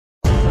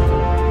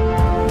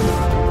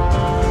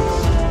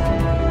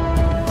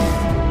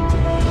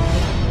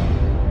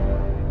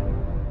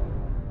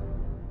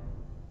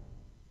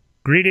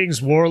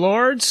Greetings,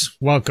 warlords.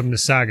 Welcome to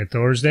Saga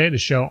Thursday, the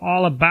show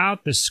all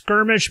about the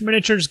skirmish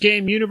miniatures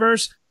game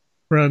universe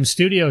from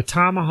Studio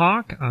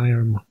Tomahawk. I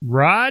am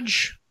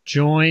Rodge,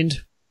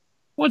 joined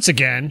once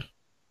again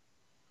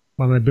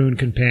by my boon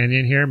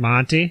companion here,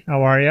 Monty.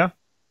 How are you?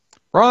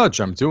 Rodge,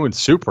 I'm doing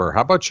super.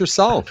 How about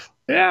yourself?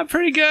 Yeah,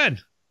 pretty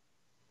good.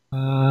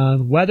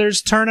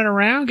 Weather's turning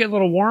around, getting a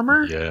little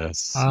warmer.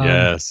 Yes,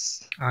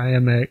 yes. I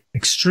am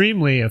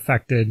extremely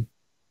affected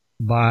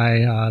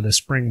by the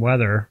spring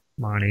weather,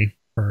 Monty.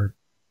 For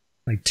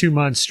like 2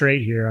 months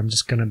straight here, I'm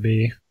just going to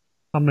be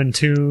humming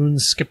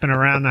tunes, skipping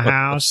around the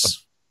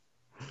house,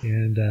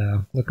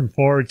 and looking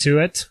forward to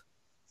it.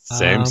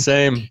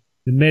 Same.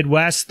 The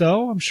Midwest,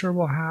 though, I'm sure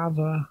we'll have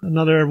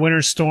another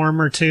winter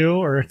storm or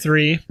two or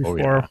three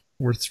before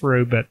we're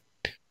through, but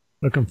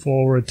looking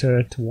forward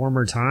to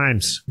warmer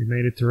times. We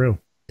made it through.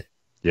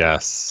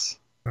 Yes.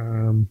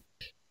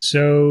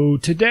 So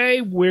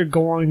today we're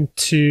going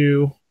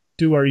to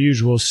do our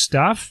usual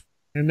stuff,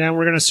 and then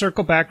we're going to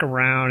circle back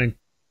around and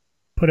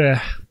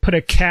put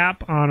a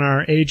cap on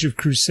our Age of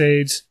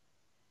Crusades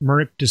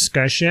Merc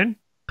discussion.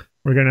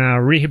 We're going to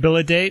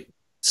rehabilitate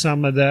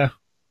some of the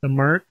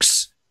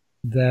Mercs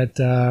that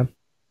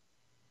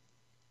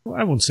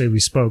I won't say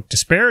we spoke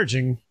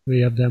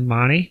disparagingly of them,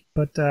 Monty,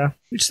 but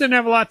we just didn't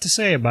have a lot to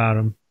say about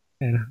them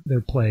and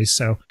their place.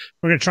 So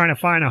we're going to try to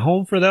find a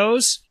home for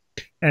those.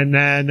 And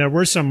then there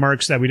were some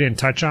Mercs that we didn't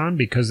touch on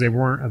because they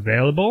weren't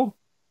available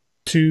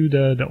to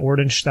the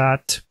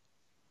Ordenstadt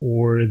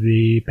or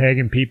the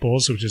Pagan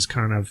Peoples, which is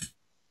kind of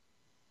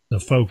the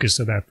focus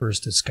of that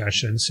first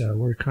discussion. So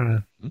we're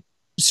kind of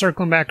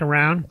circling back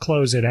around,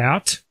 close it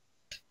out.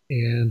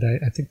 And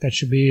I think that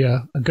should be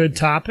a good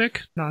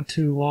topic, not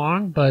too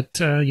long, but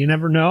you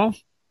never know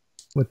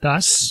with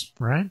us,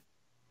 right?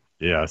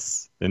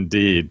 Yes,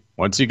 indeed.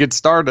 Once you get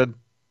started.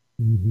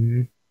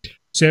 Mm-hmm.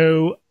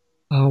 So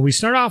we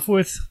start off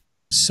with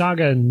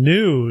Saga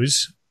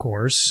news, of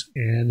course,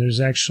 and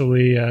there's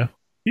actually a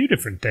few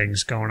different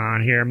things going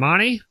on here.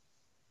 Monty,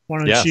 why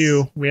don't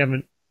you, we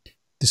haven't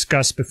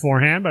discussed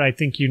beforehand, but I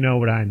think you know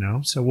what I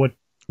know. So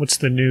what's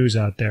the news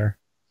out there?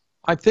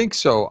 I think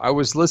so. I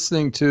was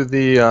listening to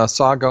the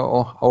Saga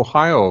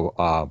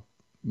Ohio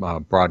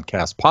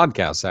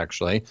podcast,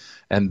 actually,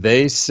 and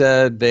they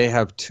said they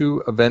have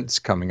 2 events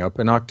coming up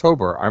in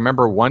October. I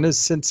remember one is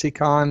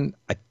CincyCon,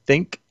 I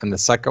think, and the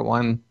second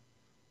one,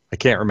 I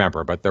can't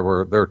remember, but there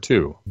were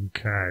 2.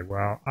 Okay,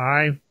 well,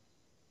 I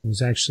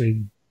was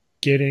actually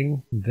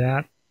getting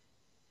that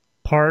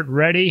part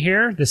ready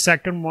here. The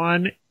second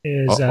one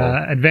is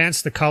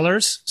Advance the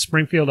Colors,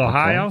 Springfield,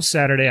 Ohio,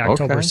 Saturday,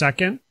 October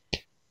 2nd.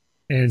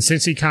 And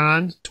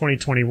CincyCon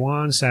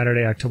 2021,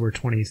 Saturday, October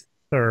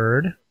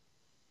 23rd.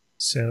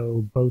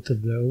 So both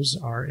of those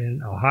are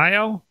in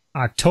Ohio.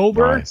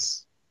 October.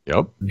 Nice.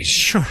 Yep.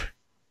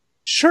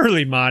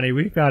 Surely, Monty,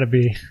 we got to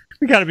be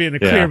in the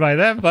clear by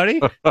then,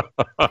 buddy.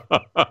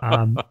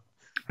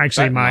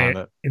 Actually,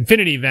 my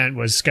Infinity event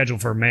was scheduled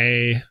for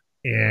May,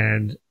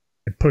 and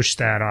I pushed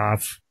that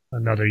off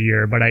another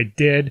year. But I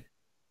did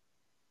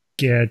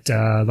get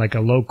like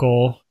a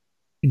local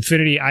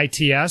Infinity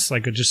ITS,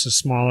 like just a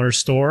smaller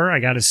store. I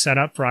got it set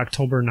up for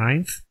October 9th.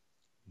 Nice.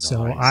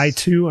 So I,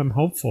 too, am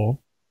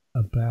hopeful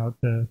about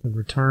the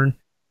return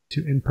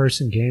to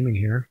in-person gaming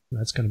here.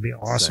 That's going to be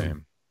awesome.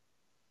 Same.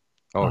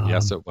 Oh,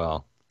 yes, it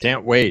will.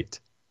 Can't wait.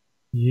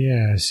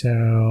 Yeah,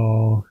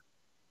 so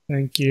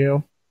thank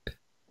you,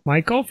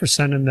 Michael, for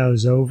sending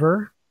those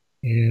over.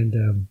 And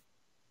have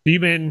you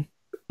been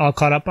all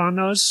caught up on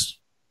those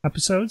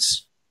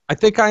episodes? I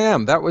think I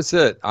am. That was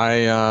it.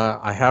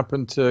 I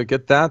happened to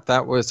get that.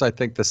 That was, I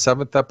think, the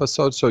 7th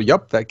episode. So,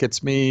 yep, that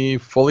gets me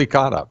fully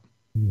caught up.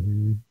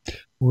 Mm-hmm.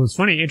 Well, it's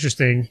funny,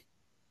 interesting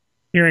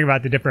hearing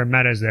about the different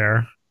metas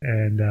there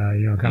and,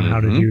 kind of how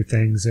to do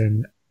things.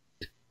 And,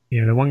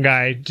 the one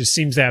guy just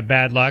seems to have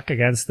bad luck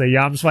against the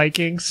Yams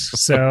Vikings.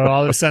 So,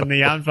 all of a sudden, the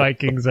Yams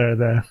Vikings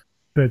are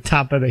the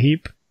top of the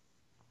heap.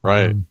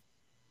 Right.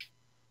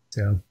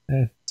 So,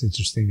 it's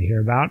interesting to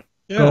hear about.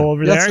 Yeah, go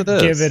over there,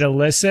 give it a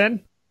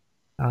listen.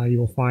 You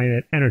will find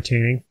it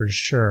entertaining for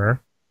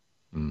sure.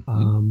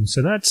 Mm-hmm.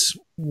 So that's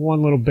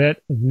one little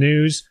bit of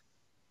news.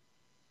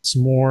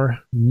 Some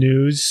more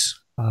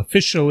news.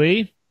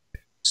 Officially,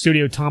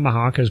 Studio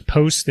Tomahawk has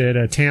posted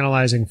a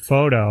tantalizing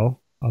photo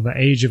of an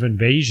Age of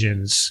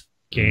Invasions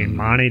game.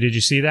 Monty, did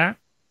you see that?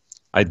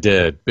 I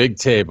did. Big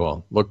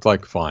table. Looked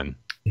like fun.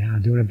 Yeah,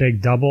 doing a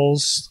big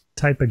doubles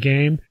type of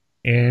game.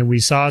 And we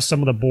saw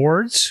some of the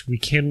boards. We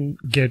can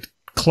get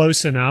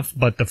close enough,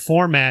 but the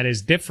format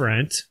is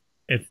different.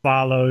 It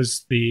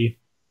follows the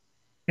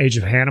Age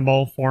of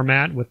Hannibal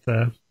format with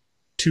the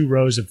 2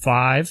 rows of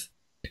 5.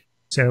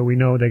 So we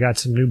know they got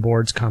some new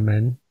boards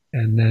coming.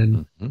 And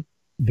then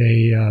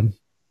they, I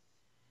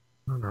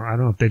don't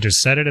know if they just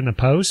said it in the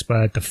post,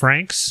 but the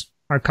Franks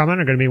are coming,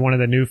 are going to be one of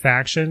the new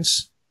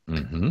factions.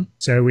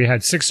 So we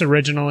had 6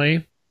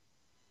 originally.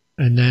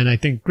 And then I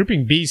think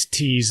Gripping Beast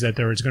teased that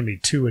there was going to be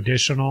 2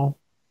 additional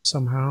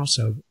somehow.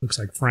 So it looks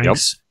like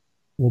Franks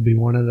will be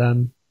one of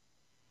them.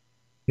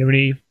 You have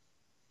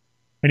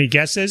any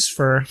guesses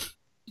for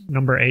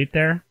number 8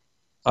 there?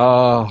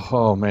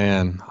 Oh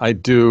man, I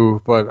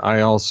do, but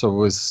I also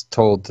was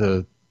told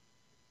to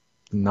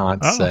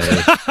not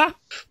say.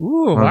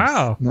 Ooh,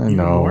 wow. I Even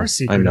know. more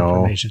secret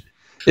information.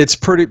 It's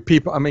pretty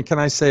people. I mean, can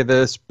I say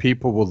this?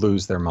 People will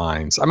lose their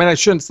minds. I mean, I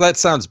shouldn't. That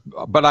sounds,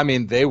 but I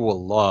mean, they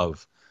will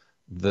love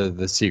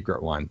the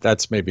secret one.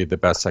 That's maybe the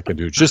best I could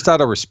do, just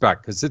out of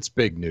respect, because it's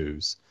big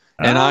news.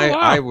 And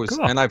I was,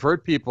 cool. and I've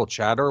heard people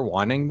chatter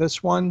wanting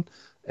this one,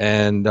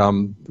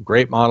 and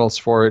great models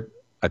for it.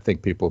 I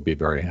think people will be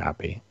very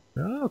happy.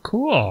 Oh,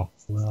 cool.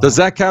 Well, does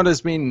that count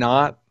as me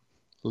not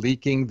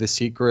leaking the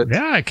secret?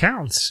 Yeah, it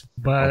counts.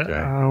 But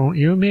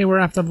you and me, we're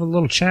going to have a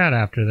little chat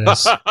after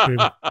this. We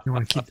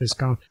want to keep this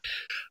going.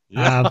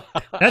 Yeah,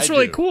 that's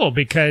really cool,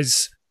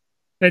 because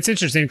it's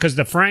interesting, because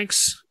the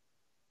Franks,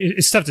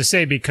 it's tough to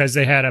say because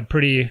they had a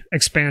pretty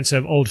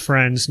expansive old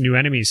friends, new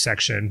enemies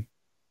section.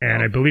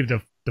 And I believe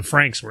the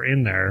Franks were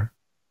in there.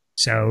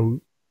 So,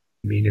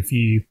 I mean, if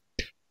you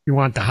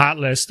want the hot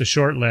list, the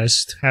short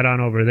list, head on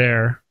over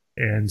there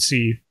and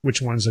see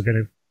which ones are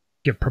going to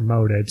get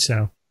promoted.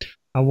 So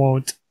I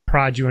won't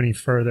prod you any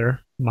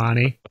further,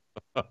 Monty,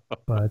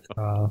 but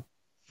that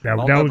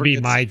would be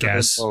my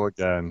guess.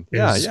 Again.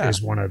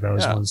 Is one of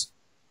those ones.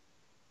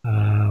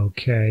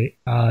 Okay.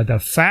 The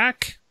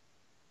FAQ,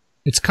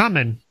 it's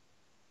coming,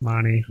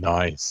 Monty.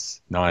 Nice.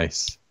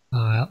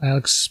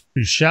 Alex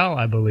Buchel,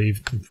 I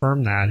believe,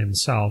 confirmed that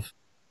himself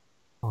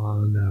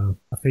on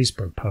a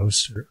Facebook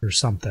post or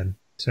something.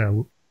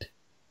 So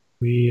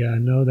we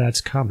know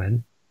that's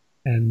coming.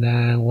 And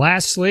then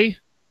lastly,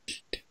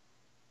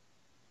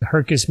 the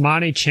Herkus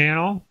Monte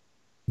channel.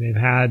 They've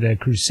had the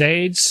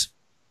Crusades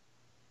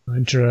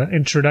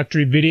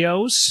introductory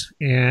videos,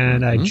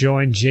 and I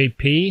joined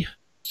JP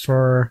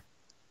for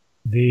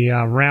the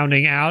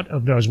rounding out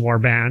of those war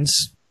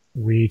bands.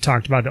 We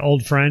talked about the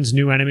old friends,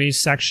 new enemies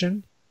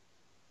section,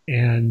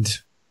 and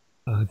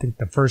I think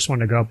the first one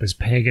to go up is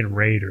Pagan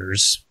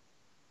Raiders.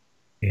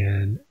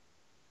 And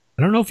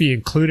I don't know if he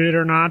included it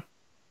or not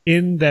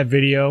in that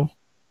video,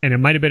 and it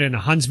might have been in a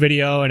Hunt's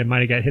video, and it might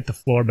have got hit the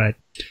floor, but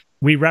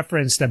we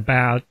referenced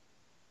about,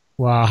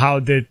 well, how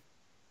the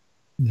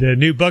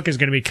new book is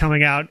going to be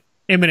coming out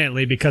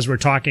imminently because we're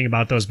talking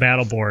about those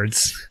battle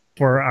boards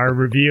for our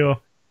review.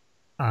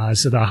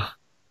 So the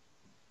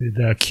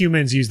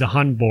Cumans use the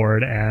Hun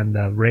board and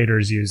the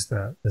Raiders use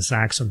the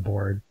Saxon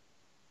board.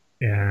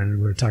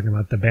 And we're talking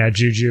about the bad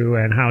juju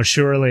and how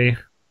surely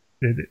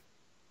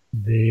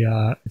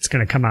it's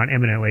going to come out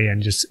imminently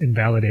and just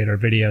invalidate our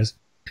videos.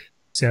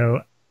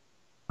 So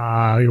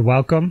you're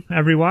welcome,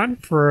 everyone,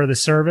 for the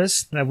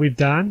service that we've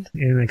done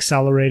in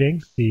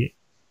accelerating the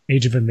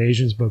Age of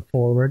Invasions book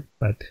forward.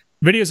 But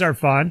videos are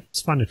fun.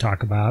 It's fun to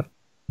talk about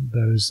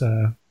those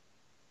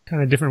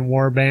kind of different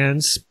war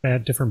bands,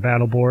 different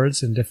battle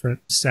boards and different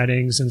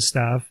settings and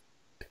stuff.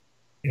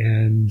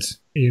 And,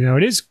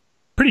 it is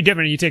pretty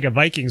different. You take a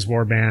Vikings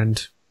war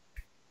band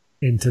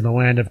into the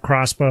land of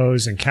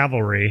crossbows and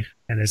cavalry,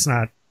 and it's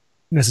not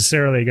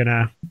necessarily going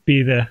to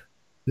be the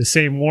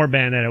same war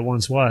band that it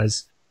once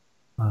was.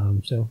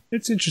 So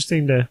it's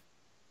interesting to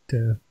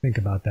think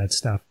about that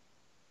stuff.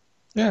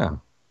 Yeah.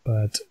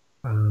 But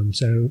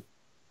so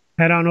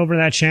head on over to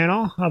that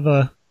channel.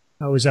 I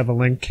always have a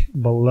link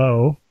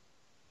below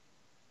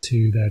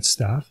to that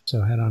stuff.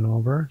 So head on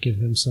over, give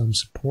him some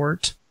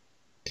support.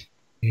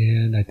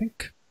 And I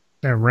think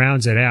that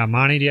rounds it out.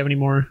 Monty, do you have any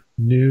more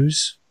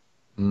news?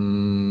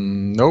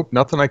 Nope,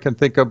 nothing I can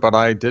think of, but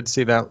I did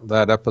see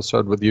that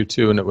episode with you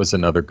two, and it was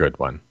another good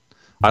one.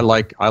 I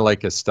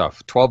like his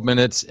stuff. 12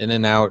 minutes, in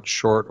and out,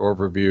 short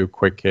overview,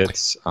 quick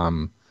hits.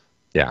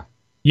 Yeah,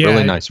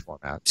 really nice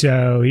format.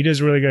 So he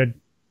does a really good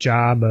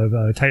job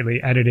of tightly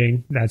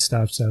editing that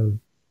stuff. So,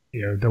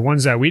 the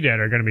ones that we did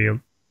are going to be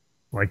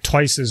like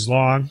twice as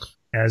long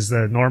as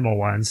the normal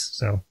ones.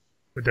 So,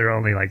 but they're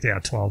only like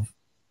 12,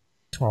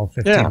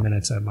 15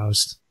 minutes at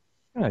most.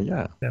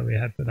 Yeah. That we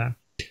had for that.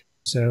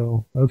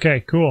 So,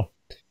 okay, cool.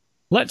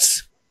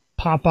 Let's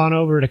pop on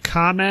over to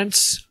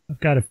comments.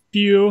 I've got a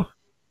few.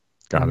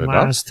 Got it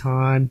last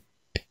time.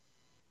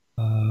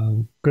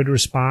 Good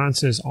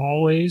response as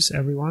always,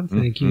 everyone.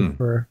 Thank you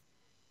for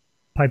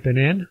piping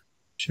in,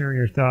 sharing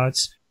your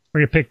thoughts.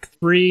 We're going to pick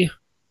 3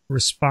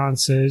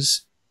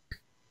 responses.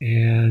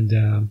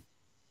 And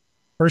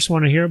first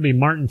one here will be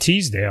Martin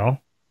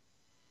Teasdale.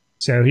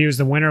 So he was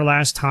the winner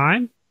last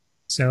time.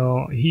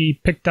 So he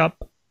picked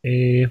up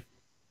an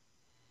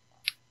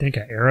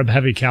Arab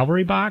heavy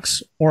cavalry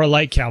box or a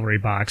light cavalry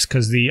box,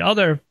 because the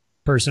other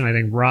person, I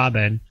think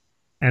Robin,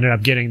 ended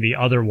up getting the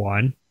other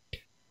one.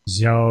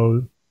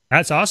 So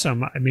that's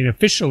awesome. I mean,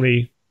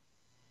 officially,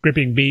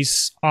 Gripping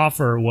Beast's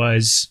offer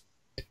was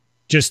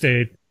just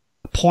a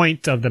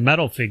point of the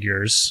metal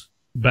figures,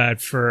 but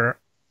for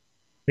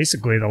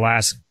basically the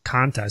last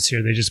contest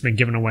here, they've just been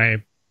giving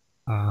away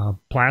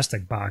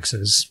plastic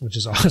boxes, which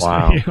is awesome.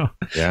 Wow.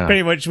 Yeah.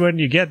 Pretty much when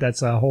you get,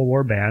 that's a whole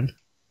war band.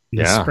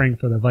 You spring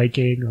for the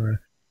Viking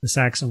or the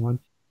Saxon one.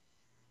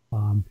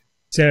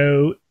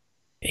 So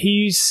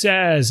he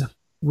says,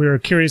 we were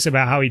curious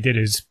about how he did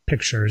his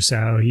pictures.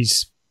 So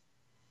he's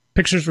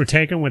Pictures were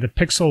taken with a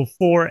Pixel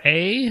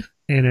 4a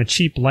and a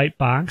cheap light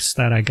box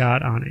that I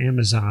got on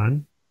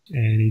Amazon.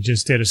 And he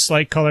just did a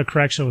slight color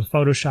correction with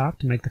Photoshop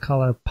to make the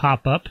color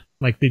pop up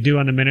like they do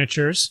on the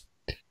miniatures,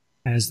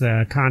 as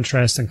the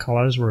contrast and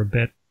colors were a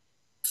bit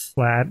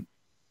flat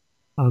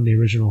on the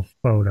original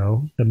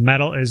photo. The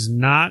metal is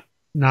not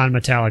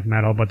non-metallic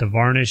metal, but the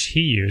varnish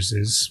he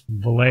uses,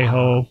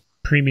 Vallejo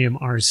Premium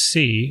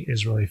RC,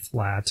 is really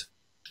flat,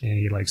 and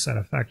he likes that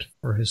effect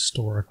for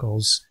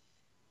historicals.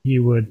 He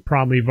would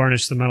probably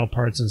varnish the metal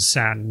parts in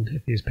satin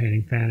if he's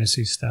painting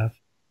fantasy stuff.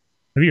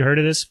 Have you heard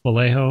of this,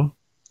 Vallejo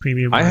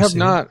Premium RC? I have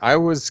not. I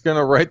was going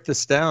to write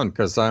this down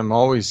because I'm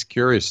always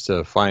curious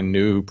to find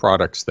new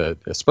products that,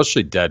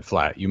 especially dead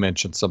flat. You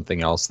mentioned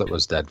something else that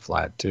was dead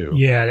flat too.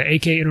 Yeah, the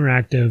AK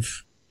Interactive.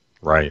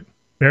 Right.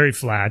 Very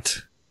flat.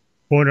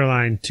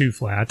 Borderline too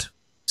flat.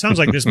 Sounds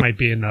like this might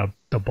be in the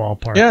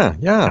ballpark. Yeah.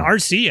 The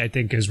RC, I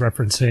think, is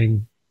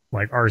referencing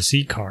like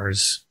RC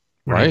cars.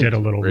 When I Right. did a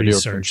little Radio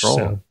research. control.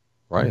 So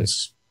Right.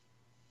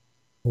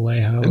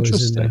 Vallejo is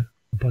Interesting. into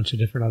a bunch of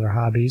different other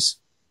hobbies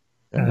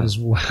Yeah. as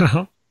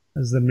well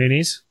as the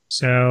minis.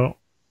 So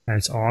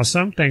that's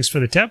awesome. Thanks for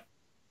the tip.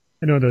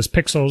 I know those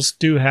Pixels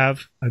do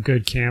have a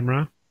good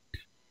camera.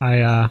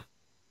 I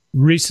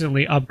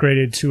recently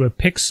upgraded to a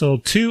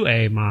Pixel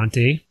 2a,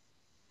 Monty.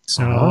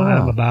 So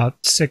I'm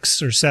about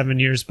 6 or 7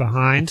 years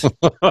behind.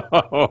 Okay.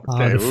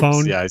 The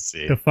phone, Yeah, I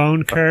see. the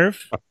phone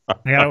curve.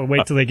 I gotta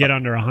wait till they get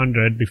under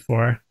 100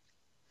 before.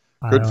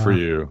 Good for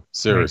you.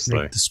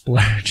 Seriously. Make the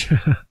splurge.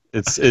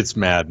 It's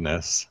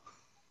madness.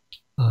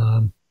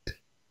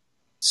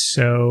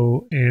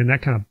 So, and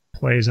that kind of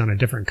plays on a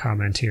different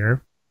comment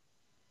here,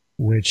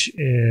 which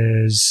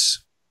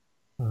is,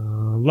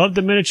 love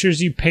the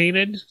miniatures you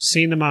painted,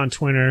 seen them on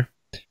Twitter.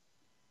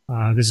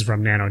 This is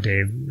from Nano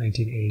Dave,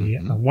 1980.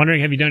 Mm-hmm.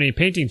 Wondering, have you done any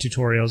painting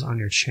tutorials on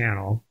your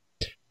channel?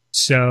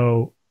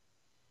 So,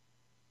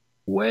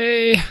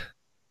 do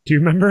you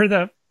remember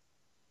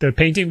the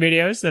painting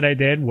videos that I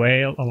did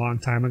way a long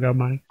time ago,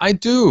 Monty? I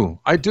do.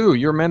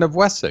 You're Men of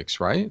Wessex,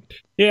 right?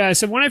 Yeah,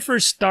 so when I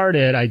first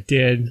started, I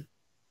did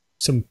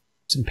some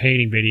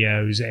painting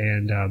videos,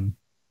 and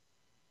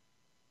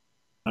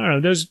I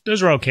don't know,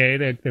 those were okay.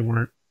 They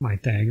weren't my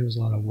thing. It was a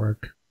lot of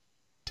work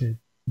to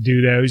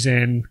do those,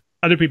 and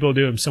other people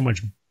do them so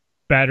much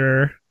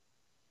better.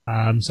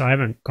 So I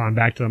haven't gone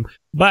back to them.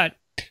 But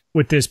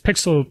with this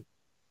Pixel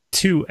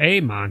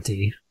 2a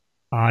Monty,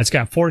 it's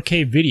got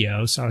 4K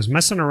video, so I was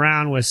messing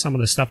around with some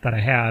of the stuff that I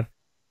have,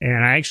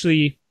 and I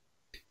actually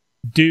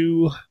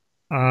did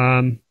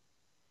a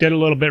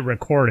little bit of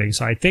recording,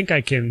 so I think I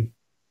can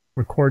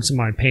record some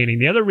of my painting.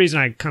 The other reason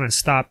I kind of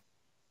stopped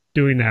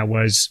doing that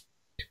was,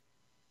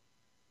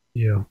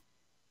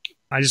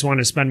 I just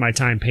wanted to spend my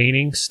time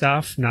painting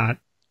stuff, not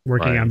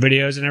working on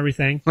videos and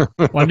everything. Well,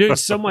 I'm doing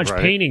so much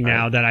painting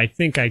now that I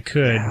think I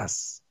could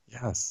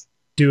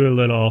do a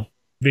little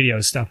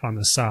video stuff on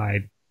the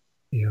side,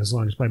 as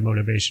long as my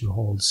motivation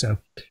holds. So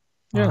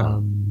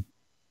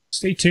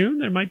stay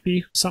tuned. There might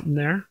be something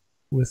there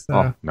with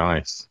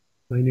nice.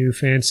 My new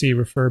fancy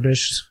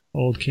refurbished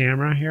old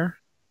camera here.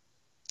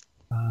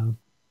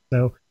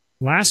 So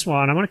last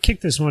one, I'm going to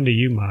kick this one to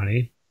you,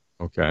 Monty.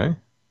 Okay.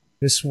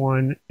 This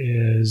one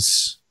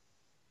is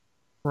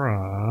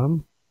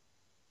from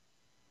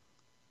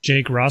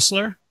Jake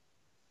Russler.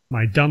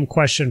 My dumb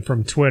question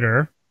from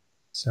Twitter.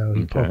 So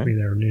he poked me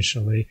there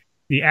initially.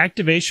 The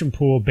activation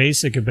pool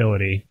basic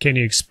ability. Can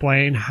you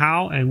explain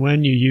how and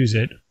when you use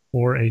it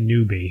for a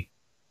newbie?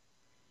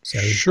 So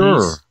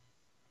sure.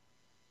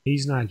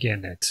 He's not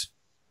getting it.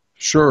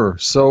 Sure.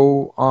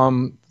 So,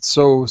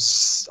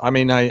 I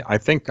mean, I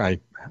think I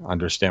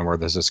understand where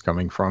this is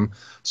coming from.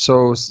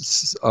 So,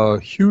 a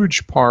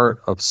huge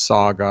part of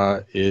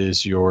Saga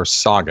is your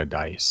Saga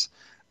dice.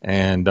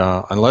 And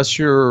unless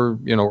you're,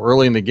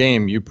 early in the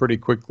game, you pretty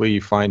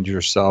quickly find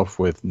yourself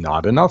with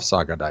not enough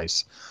Saga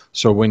dice.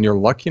 So when you're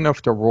lucky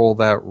enough to roll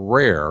that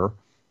rare,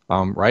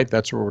 right,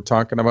 that's what we're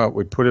talking about.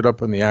 We put it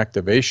up in the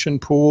activation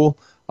pool.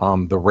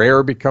 The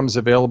rare becomes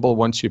available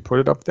once you put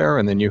it up there,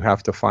 and then you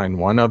have to find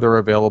one other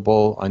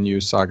available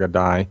unused Saga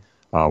die,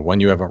 one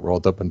you haven't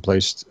rolled up and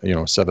placed,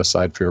 set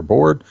aside for your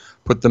board.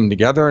 Put them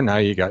together. Now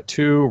you got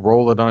two.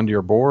 Roll it onto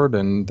your board,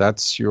 and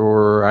that's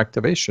your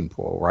activation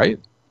pool, right?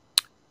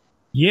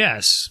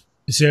 Yes.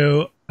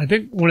 So I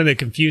think one of the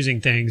confusing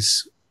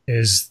things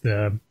is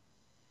and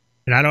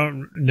I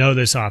don't know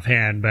this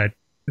offhand, but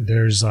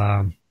there's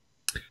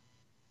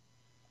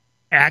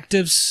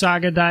active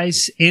Saga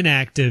dice,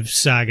 inactive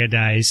Saga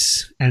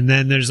dice, and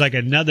then there's like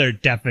another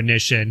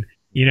definition.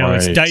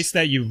 It's dice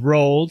that you've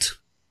rolled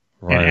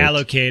and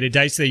allocated,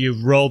 dice that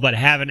you've rolled but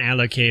haven't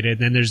allocated,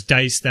 then there's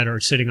dice that are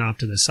sitting off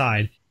to the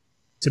side.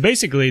 So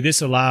basically,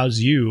 this allows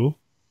you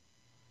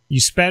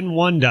spend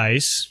one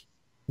dice,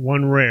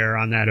 one rare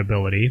on that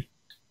ability,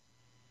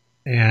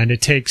 and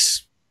it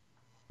takes,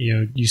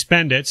 you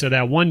spend it, so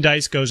that one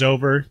dice goes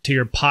over to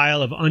your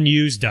pile of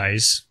unused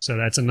dice. So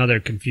that's another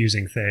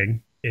confusing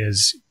thing,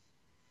 is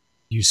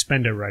you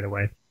spend it right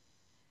away.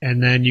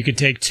 And then you can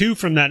take two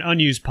from that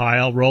unused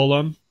pile, roll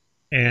them,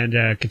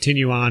 and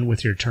continue on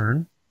with your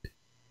turn.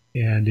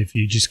 And if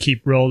you just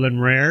keep rolling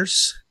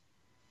rares,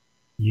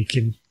 you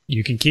can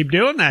keep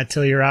doing that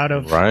till you're out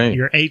of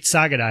your 8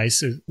 Saga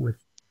dice,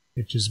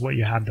 which is what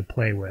you have to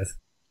play with.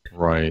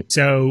 Right.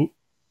 So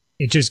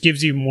it just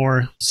gives you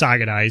more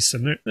Saga dice,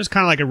 and there's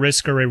kind of like a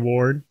risk or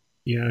reward.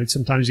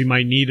 Sometimes you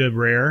might need a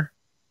rare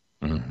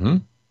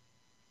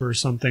for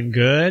something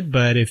good,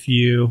 but if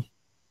you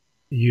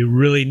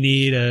really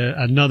need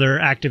another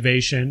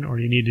activation, or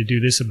you need to do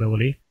this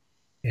ability,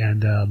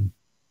 and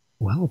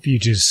if you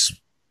just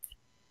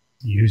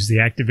use the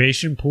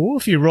activation pool,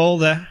 if you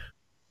roll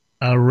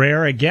a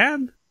rare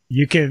again,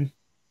 you can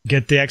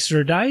get the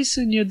extra dice,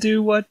 and you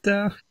do what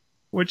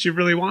you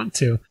really want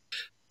to.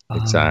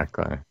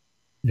 Exactly.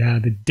 Now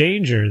the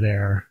danger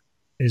there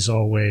is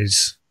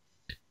always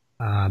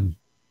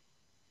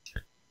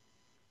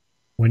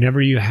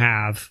whenever you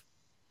have.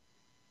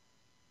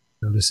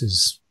 Now this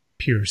is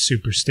pure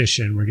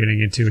superstition we're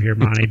getting into here,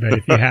 Monty. But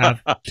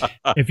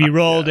if you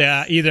rolled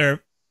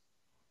either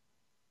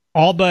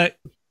all but,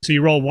 so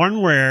you roll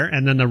one rare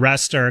and then the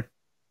rest are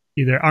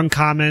either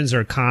uncommons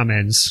or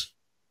commons,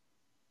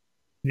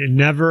 you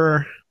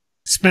never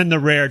spend the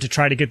rare to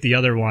try to get the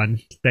other one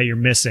that you're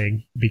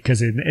missing,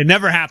 because it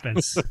never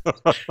happens.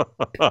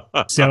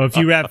 So if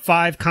you have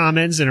 5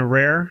 commons and a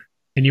rare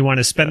and you want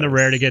to spend the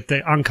rare to get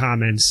the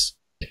uncommons,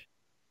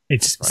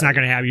 it's not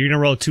going to happen. You're going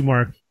to roll two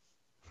more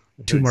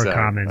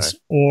commons,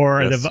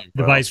 or the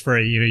vice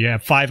versa. You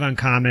have 5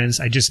 uncommons.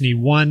 I just need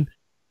one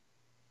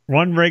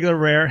regular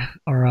rare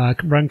or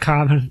one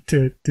common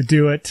to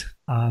do it.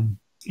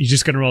 You're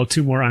just going to roll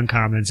 2 more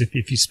uncommons if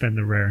you spend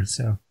the rare.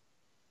 So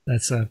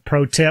that's a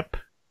pro tip.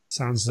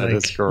 Sounds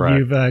like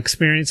you've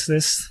experienced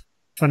this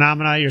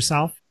phenomena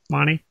yourself,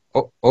 Monty.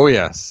 Oh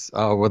yes,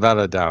 without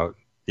a doubt.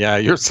 Yeah,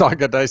 your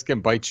Saga dice can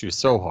bite you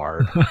so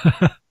hard.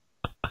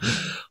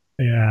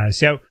 Yeah,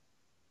 so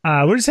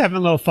we're just having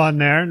a little fun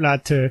there,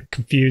 not to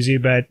confuse you,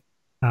 but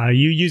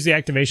you use the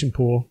activation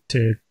pool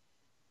to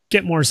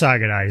get more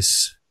Saga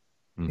dice,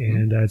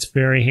 and it's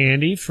very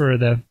handy for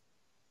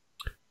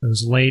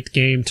those late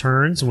game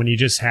turns when you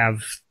just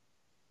have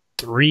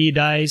 3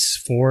 dice,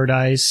 4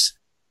 dice.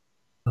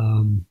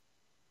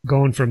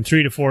 Going from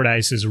 3 to 4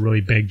 dice is a really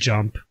big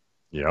jump.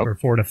 Yep. Or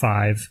 4 to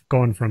 5.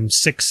 Going from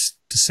 6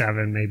 to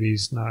 7 maybe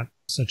is not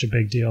such a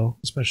big deal,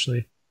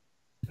 especially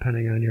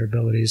depending on your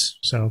abilities.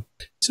 So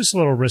it's just a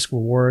little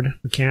risk-reward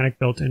mechanic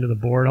built into the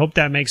board. Hope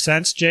that makes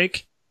sense,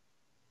 Jake.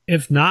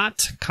 If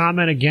not,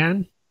 comment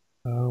again.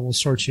 We'll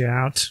sort you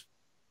out.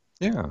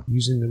 Yeah.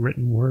 Using the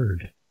written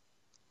word.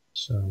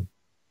 So,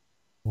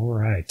 all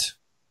right.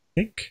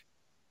 I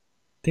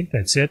think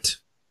that's it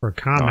for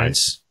comments.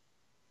 Nice.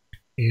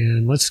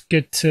 And let's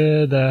get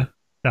to the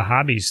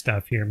hobby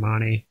stuff here,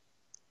 Monty.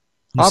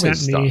 You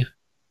sent me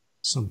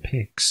some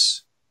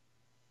pics.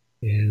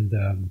 And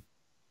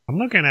I'm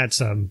looking at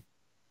some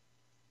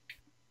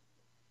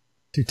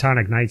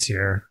Teutonic Knights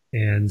here.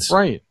 And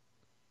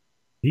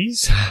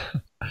these...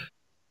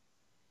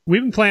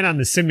 We've been playing on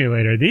the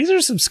simulator. These are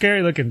some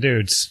scary looking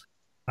dudes.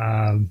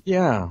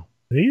 Yeah.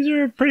 These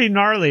are pretty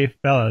gnarly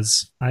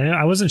fellas.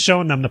 I wasn't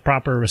showing them the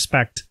proper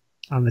respect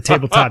on the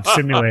tabletop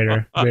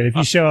simulator, but if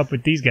you show up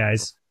with these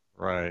guys,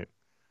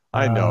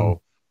 I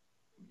know.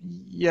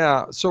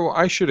 Yeah, so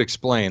I should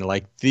explain,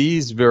 like,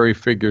 these very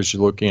figures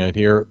you're looking at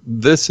here,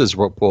 this is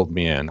what pulled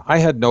me in. I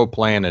had no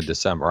plan in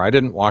December. I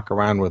didn't walk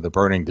around with a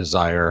burning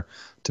desire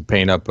to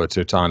paint up a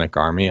Teutonic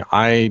army.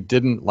 I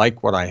didn't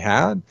like what I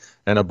had,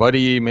 and a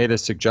buddy made a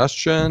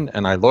suggestion,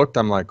 and I looked,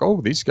 I'm like,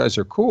 oh, these guys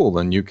are cool,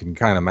 and you can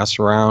kind of mess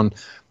around.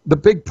 The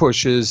big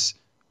push is,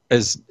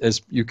 as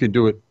you can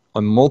do it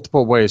on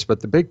multiple ways,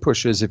 but the big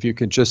push is if you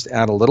could just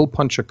add a little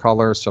punch of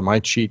color. So my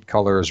cheat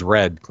color is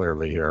red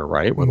clearly here,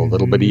 right, with a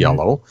little bit of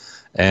yellow,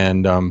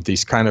 and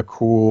these kind of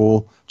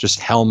cool just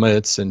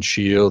helmets and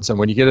shields. And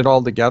when you get it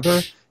all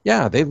together,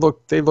 yeah, they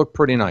look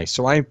pretty nice.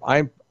 So I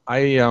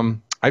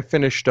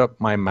finished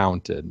up my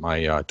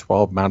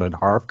 12 mounted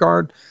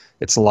Hearthguard.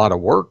 It's a lot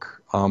of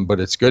work, but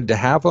it's good to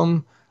have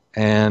them.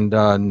 And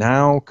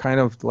now, kind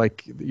of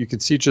like you can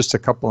see just a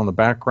couple in the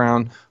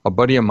background, a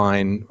buddy of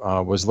mine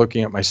was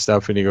looking at my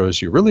stuff and he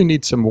goes, you really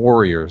need some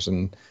warriors.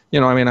 And,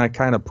 I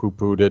kind of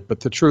poo-pooed it,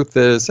 but the truth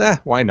is,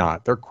 why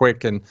not? They're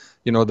quick. And,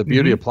 the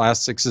beauty of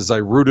plastics is I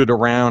rooted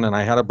around and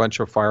I had a bunch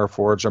of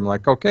Fireforge. I'm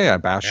like, okay, I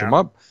bash them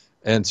up.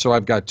 And so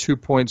I've got 2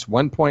 points,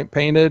 1 point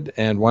painted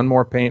and 1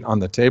 more paint on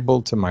the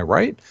table to my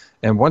right.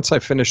 And once I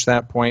finish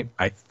that point,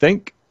 I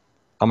think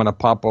I'm going to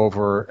pop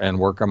over and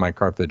work on my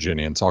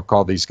Carthaginians. I'll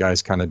call these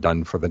guys kind of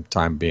done for the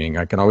time being.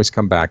 I can always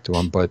come back to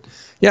them. But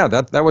yeah,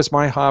 that was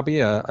my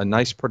hobby, a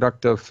nice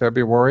productive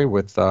February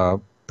with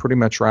pretty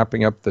much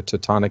wrapping up the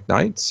Teutonic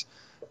Knights.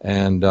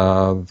 And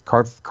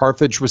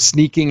Carthage was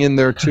sneaking in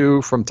there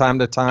too from time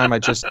to time. I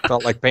just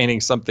felt like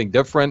painting something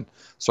different.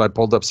 So I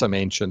pulled up some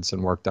Ancients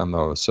and worked on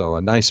those. So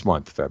a nice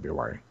month,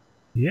 February.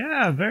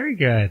 Yeah, very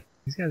good.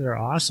 These guys are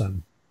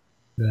awesome.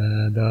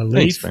 The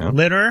leaf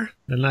litter,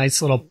 the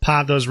nice little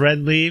pot, those red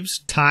leaves,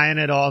 tying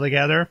it all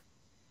together.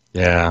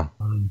 Yeah,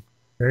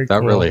 very cool.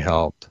 That really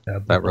helped.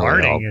 The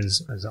larding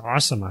is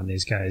awesome on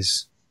these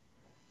guys.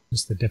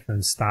 Just the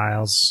different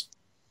styles.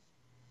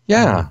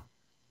 Yeah.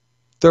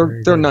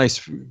 Very They're good.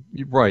 nice,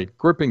 right?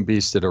 Gripping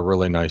Beast did a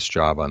really nice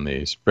job on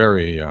these.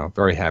 Very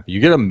happy. You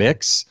get a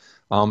mix,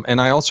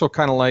 and I also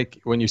kind of like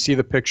when you see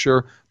the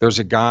picture. There's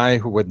a guy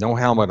who with no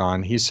helmet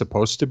on. He's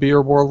supposed to be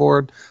your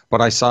warlord,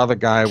 but I saw the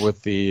guy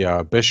with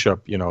the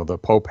bishop, the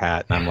pope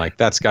hat, and I'm like,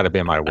 that's got to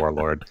be my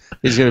warlord.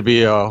 He's going to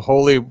be a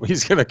holy.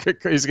 He's going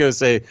to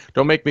say,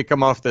 "Don't make me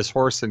come off this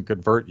horse and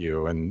convert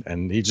you,"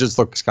 and he just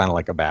looks kind of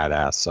like a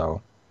badass.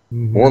 So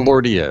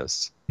warlord he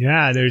is.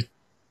 Yeah, there's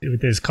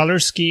with his color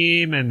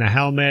scheme and the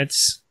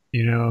helmets,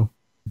 I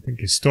think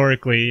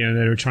historically,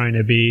 they were trying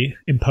to be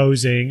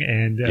imposing,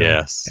 and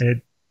Yes.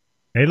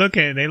 they look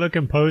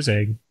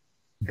imposing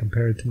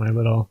compared to my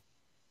little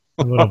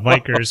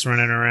Vikers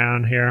running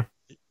around here.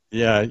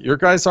 Yeah, your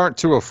guys aren't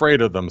too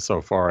afraid of them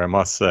so far, I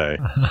must say.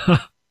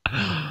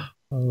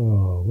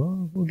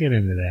 We'll get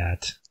into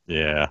that.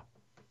 Yeah.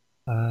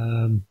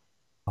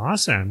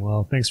 Awesome.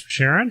 Well, thanks for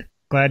sharing.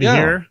 Glad to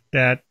hear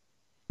that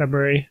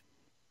February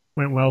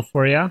went well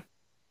for you.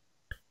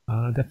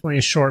 Definitely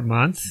a short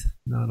month.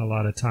 Not a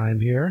lot of time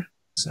here.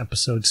 This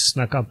episode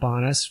snuck up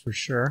on us for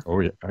sure. Oh,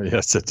 yeah.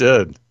 Yes, it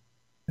did.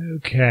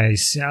 Okay,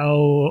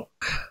 so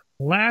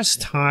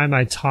last time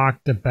I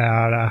talked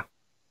about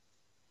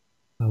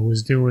I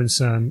was doing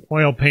some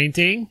oil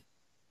painting,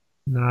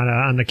 not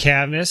on the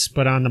canvas,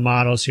 but on the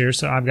models here.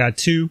 So I've got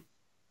 2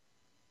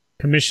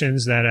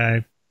 commissions that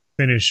I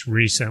finished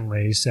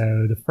recently.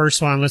 So the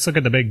first one, let's look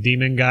at the big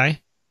demon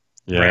guy.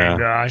 Yeah.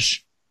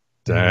 Gosh.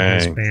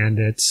 Dang.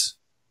 Bandits.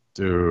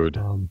 Dude.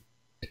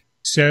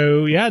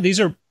 So yeah, these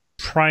are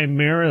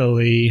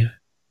primarily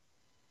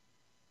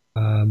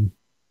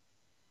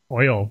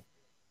oil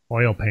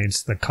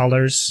paints. The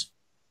colors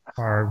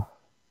are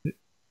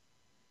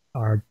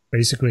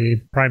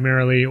basically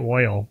primarily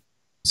oil.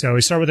 So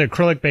we start with an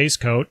acrylic base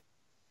coat,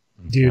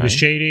 do the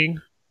shading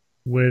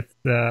with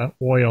the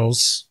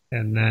oils,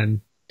 and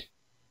then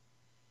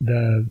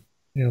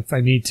if I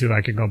need to,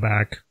 I can go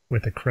back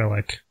with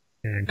acrylic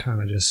and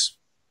kind of just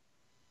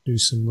do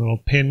some little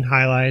pin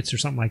highlights or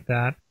something like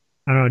that.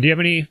 I don't know. Do you have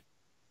any?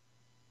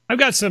 I've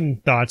got some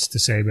thoughts to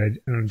say,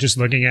 but just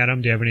looking at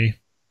them, do you have any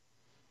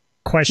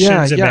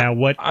questions about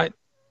what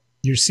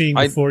you're seeing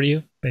before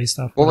you based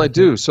off? Well, I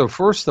do. So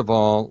first of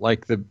all,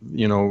 like the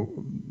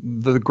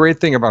great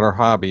thing about our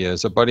hobby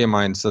is a buddy of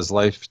mine says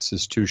life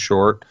is too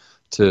short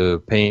to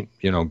paint,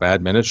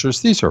 bad miniatures.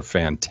 These are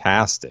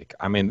fantastic.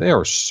 I mean, they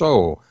are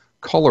so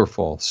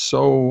colorful,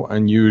 so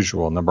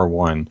unusual, number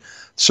one.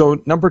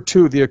 So number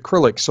 2, the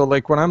acrylic. So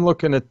like when I'm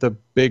looking at the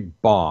big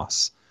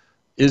boss,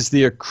 is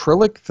the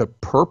acrylic the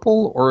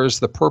purple or is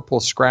the purple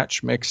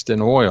scratch mixed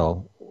in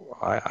oil?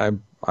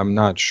 I'm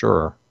not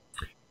sure.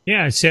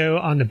 Yeah, so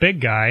on the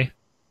big guy,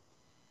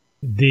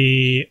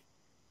 the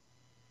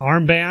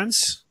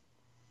armbands,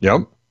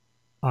 yep,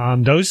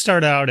 those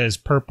start out as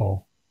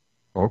purple.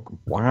 Oh,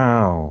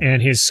 wow.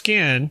 And his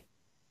skin,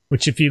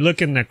 which if you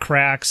look in the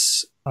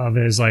cracks of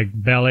his like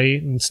belly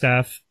and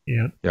stuff,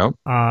 yep,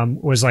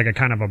 was like a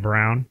kind of a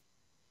brown.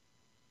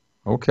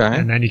 Okay.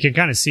 And then you can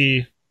kind of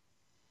see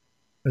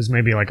there's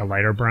maybe like a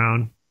lighter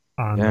brown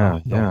on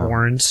the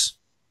horns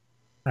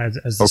as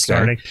the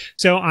starting.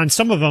 So on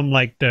some of them,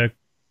 like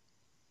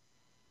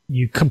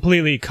you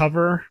completely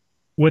cover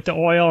with the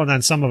oil, and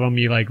then some of them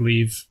you like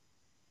leave,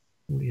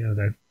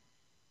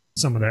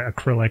 some of the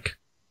acrylic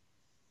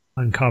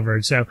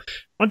uncovered. So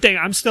one thing,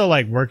 I'm still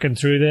like working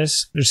through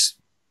this. There's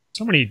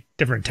so many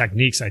different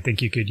techniques I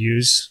think you could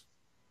use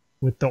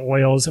with the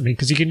oils. I mean,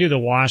 because you can do the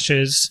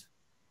washes,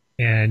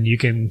 and you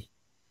get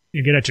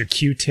at your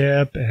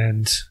Q-tip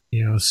and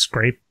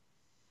scrape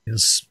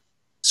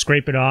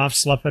it off,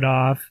 slough it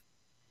off.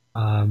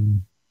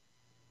 You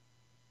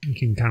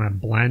can kind of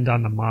blend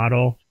on the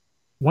model.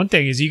 One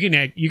thing is you can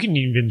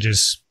even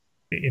just,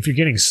 if you're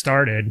getting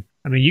started,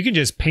 I mean, you can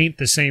just paint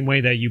the same way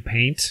that you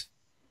paint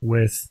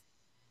with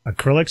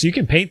acrylics. You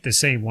can paint the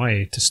same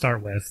way to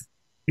start with.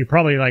 You're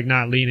probably like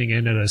not leaning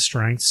into the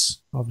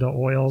strengths of the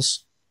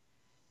oils,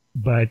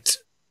 but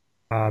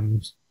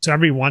so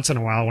every once in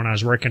a while when I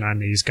was working on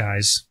these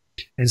guys,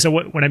 and so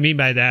what I mean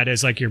by that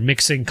is like you're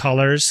mixing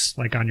colors,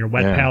 like on your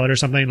wet palette or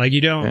something. Like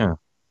you don't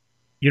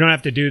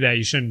have to do that.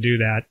 You shouldn't do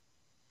that.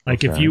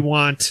 Like if you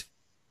want,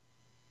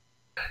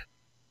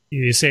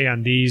 you say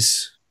on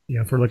these,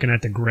 if we're looking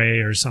at the gray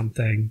or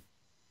something,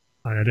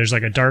 there's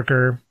like a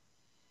darker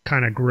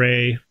kind of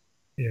gray.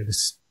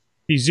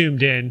 He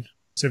zoomed in.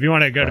 So if you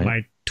want to go to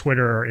my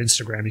Twitter or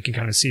Instagram, you can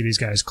kind of see these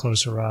guys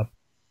closer up.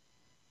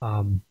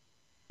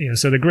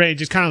 So the gray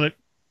just kind of,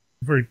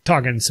 if we're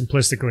talking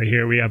simplistically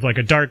here, we have like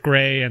a dark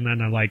gray and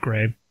then a light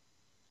gray.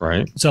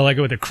 Right. So like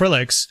with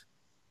acrylics,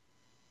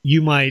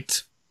 you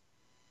might,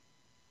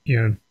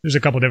 there's a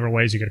couple different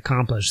ways you could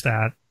accomplish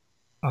that.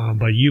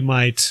 But you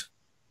might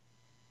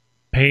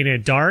paint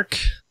it dark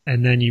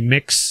and then you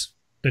mix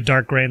the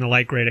dark gray and the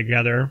light gray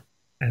together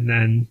and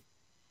then,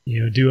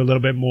 do a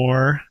little bit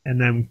more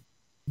and then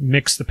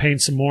mix the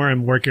paint some more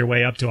and work your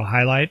way up to a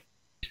highlight.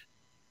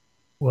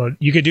 Well,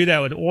 you could do that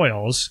with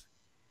oils.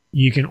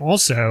 You can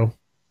also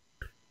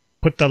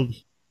put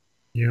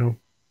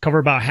cover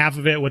about half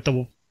of it with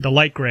the the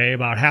light gray,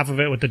 about half of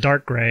it with the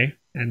dark gray,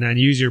 and then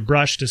use your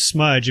brush to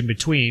smudge in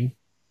between,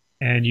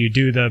 and you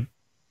do the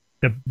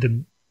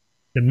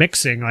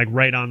mixing like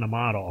right on the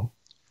model.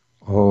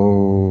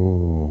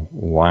 Oh,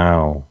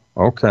 wow.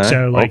 Okay.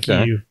 So like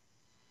okay.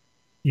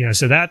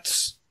 so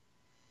that's,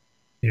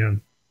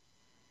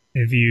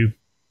 if you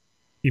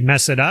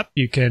mess it up,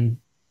 you can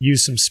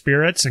use some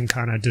spirits and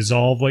kind of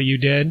dissolve what you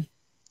did,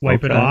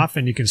 wipe it off,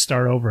 and you can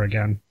start over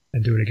again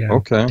and do it again.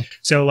 Okay.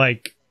 So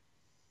like,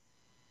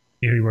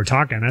 you were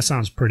talking, that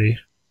sounds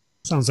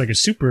like a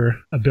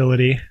super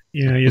ability,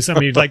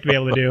 something you'd like to be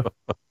able to do.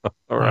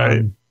 All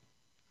right.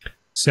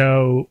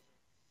 So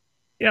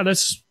yeah,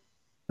 that's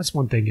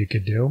one thing you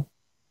could do.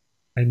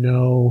 I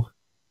know,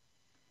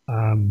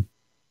 kind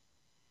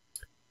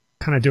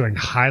of doing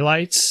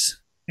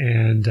highlights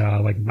and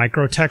like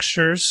micro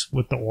textures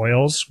with the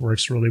oils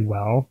works really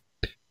well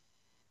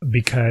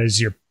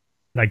because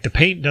the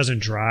paint doesn't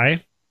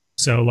dry.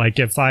 So like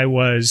if I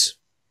was,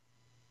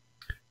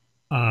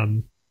 I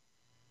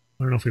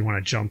don't know if we want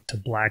to jump to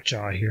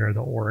Blackjaw here, the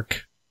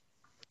orc.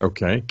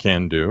 Okay,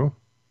 can do.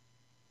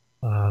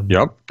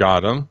 Yep,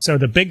 got him. So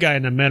the big guy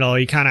in the middle,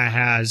 he kind of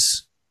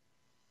has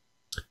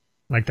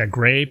like that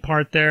gray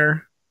part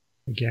there.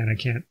 Again, I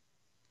can't.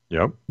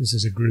 Yep. This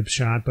is a group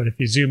shot, but if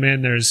you zoom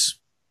in, there's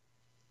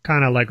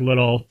kind of like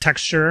little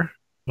texture,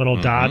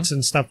 little dots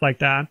and stuff like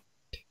that.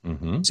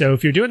 So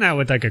if you're doing that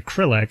with like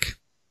acrylic,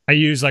 I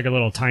use like a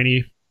little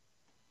tiny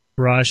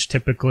brush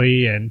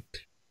typically, and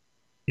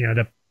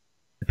the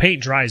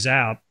paint dries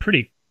out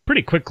pretty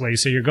quickly.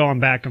 So you're going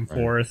back and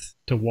forth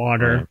to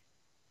water,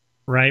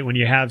 right? When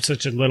you have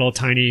such a little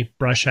tiny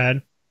brush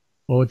head.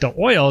 Well, with the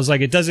oils,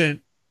 like it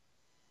doesn't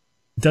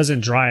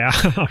dry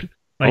out.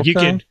 Like you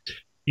can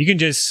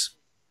just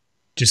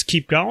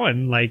keep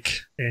going, like,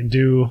 and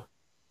do,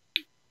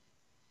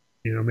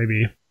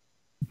 maybe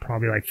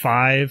probably like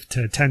 5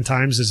 to 10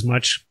 times as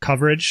much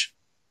coverage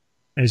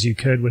as you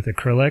could with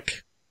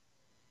acrylic,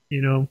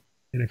 in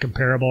a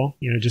comparable,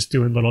 just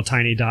doing little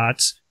tiny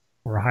dots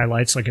or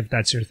highlights, like if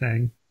that's your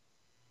thing.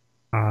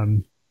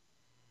 So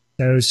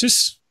it's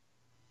just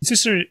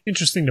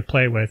interesting to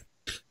play with.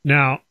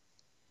 Now,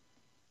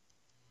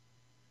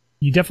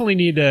 you definitely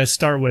need to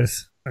start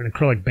with an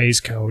acrylic base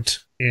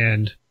coat,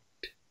 and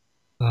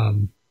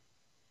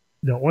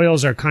the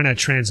oils are kind of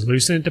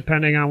translucent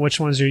depending on which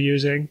ones you're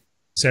using.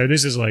 So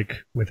this is like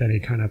with any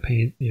kind of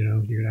paint, you're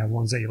going to have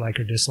ones that you like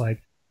or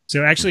dislike.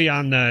 So actually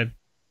on the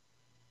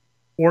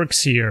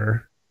orcs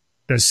here,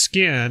 the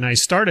skin, I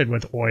started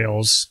with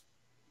oils,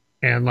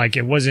 and like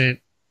it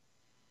wasn't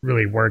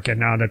really working.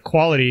 Now the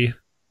quality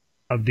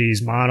of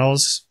these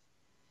models,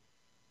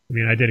 I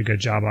mean, I did a good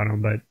job on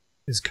them, but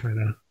it's kind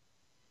of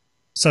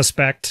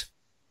suspect.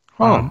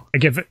 I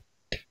give it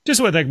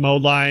just with like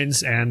mode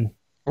lines and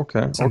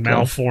some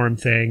malformed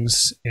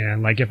things.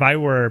 And like if I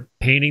were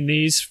painting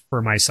these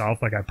for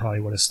myself, like I probably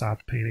would have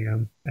stopped painting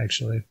them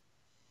actually.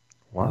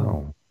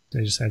 Wow.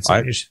 They just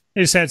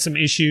had some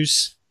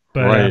issues.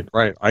 But,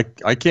 right.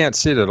 I can't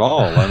see it at all.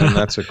 I mean,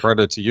 that's a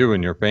credit to you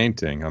and your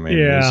painting. I mean,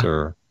 these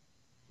are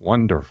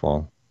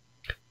wonderful.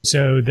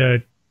 So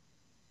the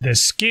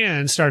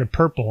skin started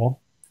purple.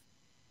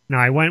 Now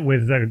I went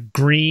with the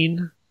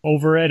green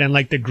over it, and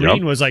like the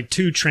green was like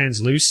too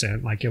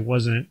translucent. Like it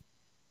wasn't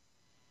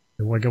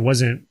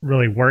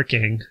really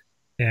working.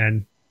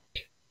 And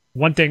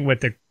one thing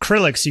with the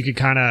acrylics, you could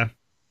kind of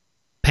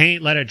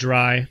paint, let it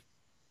dry,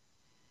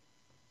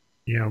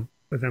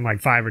 within like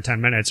 5 or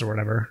 10 minutes or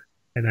whatever,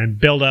 and then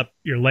build up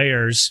your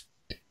layers.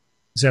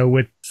 So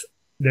with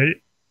the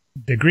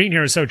green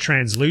here is so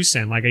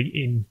translucent, like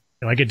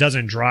it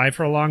doesn't dry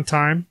for a long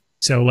time.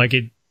 So like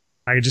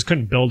I just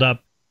couldn't build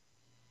up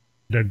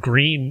the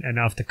green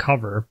enough to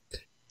cover.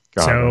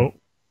 So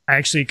I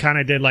actually kind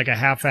of did like a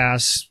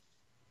half-ass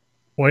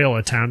oil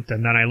attempt,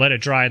 and then I let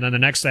it dry, and then the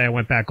next day I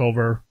went back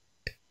over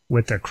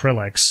with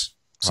acrylics.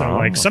 So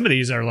like some of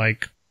these are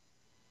like,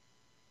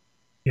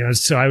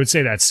 so I would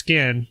say that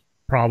skin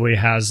probably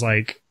has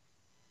like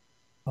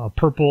a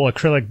purple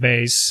acrylic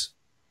base,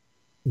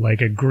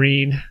 like a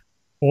green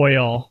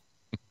oil,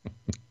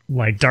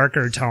 like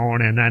darker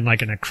tone, and then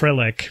like an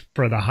acrylic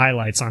for the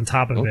highlights on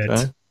top of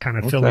it, kind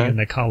of filling in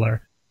the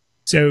color.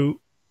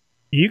 So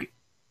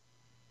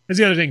that's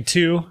the other thing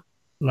too.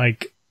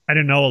 Like I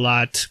didn't know a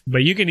lot,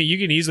 but you can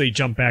easily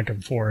jump back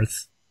and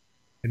forth.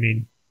 I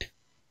mean,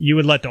 you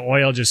would let the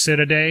oil just sit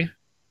a day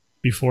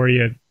before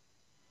you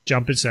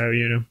jump it. So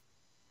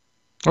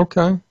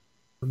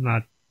I'm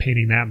not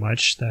painting that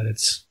much that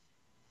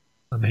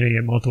I'm hitting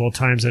it multiple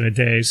times in a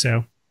day.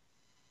 So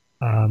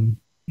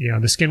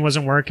the skin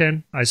wasn't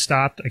working. I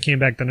stopped. I came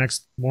back the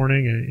next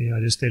morning, and I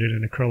just did it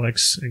in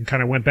acrylics and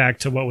kind of went back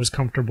to what was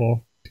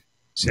comfortable.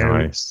 So,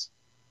 nice.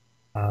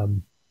 I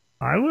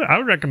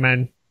would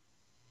recommend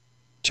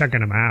checking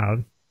them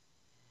out.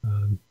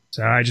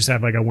 So I just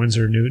have like a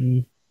Winsor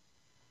Newton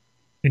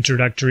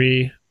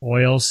introductory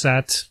oil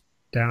set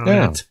down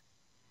at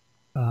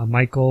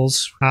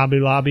Michael's, Hobby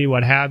Lobby,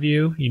 what have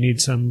you. You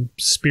need some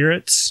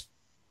spirits,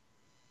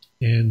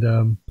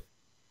 and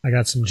I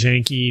got some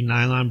janky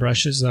nylon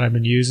brushes that I've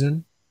been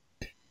using.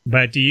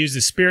 But you use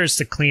the spirits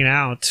to clean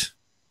out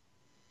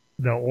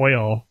the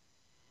oil.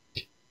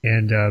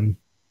 And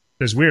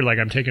it's weird, like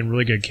I'm taking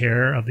really good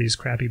care of these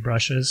crappy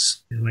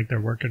brushes. And like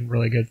they're working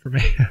really good for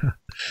me.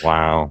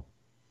 Wow.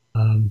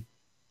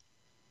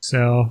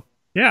 So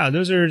yeah,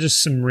 those are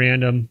just some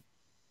random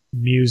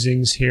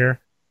musings here.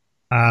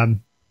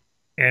 And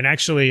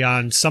actually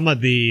on some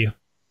of the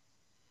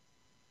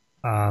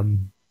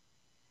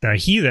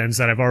heathens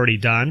that I've already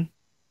done,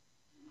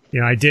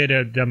 I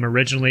did them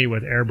originally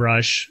with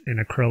airbrush and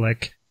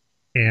acrylic.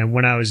 And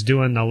when I was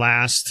doing the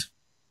last,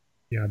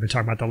 I've been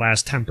talking about the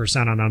last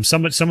 10% on them.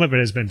 Some of it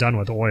has been done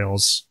with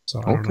oils.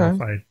 So I don't know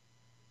if I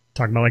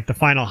talking about like the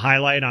final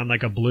highlight on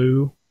like a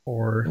blue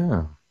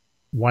or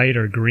white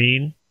or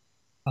green.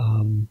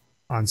 On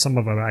some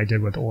of them I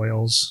did with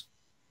oils.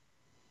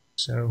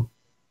 So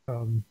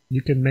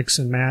you can mix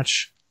and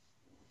match.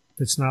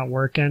 If it's not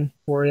working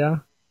for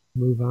you,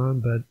 move on.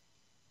 But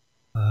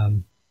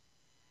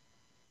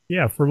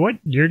yeah, for what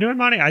you're doing,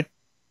 Monty,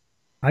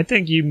 I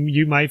think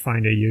you might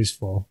find it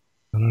useful.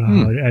 I don't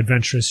know how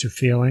adventurous you're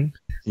feeling.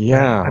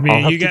 Yeah, I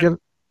mean,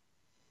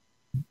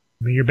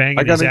 you're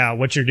banging these out.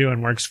 What you're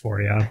doing works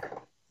for you.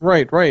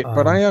 Right.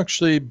 But I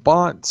actually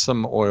bought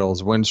some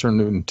oils, Winsor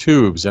Newton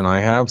tubes, and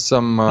I have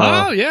some.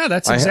 Oh yeah,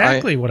 that's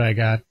exactly what I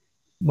got.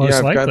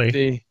 Most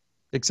likely.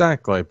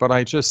 Exactly, but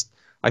I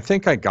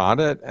think I got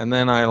it, and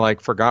then I like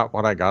forgot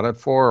what I got it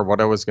for or what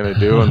I was going to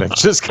do, and it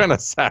just kind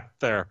of sat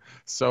there.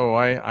 So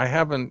I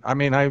haven't. I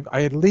mean, I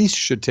at least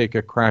should take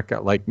a crack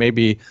at like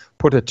maybe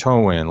put a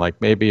toe in, like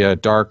maybe a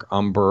dark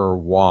umber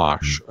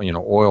wash,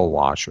 oil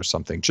wash or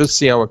something. Just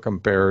see how it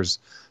compares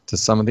to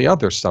some of the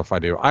other stuff I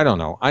do. I don't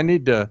know. I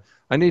need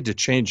to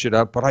change it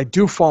up, but I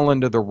do fall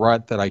into the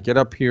rut that I get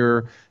up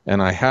here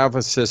and I have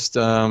a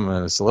system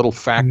and it's a little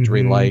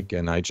factory-like,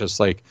 and I just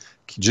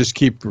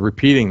keep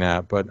repeating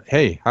that. But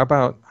hey, how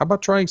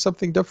about trying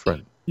something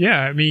different? Yeah,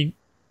 I mean,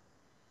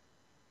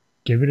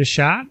 give it a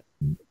shot.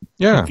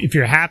 Yeah. If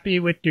you're happy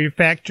with your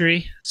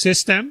factory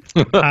system,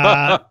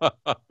 I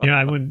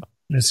wouldn't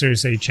necessarily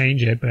say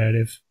change it, but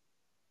if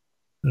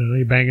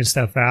you're banging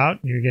stuff out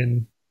and you're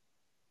getting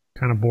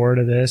kind of bored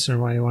of this or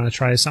you want to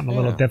try something a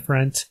little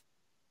different,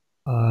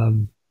 I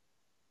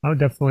would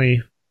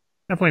definitely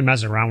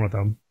mess around with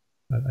them.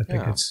 I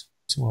think it's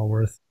well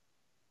worth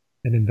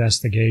an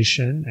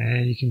investigation,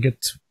 and you can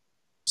get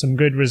some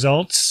good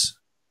results.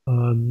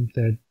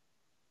 The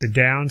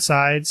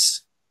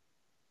downsides,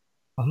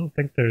 I don't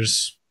think there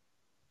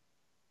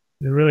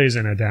really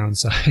isn't a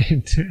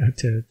downside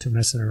to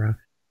messing around.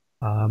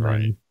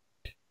 Right.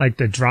 Like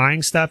the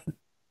drying stuff,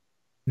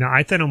 now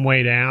I thin them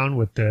way down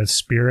with the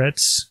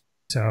spirits.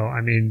 So I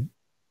mean,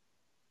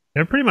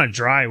 they're pretty much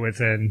dry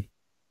within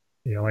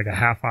like a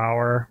half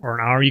hour or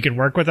an hour. You can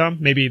work with them.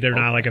 Maybe they're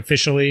not like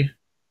officially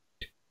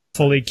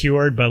fully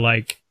cured, but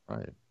like,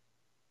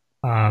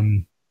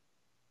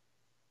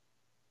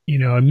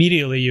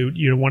 immediately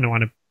you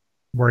want to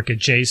work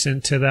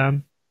adjacent to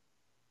them.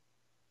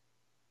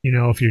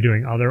 If you're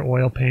doing other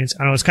oil paints,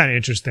 I know it's kind of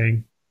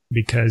interesting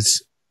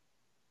because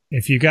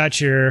if you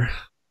got your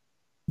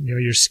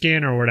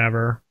skin or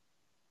whatever,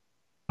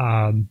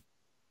 you're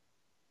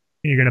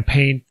going to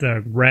paint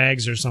the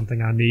rags or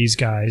something on these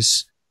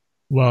guys.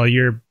 Well,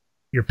 your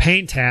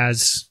paint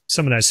has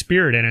some of that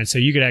spirit in it, so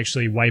you could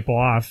actually wipe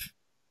off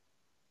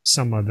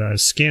some of the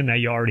skin that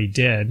you already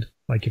did,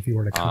 like if you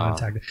were to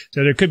contact it.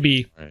 So there could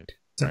be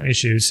some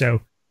issues.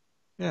 So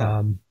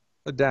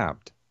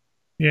adapt.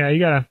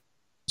 Yeah,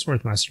 it's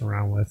worth messing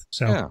around with.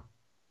 So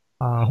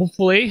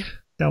hopefully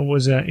that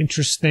was an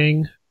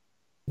interesting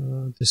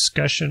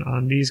discussion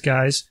on these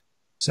guys.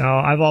 So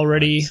I've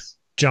already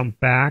jumped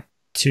back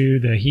to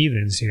the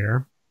heathens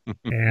here,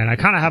 and I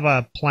kind of have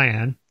a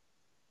plan.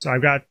 So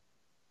I've got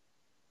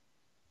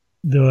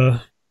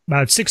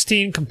about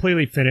 16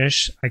 completely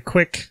finished. I've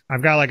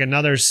got like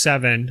another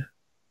 7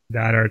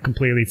 that are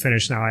completely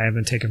finished now. I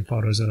haven't taken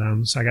photos of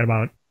them. So I got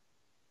about,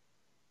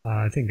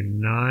 I think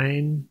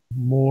 9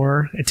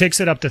 more. It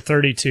takes it up to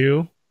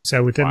 32.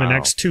 So within the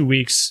next 2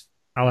 weeks,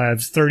 I'll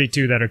have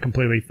 32 that are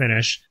completely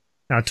finished.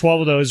 Now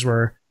 12 of those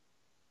were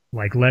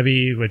like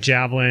levy with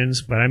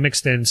javelins, but I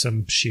mixed in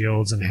some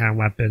shields and hand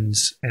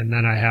weapons. And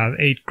then I have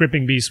 8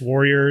 gripping beast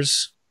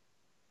warriors.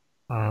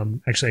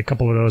 Actually, a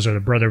couple of those are the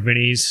Brother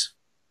Vinnies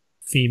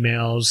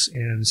females,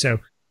 and so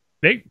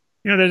they're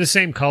the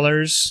same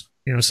colors.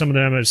 Some of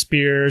them have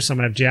spears, some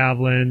have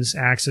javelins,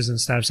 axes,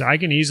 and stuff. So I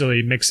can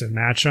easily mix and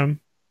match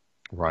them.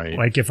 Right.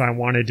 Like if I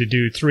wanted to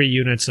do 3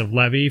 units of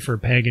levy for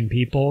pagan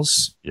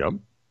peoples. Yep.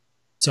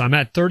 So I'm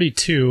at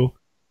 32.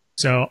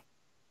 So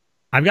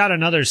I've got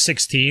another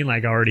 16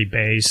 like already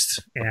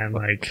based and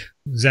like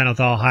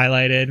Zenithal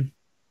highlighted,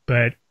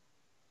 but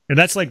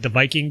that's like the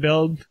Viking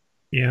build.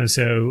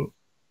 So.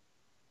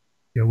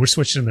 We're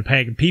switching to the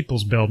pagan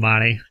peoples build,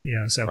 Monty.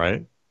 So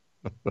right.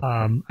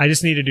 I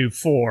just need to do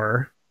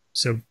 4.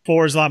 So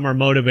 4 is a lot more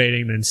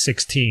motivating than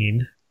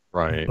 16.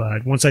 Right.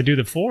 But once I do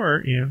the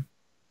 4,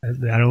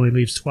 that only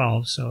leaves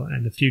 12. So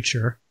in the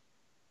future,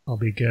 I'll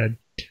be good.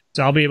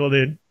 So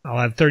I'll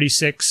have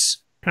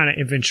 36 kind of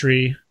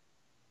infantry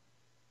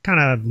kind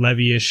of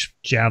levy-ish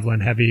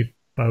javelin heavy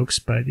folks,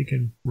 but you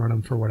can run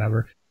them for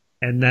whatever.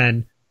 And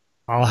then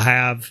I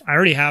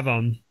already have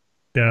them,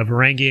 the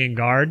Varangian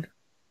Guard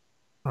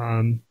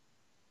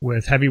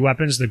with heavy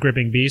weapons, the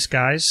Gripping Beast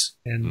guys,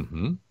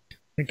 and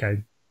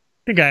I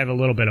think I have a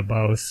little bit of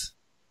both.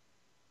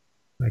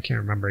 I can't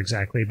remember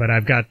exactly, but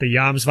I've got the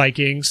Yams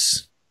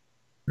Vikings.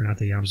 Or not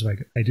the Yams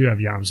Vikings. I do have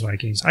Yams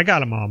Vikings. I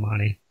got them all,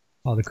 Monty.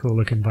 All the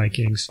cool-looking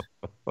Vikings.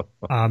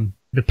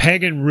 The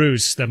Pagan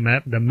Rus, the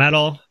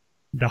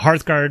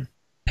Hearthguard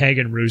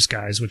Pagan Rus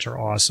guys, which are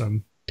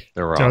awesome.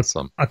 They're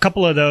awesome. A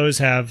couple of those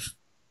have...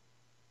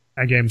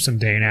 I gave them some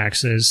Dane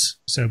axes.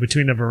 So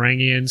between the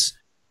Varangians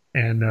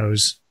and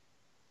those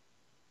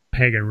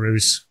Pagan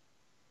Rus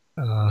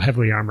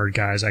heavily armored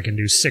guys, I can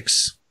do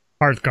 6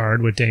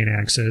 Hearthguard with Dane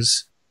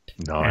axes.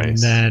 Nice. And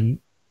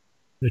then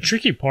the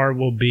tricky part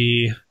will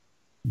be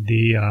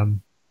the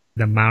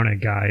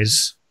mounted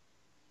guys.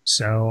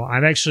 So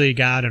I've actually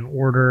got an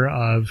order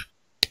of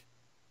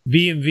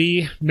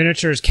V&V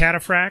miniatures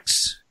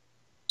cataphracts.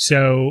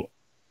 So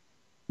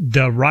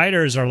the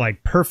riders are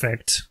like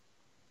perfect.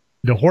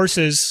 The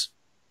horses,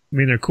 I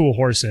mean, they're cool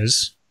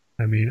horses.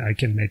 I mean, I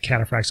can make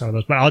cataphracts out of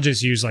those, but I'll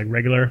just use like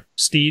regular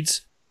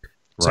steeds.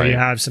 So you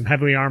have some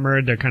heavily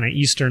armored, they're kind of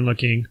Eastern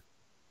looking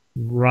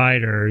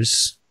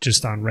riders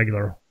just on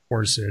regular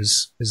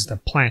horses is the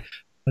plan.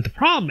 But the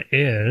problem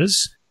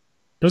is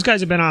those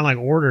guys have been on like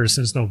orders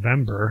since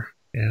November,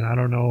 and I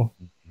don't know.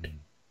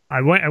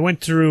 I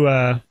went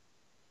through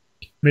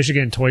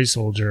Michigan Toy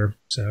Soldier,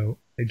 so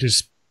they've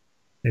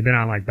been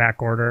on like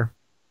back order.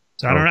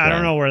 So I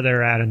don't know where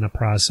they're at in the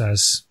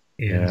process.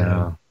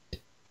 And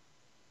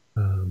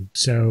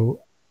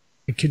so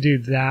I could do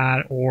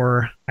that,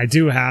 or I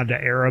do have the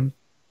Arab,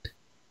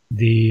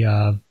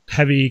 the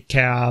heavy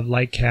cav,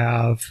 light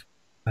cav.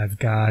 I've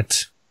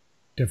got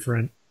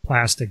different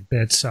plastic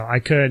bits, so I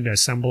could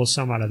assemble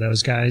some out of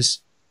those guys.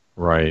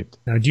 Right.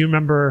 Now, do you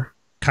remember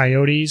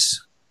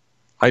Coyotes?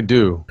 I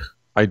do.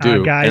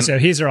 Guys, so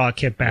these are all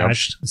kit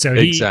bashed. Yep. So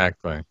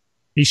exactly.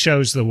 He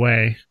shows the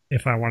way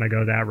if I want to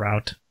go that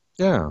route.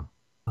 Yeah.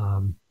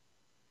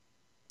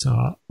 So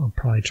I'll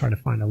probably try to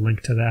find a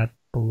link to that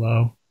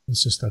below.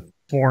 It's just a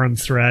forum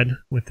thread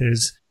with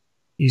his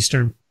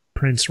Eastern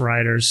Prince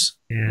riders,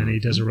 and he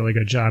does a really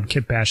good job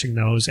kit bashing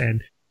those.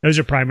 And those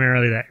are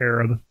primarily the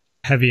Arab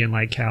heavy and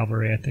light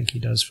cavalry. I think he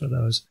does for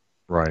those.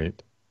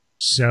 Right.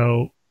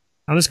 So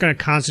I'm just going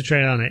to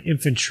concentrate on the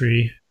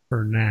infantry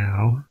for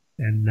now,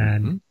 and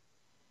then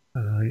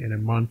in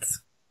a month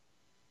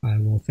I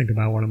will think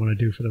about what I'm going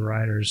to do for the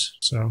riders.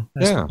 So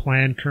that's the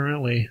plan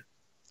currently.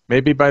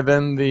 Maybe by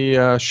then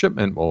the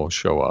shipment will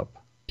show up.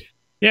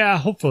 Yeah,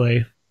 hopefully.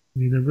 I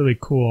mean, they're really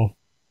cool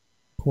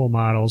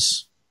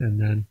models.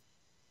 And then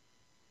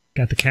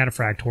got the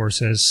cataphract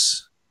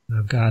horses.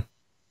 I've got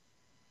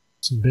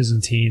some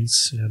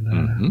Byzantines, and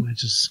I might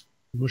just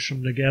mush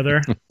them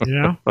together. You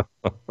know,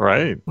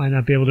 right? Might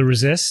not be able to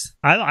resist.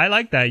 I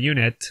like that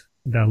unit,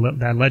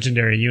 that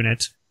legendary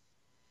unit.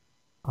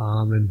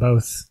 In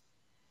both,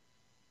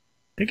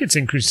 I think it's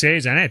in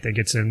Crusades, and I think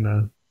it's in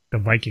the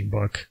Viking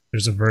book.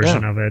 There's a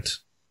version of it,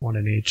 one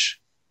in each.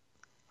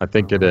 I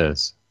think it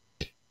is.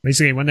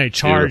 Basically, when they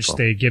charge,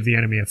 they give the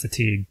enemy a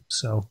fatigue.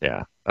 So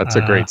yeah, that's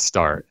a great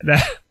start.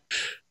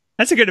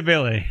 That's a good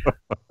ability.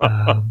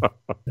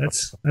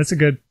 That's a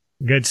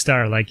good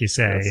start, like you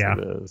say. Yes,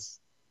 it is.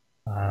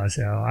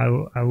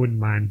 So I wouldn't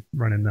mind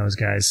running those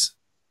guys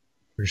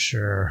for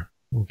sure.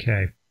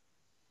 Okay.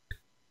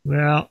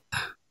 Well,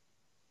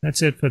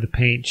 that's it for the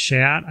paint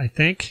chat, I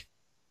think.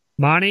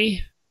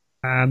 Monty,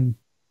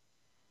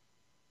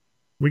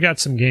 we got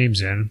some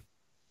games in.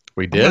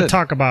 We did. I'm going to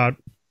talk about...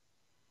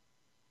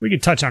 We can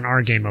touch on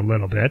our game a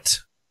little bit,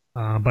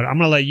 but I'm going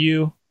to let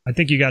you... I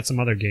think you got some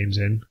other games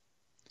in,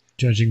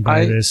 judging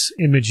by this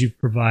image you've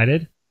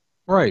provided.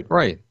 Right.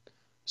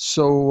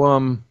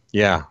 So,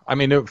 yeah. I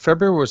mean,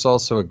 February was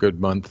also a good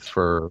month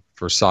for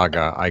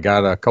Saga. I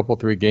got a couple,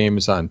 3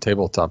 games on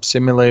Tabletop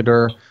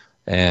Simulator,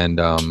 and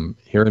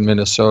here in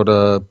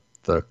Minnesota,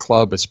 the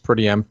club is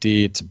pretty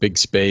empty. It's a big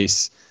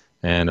space,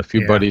 and a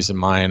few buddies of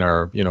mine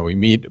are, we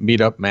meet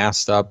up,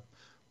 masked up.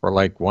 We're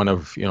like one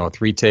of,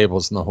 3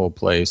 tables in the whole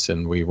place,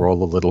 and we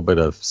roll a little bit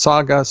of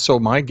Saga. So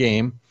my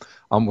game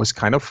was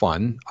kind of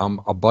fun.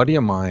 A buddy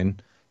of mine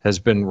has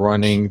been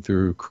running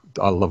through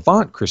a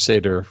Levant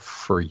Crusader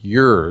for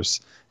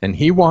years, and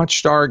he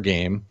watched our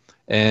game,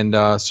 and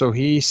so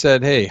he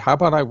said, hey, how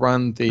about I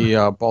run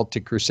the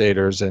Baltic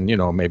Crusaders and,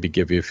 maybe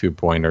give you a few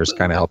pointers,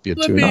 kind of help you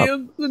tune up.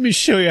 Let me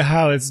show you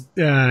how it's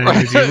done.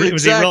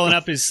 Was he rolling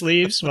up his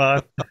sleeves?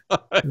 Well,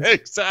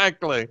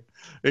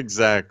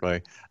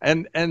 Exactly.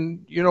 And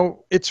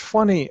it's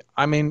funny.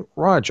 I mean,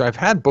 Rodge, I've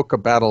had Book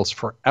of Battles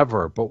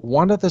forever, but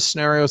one of the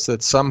scenarios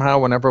that somehow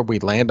whenever we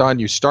land on,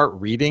 you start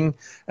reading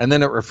and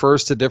then it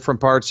refers to different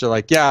parts. You're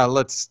like, yeah,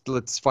 let's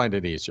find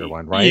an easier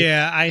one, right?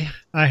 Yeah,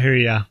 I hear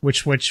you.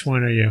 Which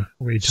one are you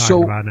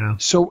talking about now?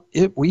 So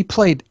we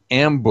played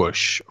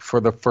Ambush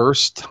for the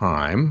first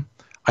time.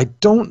 I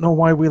don't know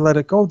why we let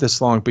it go this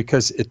long,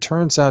 because it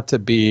turns out to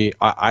be,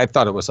 I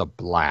thought it was a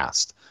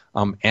blast.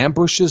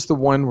 Ambush is the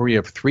one where you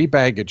have 3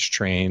 baggage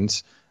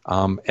trains,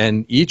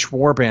 and each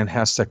warband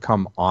has to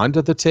come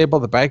onto the table.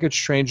 The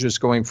baggage train is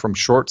going from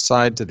short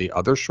side to the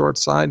other short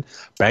side.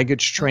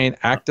 Baggage train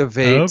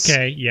activates.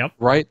 Okay, yep.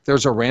 Right?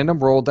 There's a random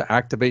roll to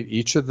activate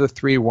each of the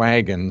 3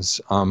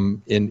 wagons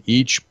in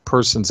each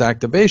person's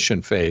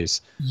activation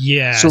phase.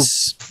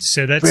 Yes.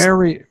 So that's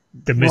very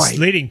the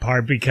misleading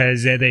part,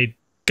 because they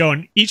go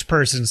on each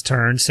person's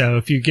turn. So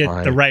if you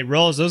get the right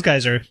rolls, those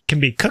guys can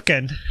be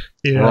cooking.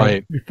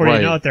 Before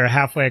you know it, they're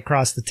halfway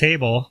across the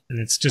table, and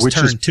it's just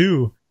turn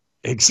 2.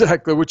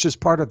 Exactly, which is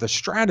part of the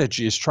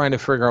strategy, is trying to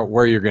figure out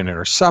where you're going to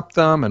intercept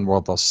them and where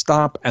they'll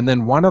stop. And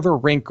then one other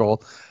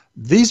wrinkle,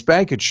 these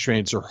baggage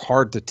trains are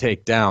hard to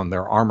take down.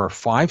 They're armor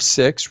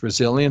 5/6,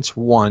 resilience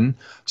 1.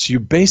 So you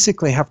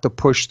basically have to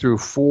push through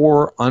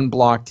 4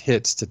 unblocked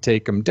hits to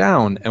take them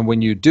down. And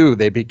when you do,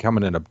 they become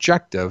an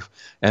objective.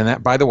 And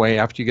that, by the way,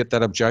 after you get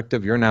that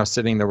objective, you're now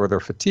sitting there with their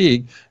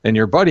fatigue. And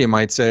your buddy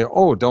might say,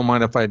 oh, don't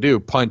mind if I do,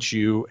 punch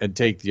you and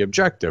take the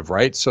objective,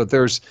 right? So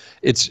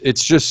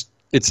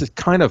it's a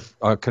kind of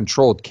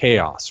controlled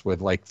chaos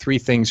with like 3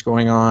 things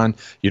going on.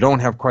 You don't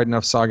have quite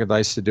enough Saga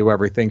dice to do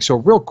everything. So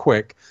real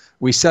quick,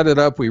 we set it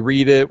up, we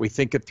read it, we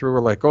think it through.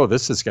 We're like, oh,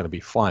 this is going to be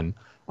fun.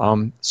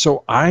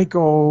 So I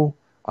go,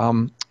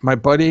 my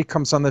buddy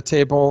comes on the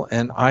table,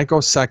 and I go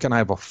second. I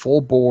have a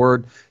full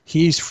board.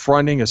 He's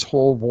fronting his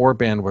whole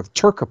warband with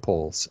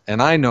Turcopoles.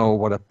 And I know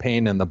what a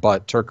pain in the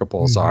butt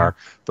Turcopoles are.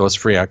 Those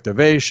free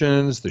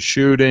activations, the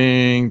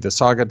shooting, the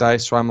Saga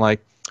dice. So I'm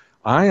like,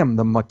 I am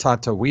the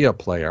Matatawiya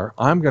player.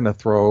 I'm going to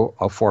throw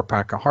a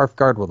 4-pack of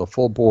Hearthguard with a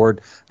full board,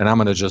 and I'm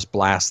going to just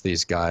blast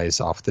these guys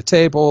off the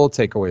table,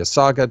 take away a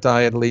Saga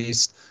die at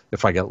least.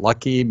 If I get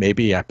lucky,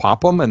 maybe I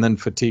pop them, and then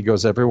fatigue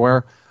goes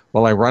everywhere.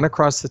 Well, I run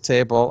across the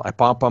table, I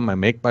pop them, I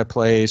make my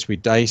plays, we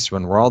dice.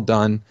 When we're all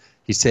done,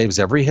 he saves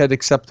every hit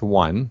except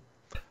 1.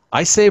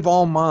 I save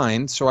all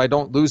mine, so I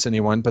don't lose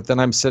anyone, but then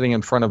I'm sitting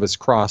in front of his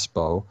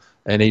crossbow,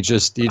 and he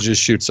just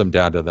shoots them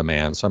down to the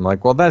man. So I'm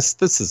like, well, this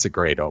is a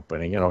great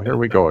opening. Here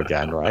we go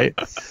again, right?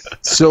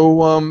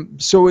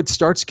 So it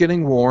starts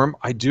getting warm.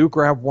 I do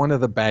grab one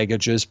of the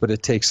baggages, but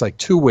it takes like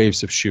 2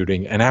 waves of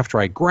shooting. And after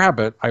I grab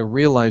it, I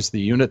realize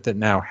the unit that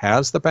now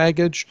has the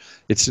baggage,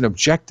 it's an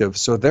objective.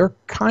 So they're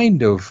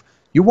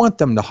you want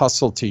them to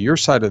hustle to your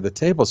side of the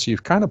table. So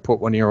you've kind of put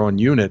one of your own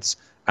units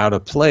out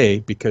of play,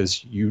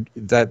 because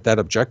that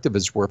objective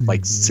is worth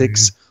like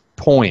 6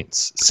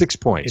 points. 6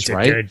 points,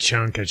 right? It's a good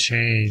chunk of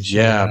change.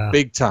 Yeah,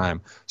 big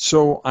time.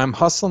 So I'm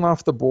hustling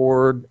off the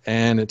board,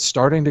 and it's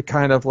starting to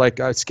kind of like,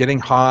 it's getting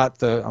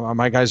hot.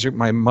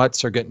 My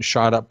mutts are getting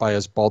shot up by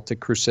his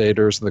Baltic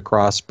Crusaders, the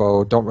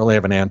crossbow. Don't really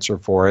have an answer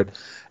for it.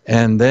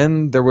 And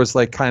then there was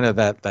like kind of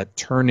that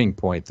turning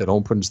point that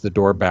opens the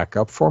door back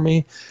up for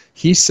me.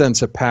 He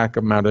sends a pack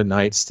of mounted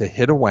knights to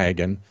hit a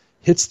wagon,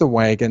 hits the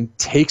wagon,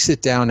 takes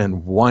it down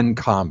in 1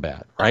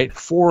 combat, right?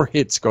 4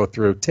 hits go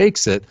through,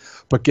 takes it,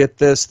 but get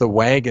this, the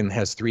wagon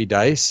has 3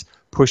 dice,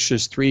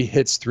 pushes 3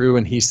 hits through,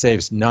 and he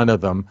saves none of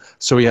them.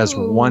 So he has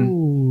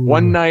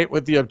one knight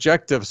with the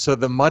objective. So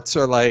the mutts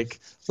are like,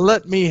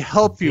 let me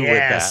help you with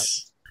that,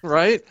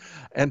 right?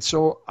 And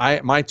so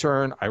my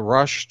turn, I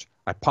rushed,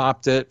 I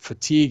popped it,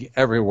 fatigue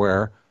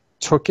everywhere,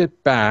 took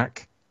it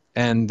back,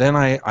 and then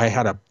I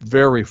had a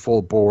very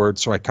full board,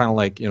 so I kind of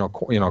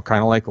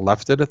like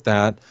left it at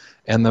that.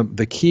 And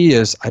the key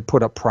is I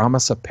put a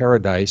Promise of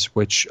Paradise,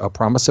 which a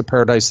Promise of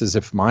Paradise is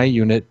if my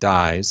unit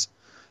dies,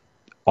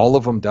 all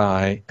of them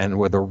die, and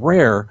with a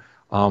rare,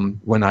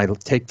 when I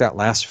take that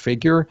last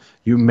figure,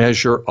 you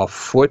measure a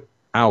foot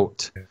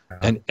out,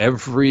 and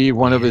every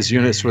one of his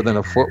units within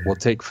a foot will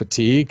take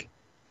fatigue.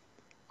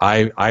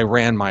 I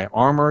ran my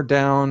armor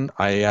down.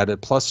 I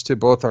added plus to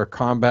both our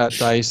combat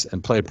dice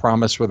and played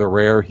Promise with a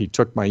rare. He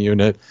took my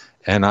unit,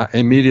 and I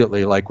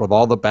immediately, like with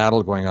all the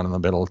battle going on in the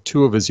middle,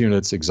 2 of his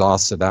units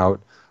exhausted out.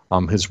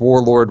 His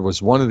Warlord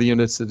was one of the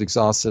units that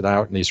exhausted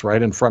out, and he's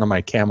right in front of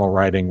my camel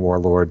riding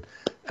Warlord.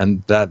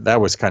 And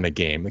that was kind of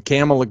game. The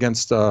camel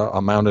against a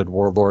mounted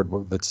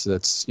Warlord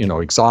that's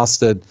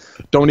exhausted,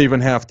 don't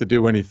even have to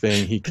do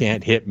anything. He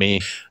can't hit me,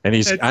 and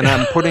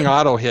I'm putting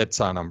auto hits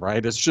on him.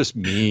 Right? It's just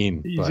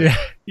mean.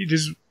 You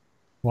just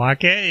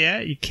walk it. Yeah,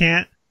 you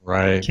can't.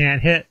 Right. You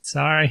can't hit.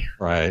 Sorry.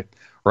 Right.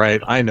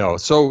 I know.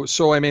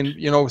 So I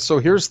mean, so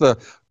here's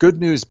the good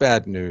news,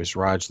 bad news,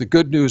 Rodge. The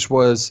good news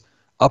was,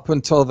 up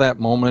until that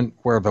moment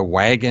where the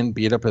wagon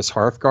beat up his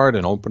Hearthguard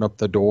and opened up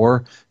the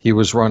door, he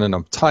was running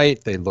them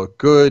tight. They looked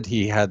good.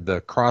 He had the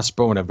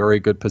crossbow in a very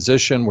good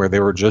position where they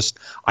were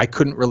I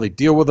couldn't really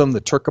deal with them. The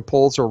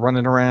Turcopoles were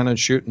running around and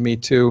shooting me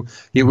too.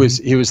 He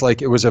was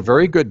like, it was a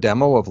very good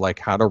demo of like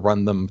how to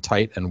run them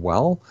tight and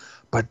well.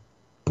 But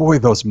boy,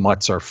 those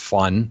mutts are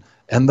fun.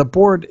 And the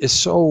board is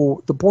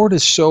so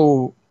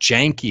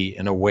janky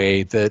in a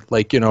way that,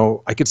 like,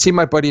 I could see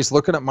my buddies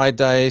looking at my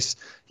dice.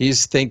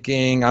 He's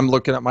thinking, I'm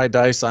looking at my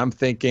dice, I'm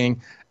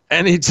thinking,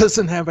 and he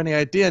doesn't have any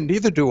idea, and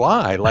neither do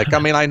I. Like, I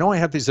mean, I know I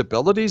have these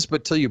abilities,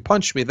 but till you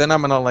punch me, then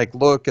I'm going to, like,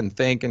 look and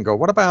think and go,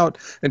 what about,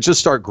 and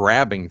just start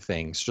grabbing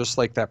things, just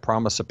like that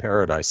Promise of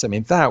Paradise. I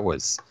mean, that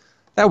was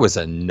that was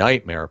a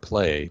nightmare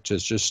play.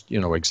 Just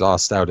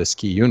exhaust out his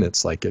key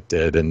units like it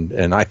did,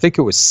 and I think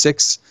it was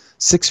six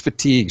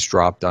fatigues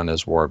dropped on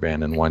his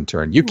warband in one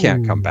turn. You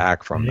can't come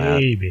back from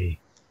that.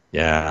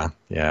 Yeah.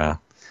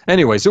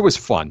 Anyways, it was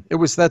fun.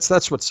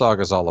 That's what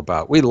Saga's all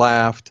about. We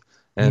laughed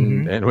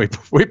and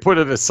we put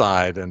it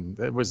aside, and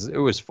it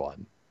was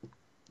fun.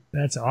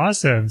 That's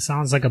awesome.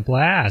 Sounds like a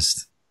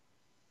blast.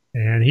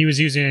 And he was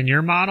using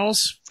your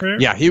models?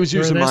 Yeah, he was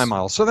using my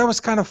models. So that was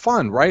kind of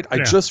fun, right? I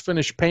just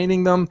finished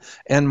painting them,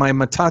 and my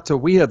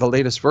Matata, the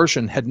latest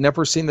version, had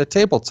never seen the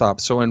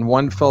tabletop. So in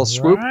one fell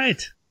swoop,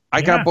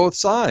 I got both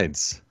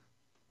sides.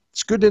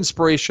 It's good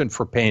inspiration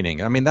for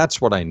painting. I mean,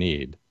 that's what I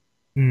need.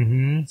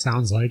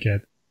 Sounds like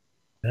it.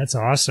 That's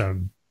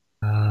awesome.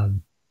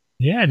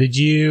 Did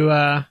you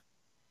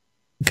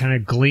kind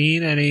of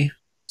glean any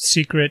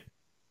secret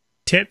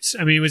tips?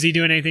 I mean, was he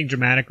doing anything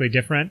dramatically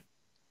different?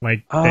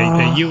 Like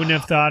that you wouldn't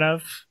have thought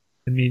of?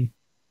 I mean,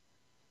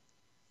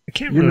 I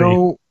can't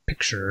really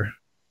picture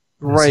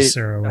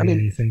necessarily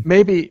anything.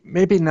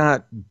 Maybe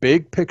not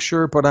big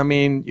picture, but I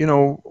mean,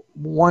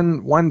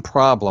 one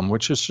problem,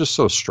 which is just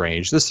so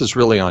strange. This is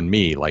really on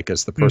me, like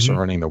as the person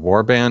running the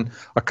warband.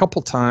 A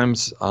couple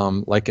times,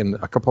 like in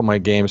a couple of my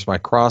games, my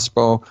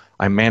crossbow,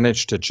 I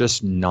managed to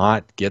just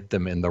not get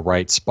them in the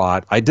right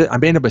spot. I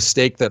made a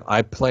mistake that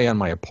I play on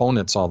my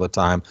opponents all the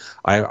time.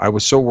 I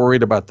was so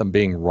worried about them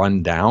being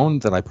run down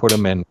that I put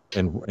them in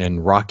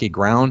rocky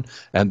ground,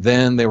 and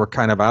then they were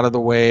kind of out of the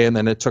way, and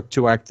then it took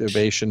 2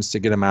 activations to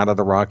get them out of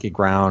the rocky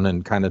ground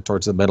and kind of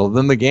towards the middle.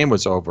 Then the game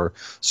was over.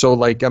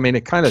 So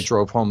it kind of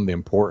drove home the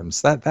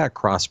importance. That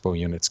crossbow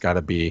unit's got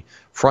to be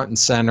front and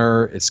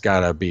center. It's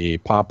got to be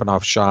popping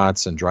off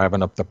shots and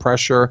driving up the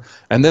pressure.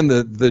 And then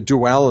the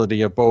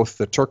duality of both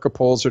the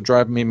Turcopoles are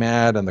driving me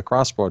mad and the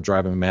crossbow are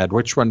driving me mad.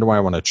 Which one do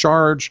I want to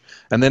charge?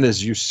 And then,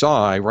 as you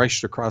saw, I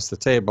rushed across the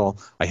table.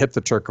 I hit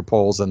the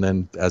Turcopoles, and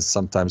then, as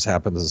sometimes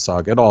happens in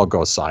Saga, it all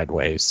goes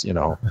sideways.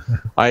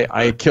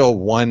 I kill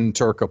one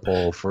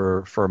Turcopole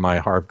for my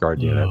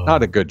Hearthguard unit.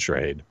 Not a good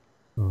trade.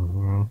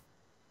 Well,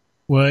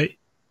 I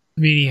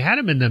mean, he had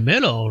him in the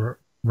middle,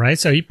 right?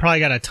 So he probably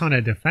got a ton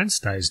of defense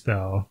dice,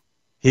 though.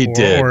 He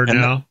did. Or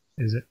no?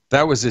 Is it?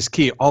 That was his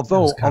key.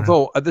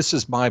 Although this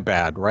is my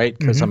bad, right?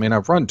 Because I mean,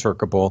 I've run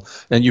Turcopole,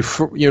 and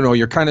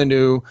you're kind of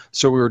new.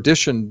 So we were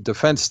dishing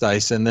defense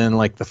dice, and then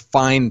like the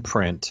fine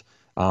print,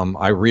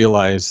 I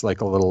realized like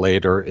a little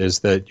later is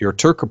that your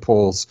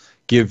Turcopoles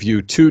give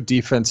you 2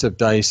 defensive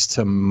dice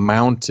to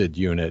mounted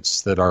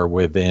units that are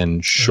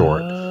within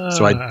short.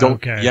 So I don't.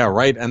 Okay. Yeah,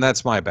 right. And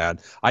that's my bad.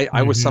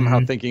 I was somehow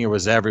thinking it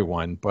was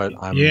everyone, but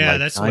I'm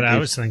that's what I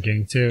was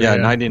thinking too. Yeah,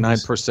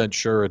 99%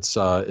 sure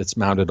it's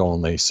mounted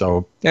only.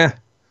 So yeah.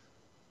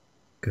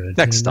 Good.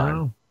 Next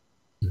time.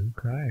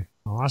 Okay.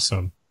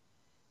 Awesome.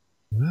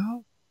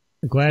 Well,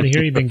 I'm glad to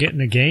hear you've been getting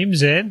the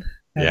games in.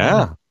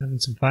 Having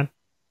some fun.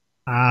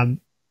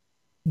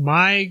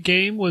 My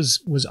game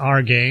was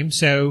our game,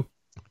 so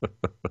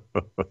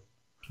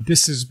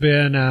this has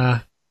been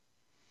I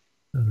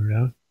don't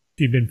know if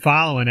you've been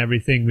following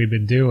everything we've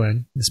been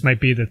doing. This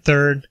might be the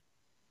third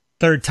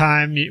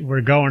time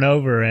we're going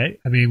over it.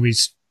 I mean, we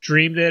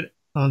streamed it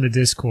on the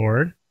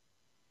Discord,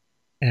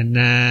 and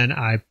then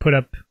I put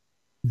up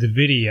the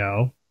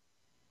video,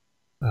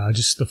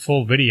 just the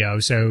full video.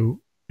 So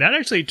that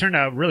actually turned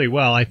out really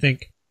well, I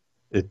think.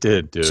 It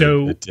did, dude.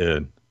 So it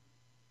did.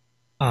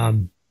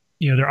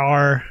 There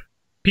are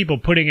people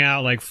putting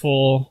out like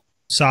full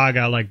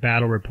Saga like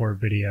battle report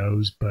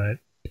videos,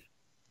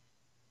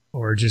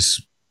 or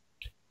just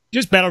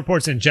battle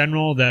reports in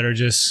general that are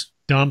just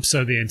dumps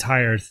of the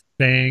entire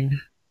thing.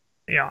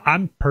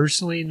 I'm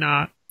personally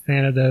not a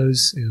fan of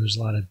those. There's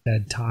a lot of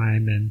dead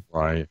time and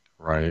right.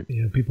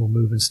 People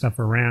moving stuff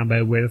around.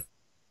 But with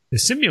the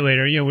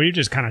simulator, we were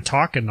just kind of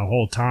talking the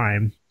whole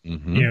time.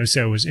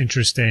 So it was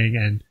interesting.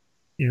 And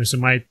so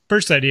my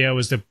first idea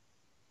was to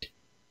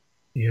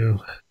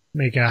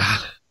make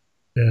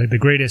the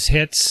greatest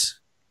hits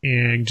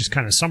and just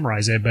kind of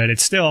summarize it, but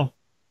it's still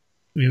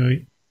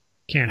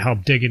can't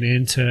help digging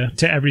into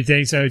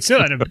everything. So it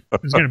still it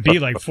was going to be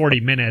like 40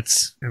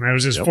 minutes, and that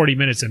was just 40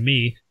 minutes of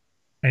me.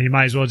 And you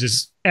might as well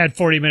just add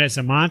 40 minutes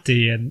of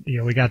Monty, and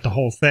we got the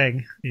whole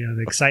thing.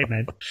 The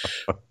excitement.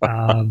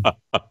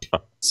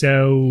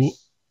 So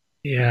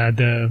yeah,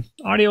 the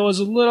audio was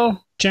a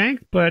little jank,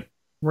 but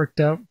worked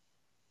out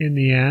in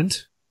the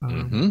end.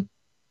 And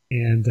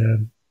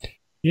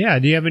do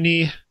you have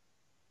any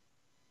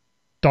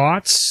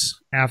thoughts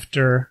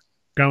after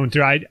going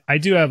through? I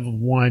do have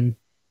one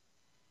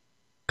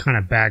kind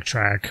of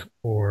backtrack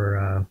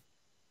or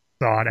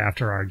thought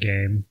after our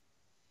game.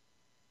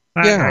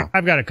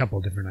 I've got a couple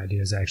of different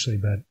ideas actually,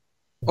 but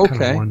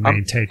kind of one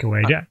main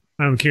takeaway.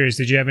 I'm curious.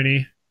 Did you have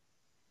any?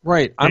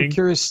 Right. I'm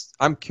curious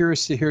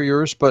to hear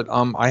yours, but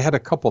I had a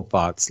couple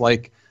thoughts.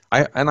 Like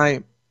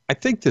I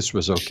think this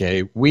was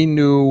okay. We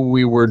knew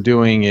we were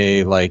doing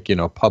a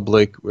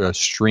public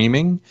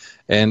streaming,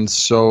 and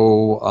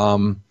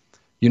so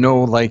let's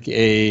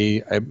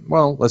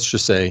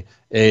just say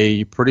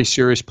a pretty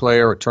serious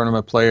player, a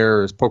tournament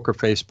player, a poker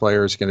face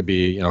player is going to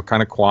be,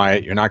 kind of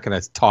quiet. You're not going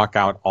to talk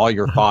out all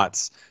your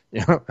thoughts,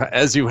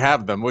 as you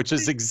have them, which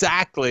is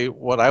exactly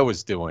what I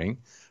was doing.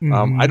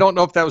 I don't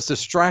know if that was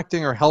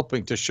distracting or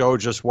helping to show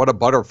just what a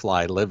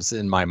butterfly lives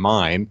in my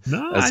mind.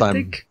 No, I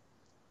think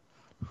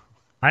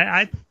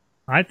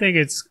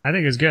it's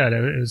good.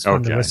 It was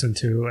fun to listen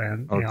to,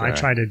 and I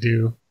try to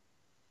do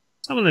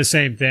some of the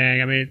same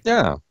thing. I mean,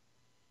 yeah,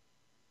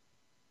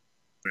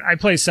 I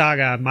play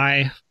Saga.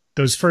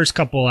 Those first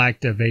couple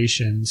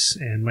activations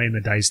and laying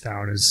the dice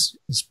down is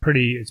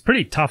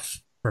pretty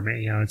tough for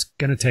me. It's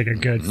going to take a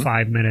good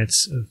 5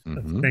 minutes of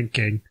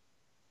thinking,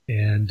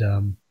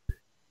 and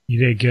you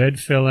did good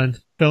filling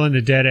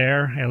the dead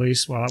air, at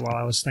least while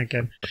I was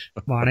thinking,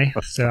 Monty.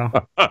 So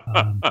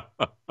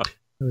it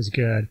was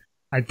good.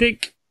 I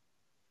think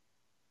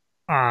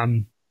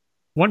one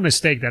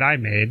mistake that I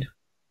made,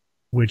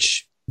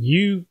 which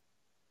you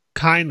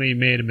kindly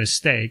made a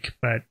mistake,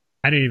 but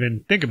I didn't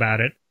even think about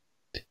it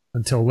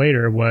until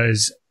later,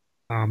 was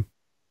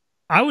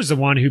I was the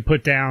one who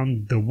put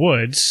down the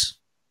woods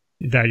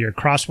that your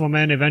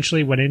crossbowmen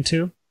eventually went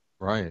into.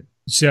 Right.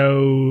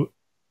 So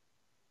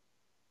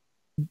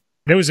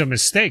there was a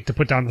mistake to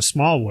put down the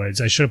small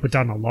woods. I should have put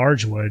down the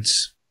large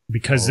woods,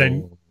 because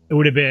then it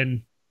would have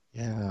been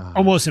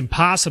almost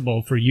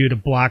impossible for you to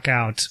block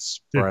out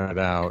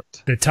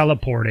the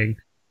teleporting.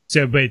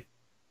 So, but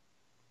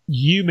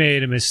you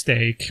made a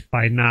mistake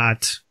by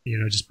not,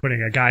 just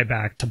putting a guy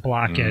back to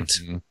block it.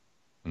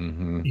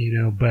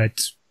 But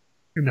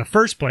in the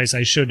first place,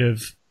 I should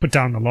have put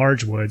down the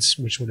large woods,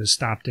 which would have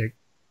stopped it.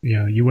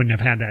 You wouldn't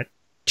have had that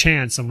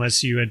chance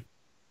unless you had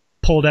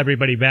pulled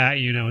everybody back,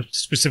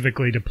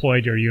 specifically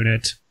deployed your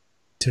unit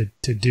to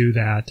do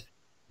that.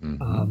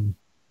 And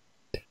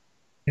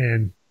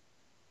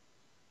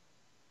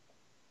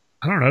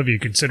I don't know if you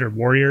consider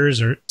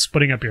warriors or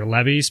splitting up your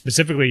levy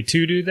specifically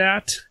to do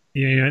that.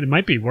 It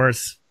might be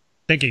worth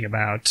thinking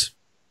about.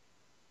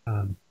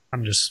 I'm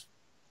just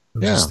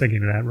thinking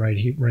of that right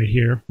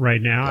here,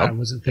 right now. I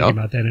wasn't thinking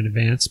about that in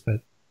advance,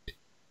 but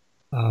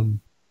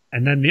and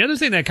then the other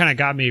thing that kind of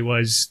got me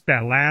was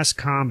that last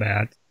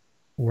combat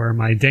where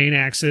my Dane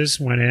axes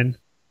went in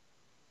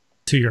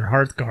to your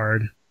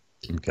Hearthguard.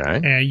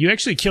 Okay. And you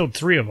actually killed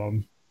 3 of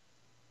them.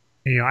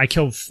 I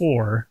killed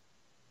 4,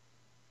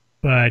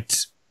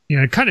 but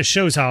it kind of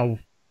shows how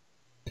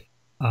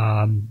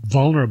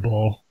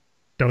vulnerable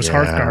those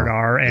Hearthguard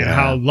are, and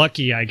how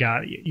lucky I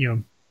got.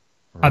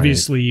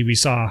 Obviously we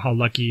saw how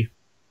lucky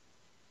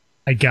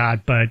I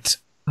got, but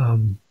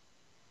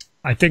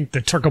I think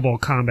the Turkable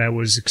combat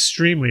was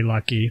extremely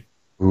lucky.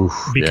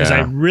 Because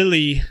I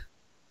really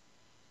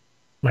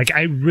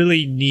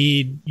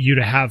need you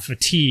to have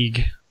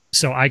fatigue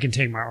so I can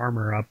take my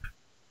armor up.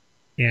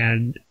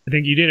 And I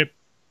think you did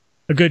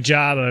a good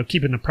job of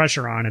keeping the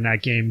pressure on in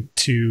that game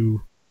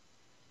to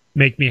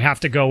make me have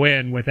to go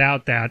in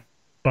without that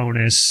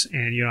bonus.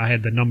 And, I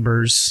had the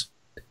numbers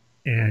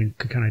and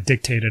could kind of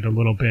dictate it a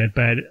little bit.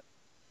 But,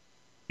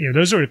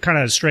 those are kind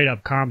of straight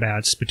up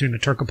combats between the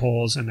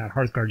Turkopoles and that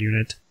Hearthguard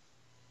unit.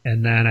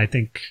 And then I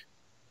think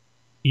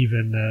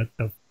even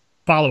the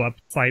follow-up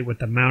fight with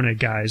the mounted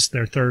guys,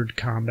 their third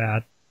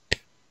combat.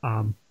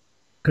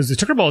 Because the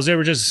Turkopoles,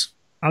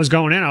 I was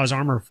going in, I was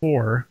armor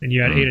 4, and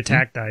you had 8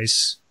 attack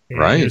dice.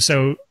 Right.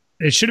 So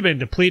it should have been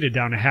depleted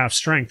down to half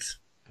strength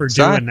for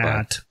doing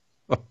that.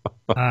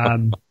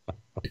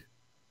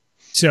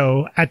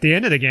 So at the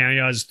end of the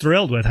game, I was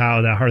thrilled with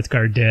how the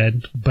Hearthguard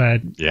did,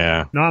 but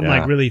now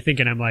I'm really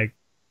thinking,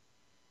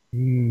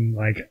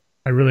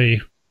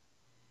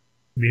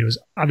 it was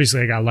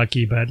obviously I got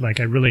lucky, but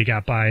I really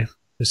got by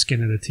the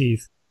skin of the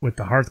teeth with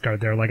the Hearthguard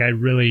there. I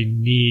really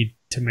need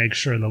to make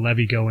sure the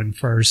levy go in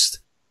first,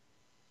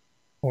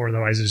 or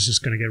otherwise it's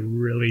just going to get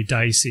really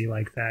dicey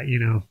like that,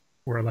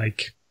 where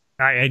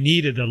I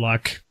needed the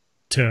luck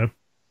to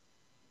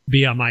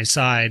be on my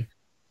side,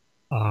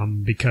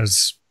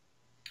 because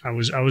I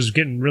was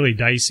getting really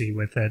dicey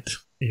with it,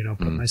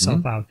 put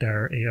myself out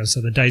there,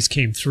 so the dice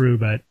came through,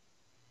 but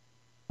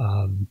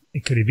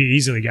it could have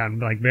easily gotten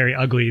very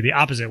ugly the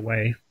opposite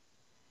way,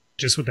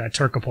 just with that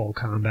Turkopole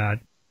combat.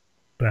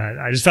 But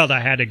I just felt I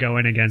had to go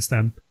in against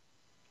them.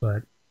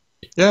 But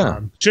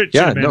should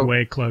have been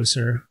way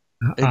closer,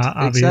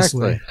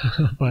 obviously.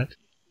 Exactly. But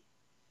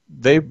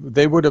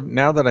they would have,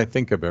 now that I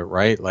think of it,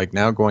 right?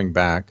 Now going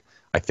back,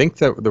 I think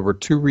that there were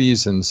 2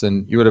 reasons,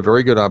 and you had a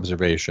very good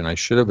observation. I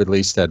should have at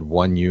least had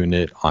 1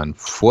 unit on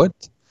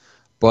foot.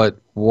 But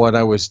what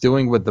I was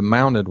doing with the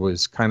mounted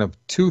was kind of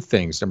 2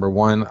 things. Number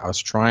 1, I was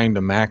trying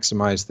to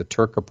maximize the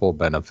Turkopole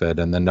benefit.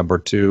 And then number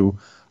 2,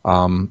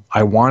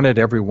 I wanted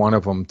every one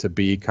of them to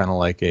be kind of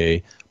like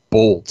a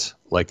bolt,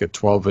 like a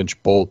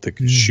 12-inch bolt that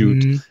could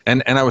shoot.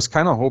 And I was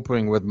kind of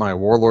hoping with my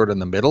Warlord in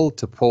the middle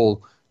to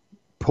pull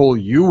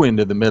you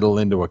into the middle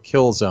into a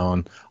kill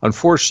zone.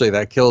 Unfortunately,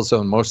 that kill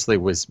zone mostly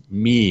was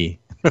me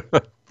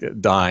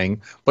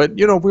dying. But,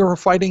 we were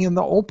fighting in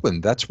the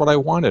open. That's what I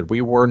wanted.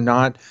 We were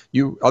not,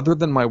 other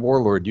than my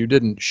warlord, you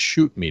didn't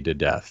shoot me to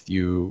death.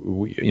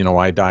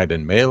 I died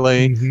in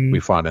melee. Mm-hmm. We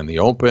fought in the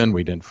open.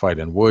 We didn't fight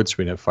in woods.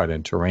 We didn't fight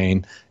in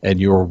terrain. And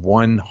your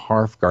one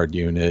Hearthguard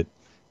unit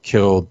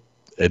killed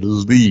at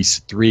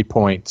least 3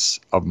 points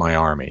of my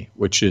army,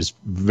 which is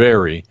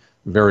very,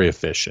 very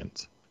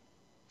efficient.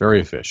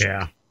 Very efficient.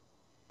 Yeah.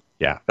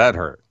 Yeah, that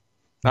hurt.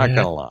 Not going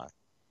to lie.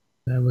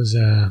 That was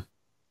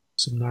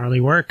some gnarly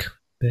work.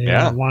 They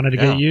wanted to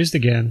get used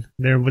again.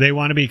 They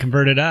want to be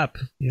converted up.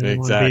 They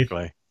exactly.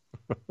 Want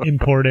to be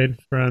imported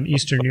from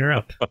Eastern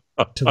Europe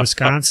to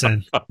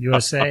Wisconsin,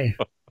 USA.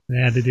 They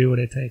had to do what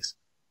it takes.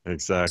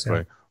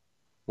 Exactly. So,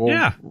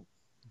 well,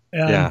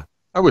 that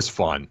was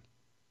fun.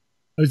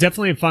 It was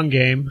definitely a fun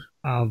game.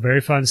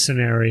 Very fun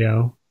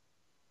scenario.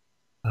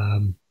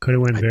 Could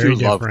have went very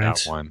different. I love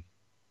that one.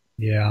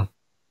 Yeah.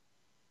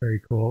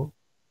 Very cool.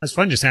 It's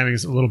fun just having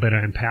a little bit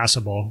of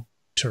impassable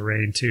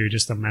terrain too,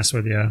 just to mess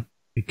with you,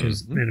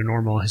 because in a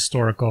normal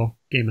historical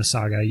game of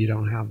Saga, you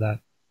don't have that.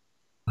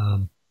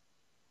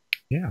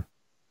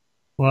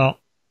 Well,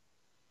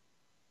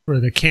 for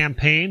the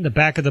campaign, the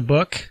back of the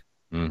book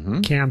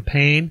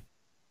campaign,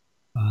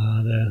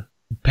 the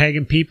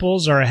pagan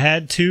peoples are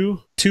ahead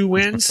 2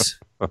 wins,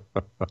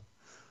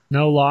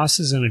 no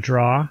losses and a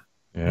draw.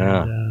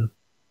 Yeah. And,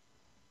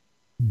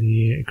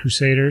 the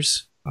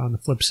Crusaders on the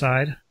flip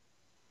side,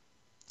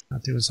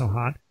 not doing so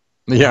hot.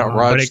 Yeah,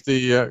 Rodge,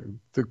 the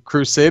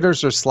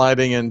Crusaders are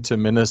sliding into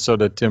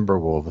Minnesota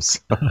Timberwolves.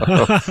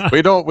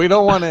 we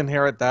don't want to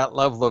inherit that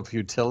level of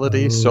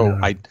futility.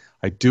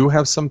 I do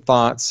have some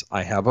thoughts.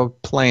 I have a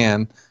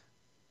plan.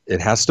 It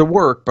has to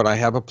work, but I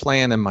have a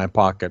plan in my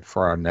pocket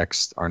for our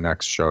next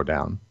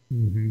showdown.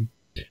 Mm-hmm.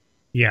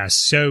 Yeah.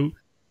 So,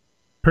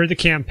 per the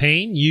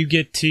campaign, you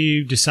get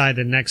to decide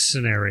the next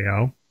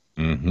scenario.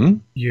 Mm-hmm.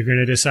 You're going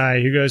to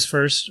decide who goes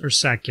first or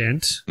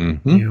second.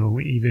 Mm-hmm.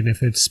 Even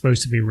if it's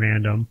supposed to be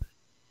random.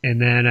 And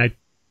then I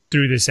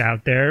threw this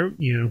out there,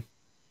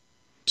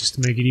 just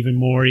to make it even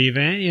more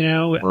even.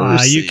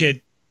 You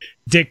could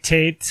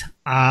dictate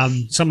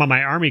some of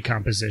my army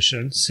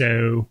composition.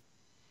 So,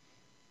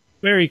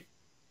 I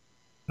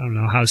don't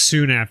know how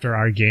soon after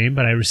our game,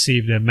 but I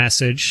received a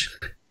message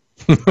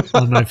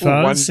on my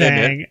phone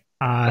saying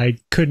I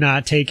could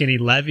not take any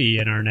levy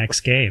in our next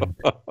game.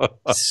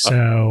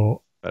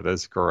 So that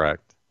is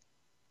correct.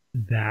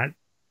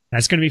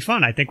 That's going to be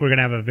fun. I think we're going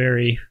to have a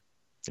very,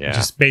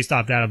 just based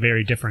off that, a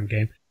very different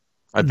game.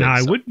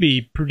 I would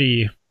be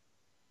pretty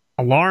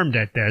alarmed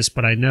at this,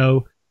 but I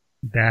know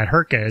that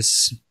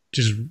Herkus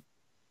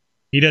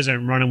he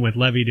doesn't run him with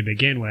levy to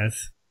begin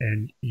with,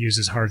 and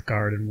uses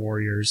Hearthguard and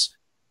warriors,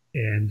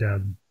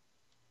 and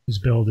his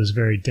build is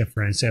very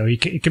different. So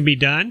it can be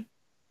done,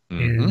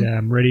 and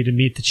I'm ready to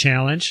meet the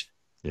challenge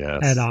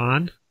head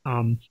on.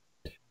 I'm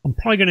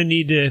probably going to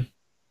need to,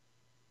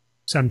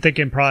 so I'm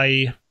thinking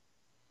probably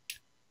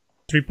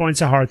 3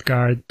 points of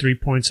Hearthguard, 3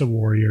 points of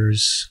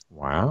warriors.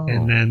 Wow.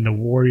 And then the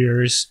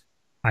warriors,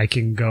 I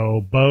can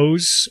go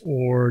bows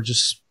or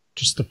just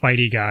the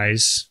fighty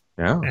guys.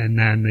 Yeah. And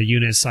then the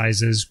unit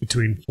sizes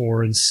between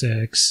 4 and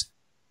 6.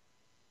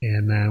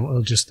 And then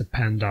it'll just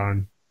depend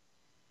on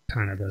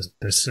kind of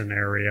the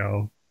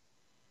scenario,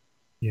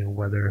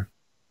 whether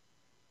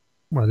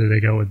they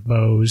go with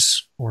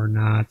bows or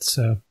not.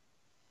 So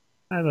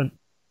I haven't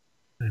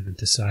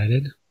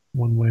decided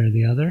one way or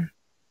the other.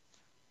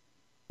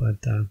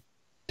 But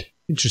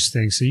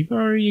interesting. So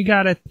you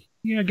got it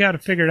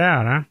figured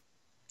out, huh?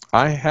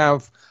 I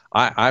have.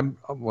 I'm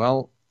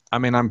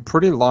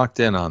pretty locked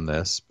in on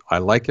this. I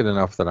like it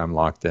enough that I'm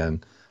locked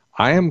in.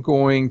 I am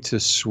going to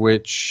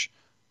switch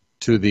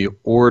to the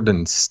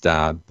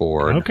Ordenstad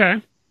board.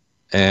 Okay.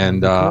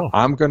 And cool.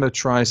 I'm going to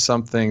try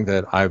something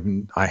that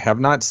I have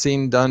not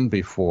seen done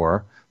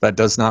before. That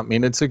does not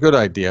mean it's a good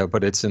idea,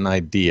 but it's an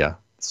idea.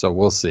 So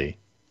we'll see.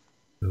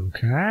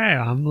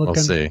 Okay, we'll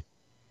see.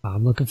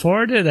 I'm looking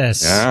forward to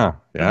this. Yeah.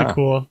 Pretty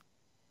cool.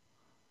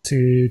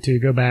 To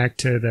go back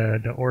to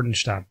the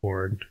Ordenstad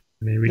board.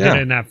 I mean, we did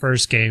it in that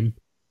first game,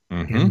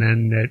 and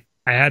then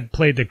I had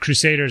played the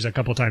Crusaders a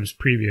couple times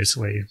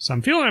previously, so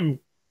I'm getting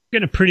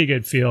a pretty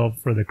good feel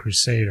for the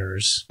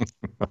Crusaders.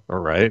 All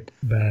right.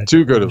 But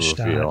too good of a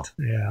feel.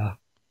 Yeah,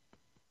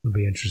 it'll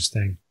be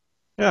interesting.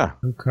 Yeah.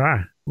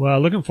 Okay.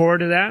 Well, looking forward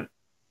to that.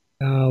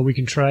 We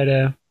can try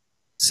to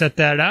set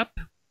that up.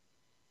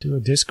 Do a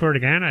Discord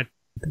again. I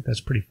think that's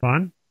pretty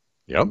fun.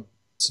 Yep.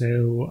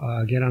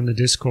 So get on the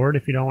Discord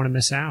if you don't want to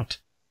miss out.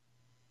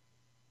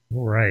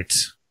 All right.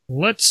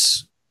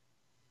 Let's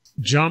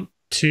jump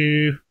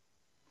to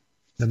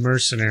the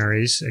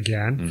Mercenaries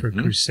again for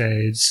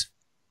Crusades.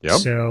 Yep.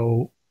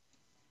 So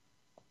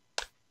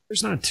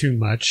there's not too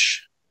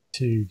much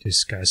to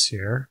discuss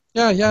here.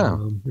 Yeah.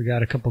 We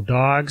got a couple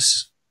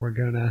dogs. We're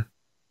going to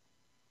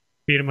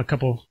feed them a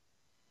couple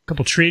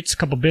treats, a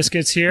couple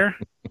biscuits here.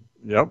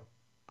 Yep.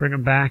 Bring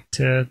them back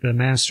to the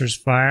Master's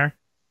Fire,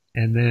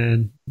 and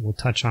then we'll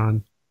touch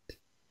on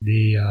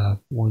the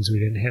ones we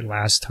didn't hit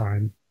last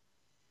time.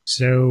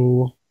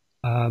 So,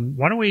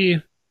 why don't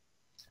we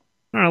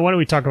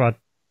talk about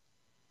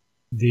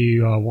the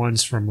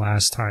ones from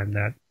last time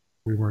that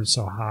we weren't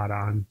so hot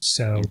on.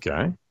 So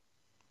Okay.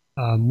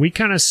 we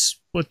kind of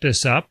split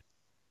this up.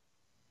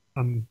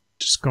 I'm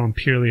just going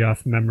purely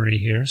off memory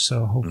here,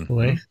 so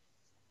hopefully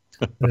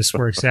this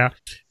works out.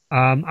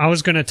 I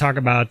was going to talk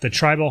about the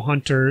tribal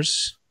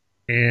hunters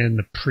and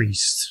the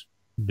priests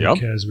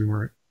because we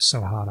weren't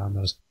so hot on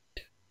those.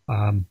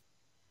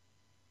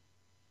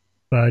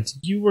 But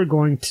you were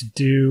going to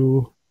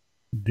do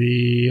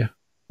the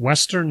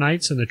Western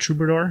Knights and the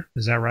Troubadour.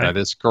 Is that right? That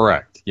is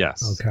correct.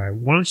 Yes. Okay.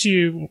 Why don't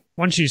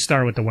you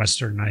start with the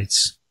Western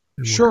Knights?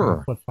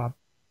 Sure. Flip-flop.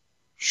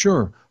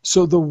 Sure.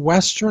 So the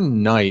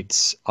Western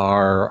Knights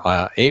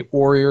are 8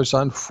 warriors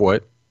on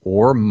foot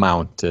or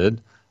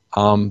mounted.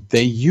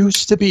 They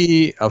used to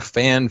be a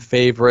fan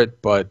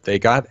favorite, but they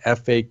got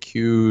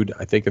FAQ'd,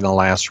 I think, in the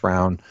last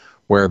round,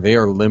 where they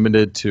are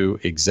limited to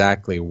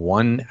exactly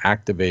 1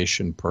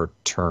 activation per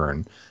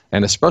turn.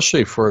 And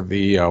especially for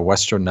the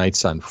Western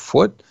Knights on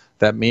foot,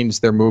 that means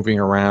they're moving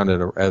around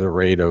at a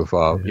rate of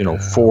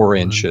 4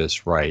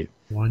 inches, right?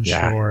 One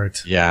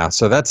short. Yeah,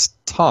 so that's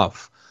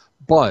tough.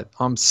 But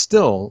I'm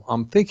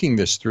thinking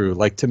this through.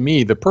 Like, to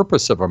me, the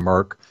purpose of a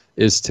Merc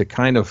is to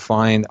kind of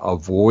find a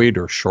void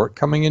or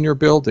shortcoming in your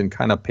build and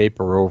kind of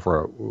paper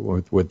over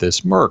it with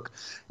this Merc.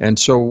 And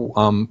so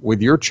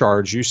with your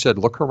charge, you said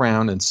look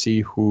around and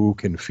see who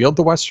can field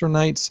the Western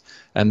Knights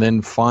and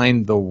then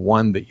find the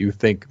one that you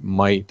think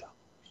might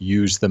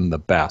use them the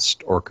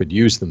best or could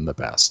use them the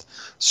best.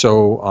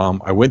 So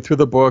I went through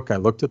the book, I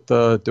looked at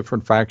the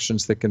different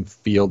factions that can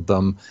field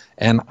them,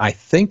 and I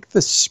think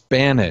the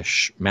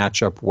Spanish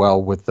match up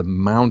well with the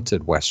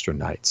mounted Western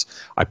Knights.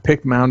 I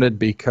picked mounted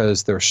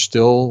because they're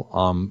still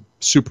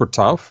super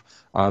tough.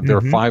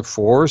 They're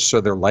 5/4s,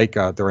 so they're like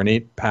they're an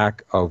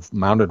 8-pack of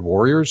mounted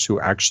warriors who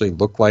actually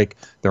look like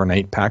they're an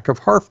 8-pack of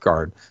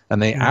Hearthguard, and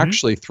they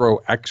actually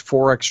throw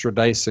 4 extra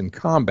dice in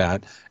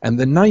combat. And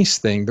the nice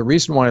thing, the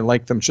reason why I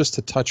like them just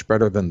a touch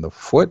better than the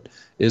foot,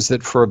 is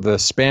that for the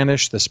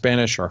Spanish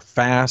are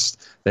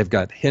fast. They've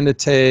got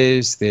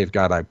Jinetes, they've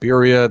got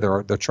Iberia.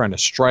 They're trying to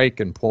strike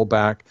and pull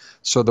back.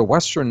 So the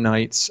Western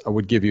Knights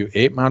would give you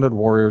 8 mounted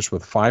warriors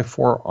with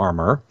 5/4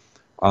 armor.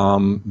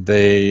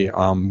 They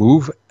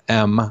move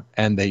M,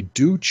 and they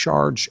do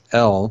charge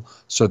L,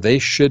 so they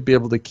should be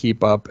able to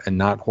keep up and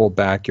not hold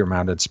back your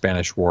mounted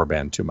Spanish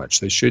warband too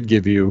much. They should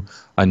give you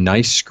a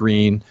nice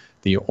screen.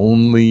 The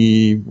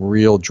only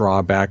real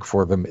drawback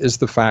for them is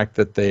the fact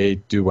that they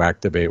do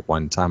activate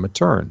 1 time a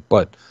turn.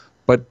 But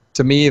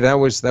to me, that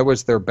was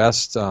their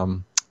best.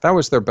 That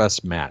was their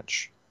best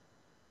match.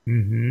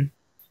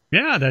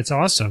 Yeah, that's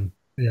awesome.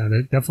 Yeah,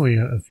 they're definitely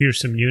a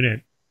fearsome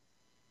unit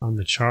on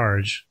the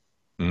charge.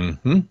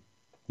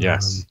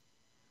 Yes.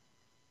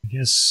 I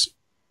guess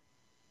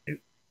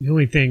the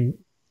only thing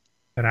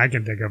that I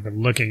can think of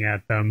in looking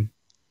at them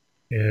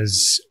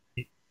is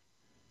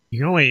you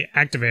can only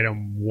activate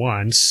them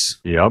once.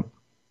 Yep.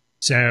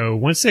 So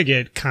once they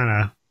get kind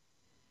of,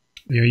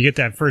 you get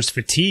that first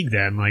fatigue,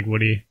 then like,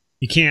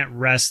 you can't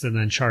rest and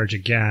then charge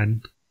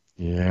again.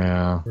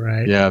 Yeah.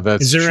 Right. Yeah,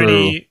 that's Is there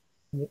true.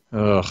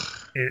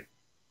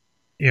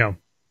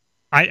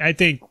 I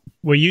think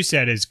what you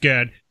said is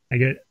good.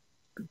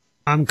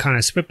 I'm kind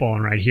of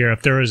spitballing right here.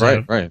 If there was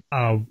a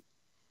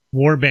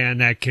warband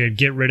that could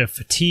get rid of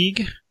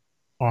fatigue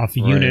off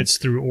units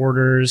through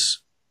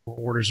orders or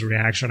orders of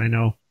reaction, I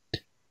know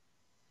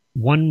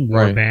one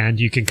warband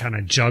you can kind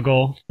of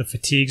juggle the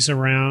fatigues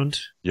around.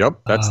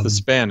 Yep, that's the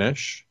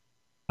Spanish.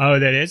 Oh,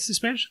 that is the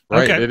Spanish?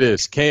 Right, okay. It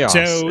is. Chaos.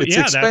 So, it's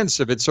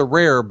expensive. It's a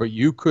rare, but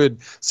you could,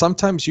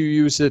 sometimes you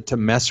use it to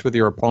mess with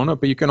your opponent,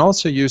 but you can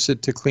also use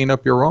it to clean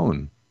up your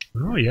own.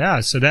 Oh,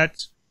 yeah. So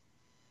that's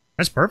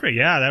perfect.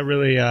 Yeah, that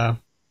really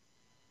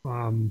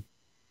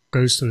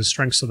goes to the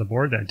strengths of the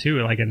board then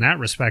too, like in that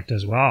respect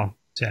as well.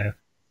 So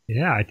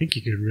yeah, I think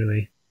you could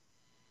really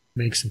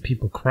make some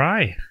people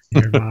cry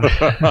here,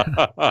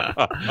 I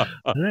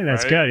think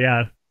that's good.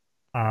 Yeah,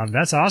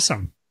 that's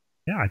awesome.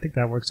 Yeah, I think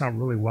that works out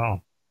really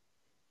well.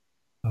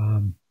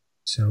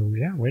 So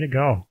yeah, way to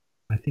go.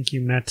 I think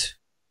you met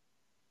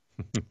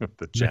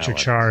your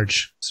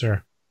charge,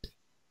 sir.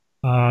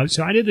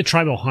 So I did the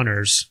tribal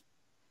hunters,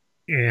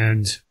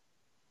 and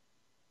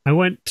I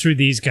went through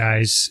these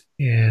guys,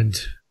 and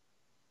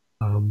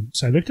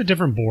so I looked at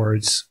different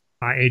boards.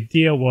 My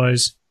idea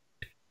was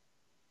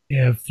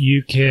if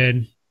you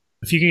can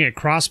get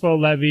crossbow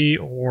levy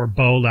or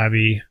bow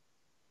levy,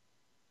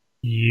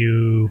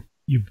 you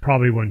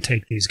probably wouldn't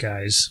take these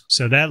guys.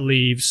 So that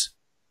leaves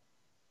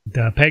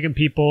the Pagan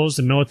Peoples,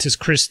 the Militus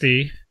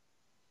Christi,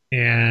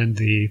 and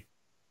the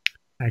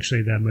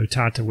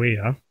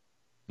Mutatawea.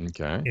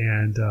 Okay.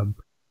 And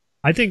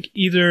I think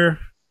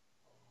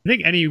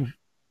any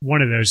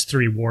one of those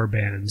 3 war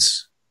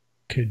bands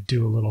could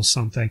do a little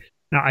something.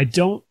 Now, I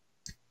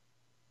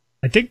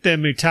think the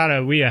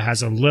Mutatawea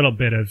has a little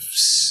bit of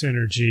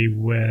synergy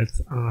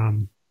with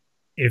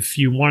if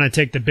you want to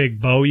take the big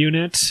bow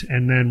unit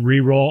and then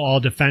re-roll all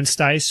defense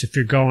dice, if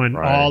you're going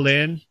all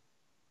in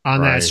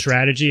on that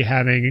strategy,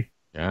 having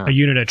a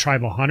unit of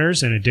tribal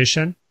hunters in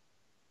addition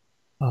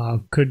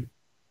could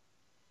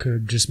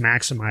could just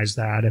maximize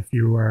that if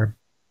you were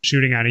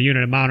shooting at a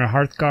unit of mounted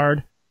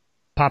Hearthguard,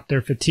 pop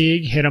their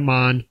fatigue, hit them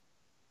on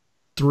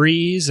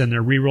 3s, and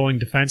they're re-rolling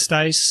defense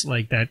dice.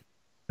 Like that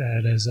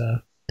is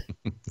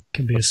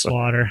can be a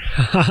slaughter.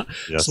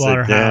 Yes,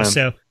 slaughterhouse.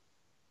 So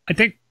I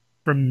think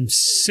from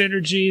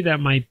synergy, that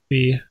might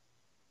be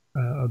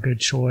a good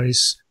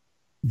choice.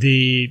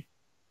 The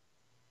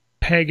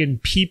pagan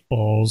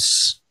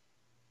peoples,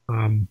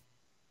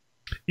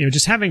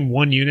 just having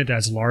one unit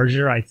that's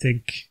larger, I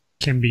think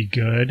can be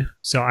good.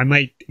 So I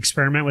might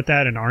experiment with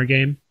that in our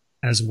game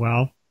as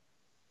well.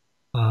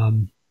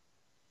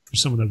 For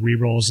some of the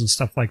rerolls and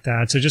stuff like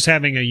that. So just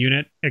having a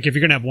unit, like if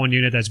you're going to have one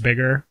unit that's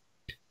bigger,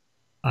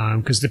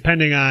 because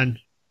depending on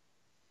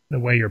the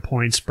way your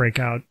points break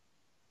out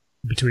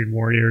between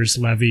warriors,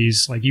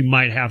 levies, like you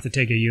might have to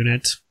take a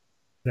unit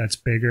that's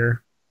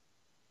bigger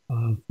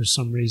for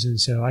some reason.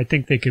 So I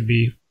think they could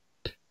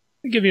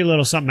give you a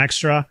little something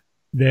extra.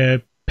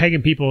 The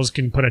pagan peoples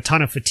can put a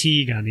ton of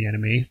fatigue on the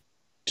enemy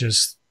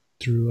just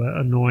through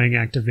annoying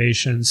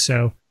activations.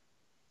 So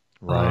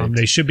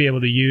they should be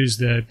able to use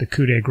the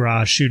coup de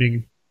grace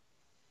shooting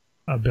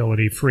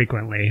ability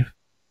frequently.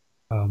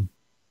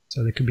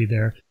 So they could be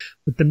there.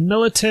 But the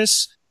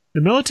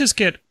Militus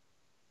get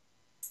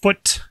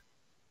foot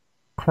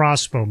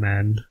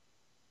crossbowmen.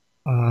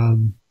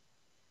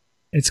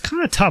 It's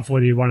kind of tough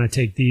whether you want to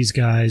take these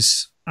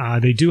guys.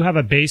 They do have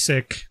a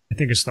basic, I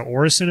think it's the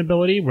Orison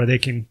ability, where they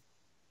can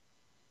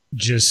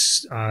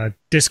just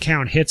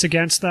discount hits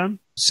against them.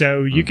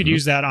 So you could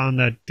use that on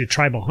the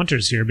tribal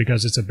hunters here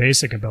because it's a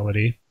basic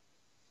ability.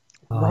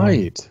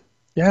 Right.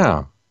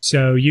 Yeah.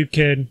 So you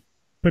could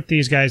put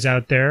these guys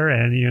out there,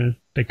 and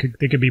they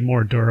could be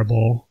more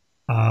durable.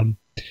 And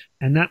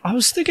that I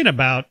was thinking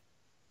about,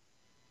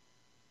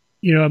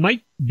 it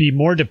might be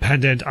more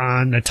dependent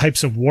on the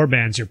types of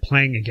warbands you're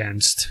playing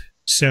against.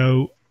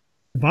 So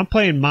if I'm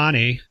playing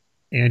Monty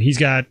and he's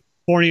got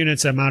 4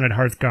 units of mounted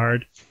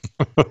Hearthguard,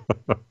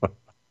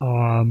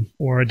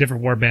 or a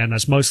different warband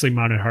that's mostly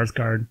mounted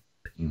Hearthguard.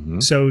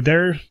 So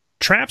their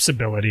traps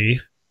ability,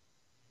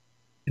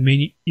 I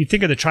mean, you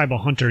think of the tribal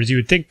hunters, you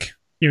would think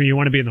you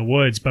want to be in the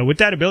woods, but with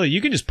that ability,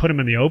 you can just put them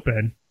in the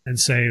open and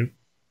say,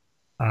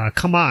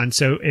 come on.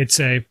 So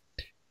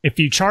if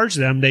you charge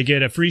them, they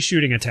get a free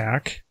shooting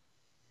attack.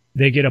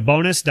 They get a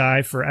bonus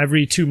die for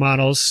every 2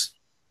 models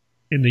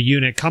in the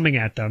unit coming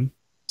at them.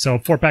 So a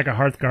 4-pack of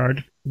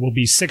Hearthguard will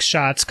be 6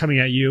 shots coming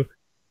at you.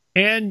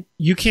 And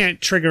you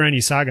can't trigger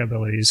any Saga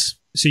abilities,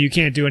 so you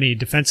can't do any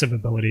defensive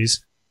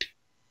abilities.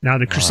 Now,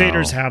 the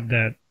Crusaders have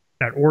that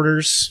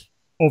Orders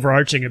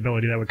overarching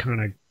ability that would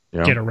kind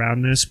of get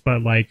around this,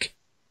 but like,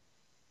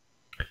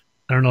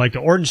 I don't know, like the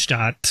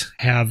Ordenstadt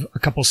have a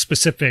couple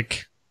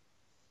specific,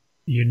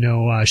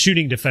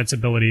 shooting defense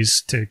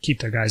abilities to keep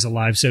their guys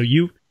alive. So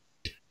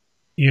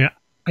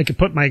I could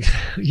put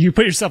you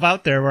put yourself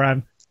out there where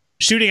I'm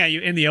shooting at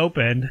you in the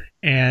open,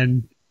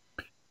 and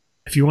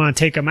if you want to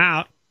take them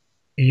out,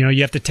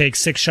 you have to take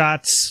 6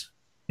 shots,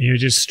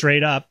 just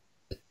straight up.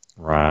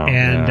 Wow.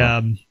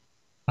 And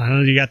I don't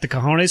know, you got the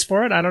cojones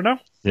for it? I don't know.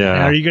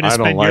 Yeah. Are you going to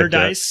spend your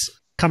dice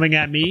coming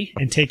at me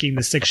and taking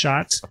the 6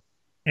 shots?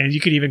 And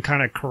you could even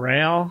kind of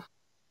corral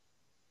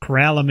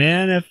them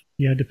in, if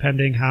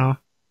depending how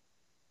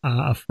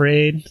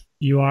afraid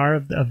you are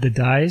of the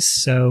dice.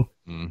 So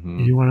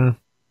you want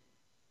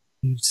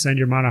to send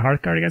your mono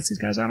Hearthguard against these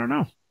guys? I don't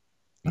know.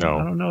 No.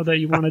 I don't know that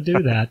you want to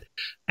do that.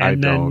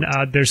 And then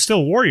there's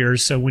still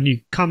warriors, so when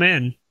you come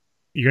in,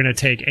 you're going to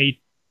take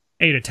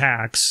 8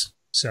 attacks.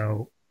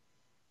 So,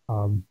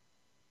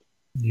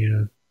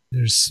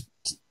 there's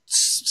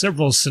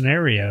several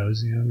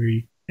scenarios, where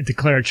you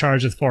declare a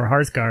charge with 4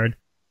 Hearthguard.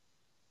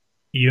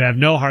 You have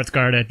no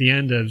Hearthguard at the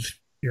end of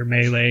your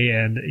melee,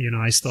 and,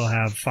 I still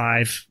have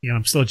 5.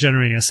 I'm still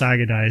generating a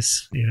Saga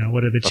dice.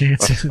 What are the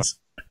chances?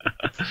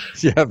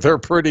 Yeah, they're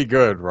pretty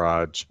good,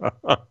 Rodge.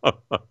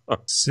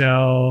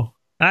 So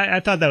I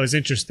thought that was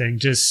interesting.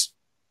 Just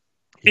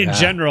in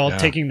general,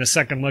 taking the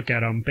second look at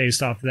them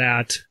based off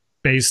the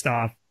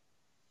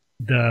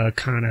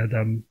kind of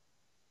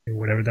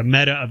the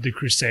meta of the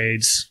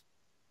Crusades,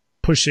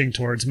 pushing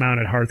towards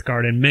mounted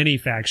Hearthguard in many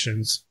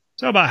factions.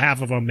 So about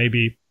half of them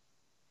maybe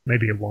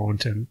it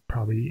won't, and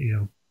probably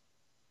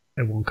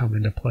it won't come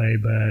into play.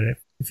 But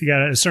if you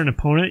got a certain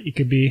opponent, you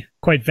could be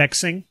quite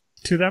vexing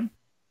to them,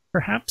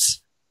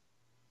 perhaps.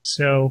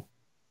 So,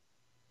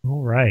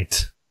 all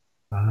right.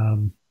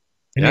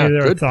 Any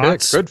other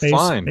thoughts? Good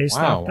find. Based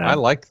wow, I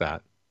like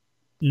that.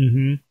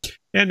 And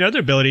the other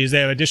ability is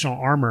they have additional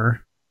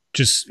armor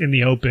just in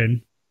the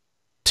open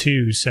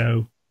too.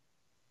 So,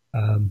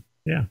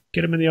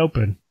 get them in the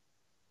open.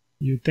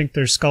 You'd think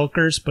they're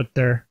skulkers, but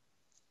they're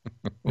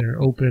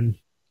open.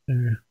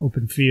 They're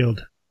open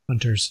field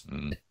hunters.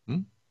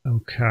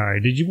 Okay.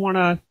 Did you want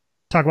to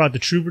talk about the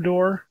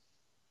Troubadour?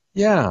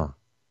 Yeah.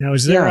 Now,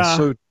 is there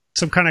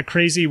some kind of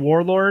crazy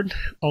warlord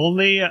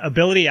only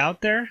ability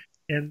out there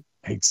in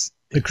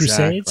the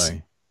Crusades?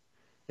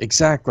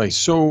 Exactly.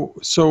 So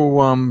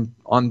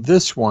on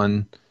this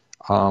one,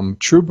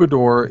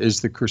 Troubadour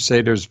is the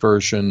Crusaders'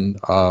 version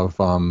of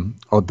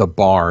the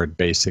Bard,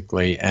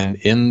 basically. And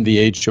in the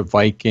Age of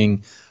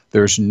Viking,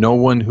 there's no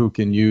one who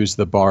can use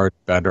the Bard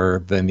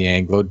better than the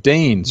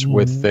Anglo-Danes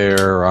with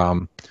their,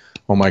 oh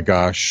my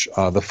gosh,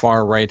 the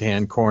far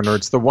right-hand corner.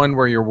 It's the one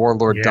where your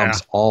warlord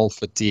dumps all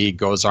fatigue,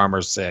 goes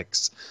armor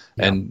 6.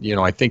 Yeah. And, you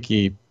know, I think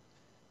he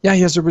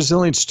has a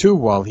resilience 2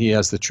 while he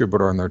has the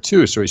Troubadour in there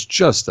too. So he's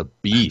just a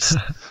beast.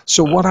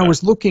 So what I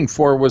was looking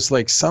for was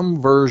like some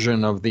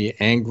version of the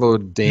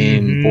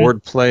Anglo-Dane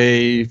board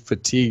play,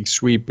 fatigue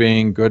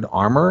sweeping, good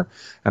armor.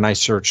 And I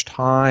searched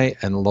high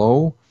and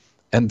low.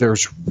 And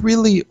there's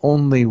really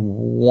only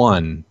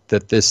one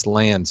that this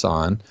lands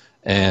on.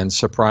 And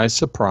surprise,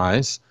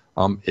 surprise,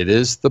 it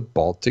is the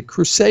Baltic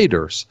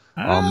Crusaders.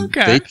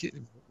 Okay.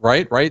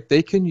 Right.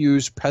 They can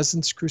use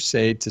Peasant's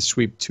Crusade to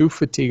sweep 2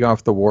 fatigue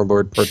off the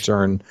warlord per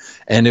turn.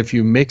 And if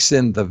you mix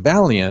in the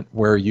Valiant,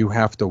 where you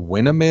have to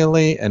win a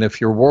melee, and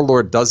if your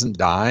warlord doesn't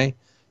die,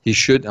 he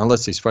should,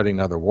 unless he's fighting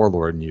another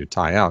warlord and you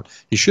tie out,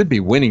 he should be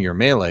winning your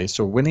melee.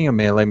 So winning a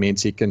melee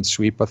means he can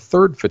sweep a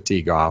 3rd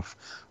fatigue off.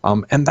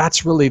 And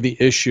that's really the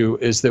issue,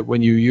 is that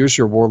when you use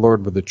your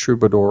warlord with a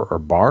Troubadour or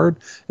Bard,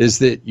 is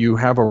that you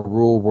have a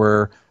rule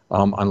where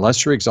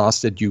unless you're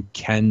exhausted, you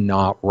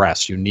cannot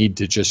rest. You need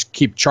to just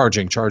keep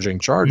charging.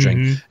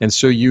 And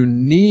so you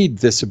need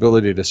this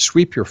ability to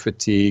sweep your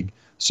fatigue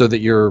so that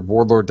your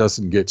warlord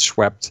doesn't get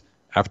swept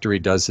after he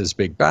does his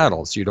big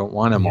battles. You don't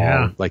want him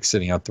all like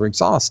sitting out there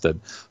exhausted.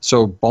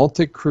 So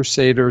Baltic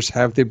Crusaders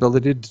have the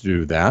ability to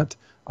do that.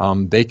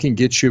 They can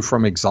get you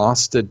from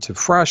exhausted to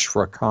fresh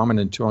for a common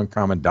and 2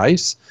 uncommon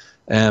dice.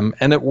 And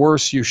at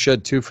worst, you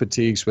shed 2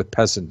 fatigues with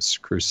Peasants'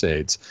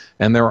 Crusades.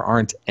 And there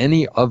aren't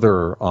any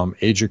other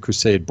Age of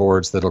Crusade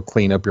boards that'll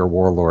clean up your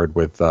warlord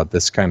with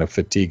this kind of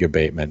fatigue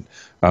abatement,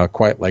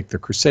 quite like the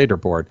Crusader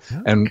board.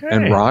 Okay.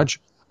 And Rodge,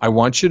 I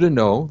want you to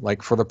know,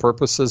 like for the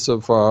purposes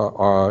of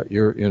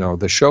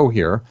the show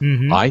here,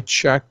 I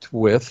checked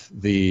with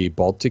the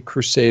Baltic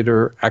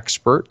Crusader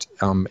expert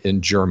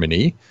in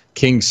Germany,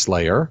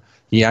 Kingslayer.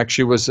 He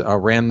actually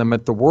ran them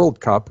at the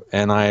World Cup,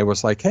 and I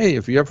was like, hey,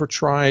 have you ever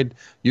tried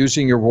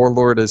using your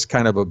warlord as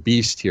kind of a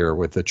beast here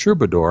with the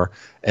Troubadour?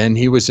 And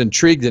he was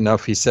intrigued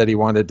enough, he said he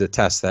wanted to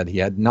test that. He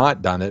had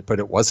not done it, but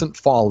it wasn't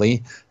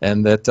folly,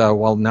 and that,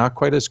 while not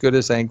quite as good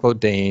as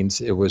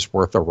Anglo-Danes, it was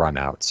worth a run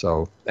out.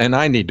 So, and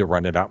I need to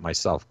run it out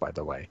myself, by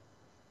the way.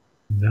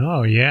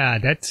 No, yeah,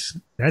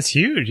 that's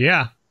huge,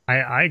 yeah.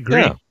 I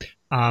agree.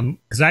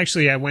 Because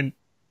actually I went,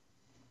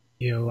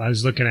 I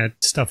was looking at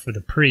stuff for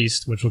the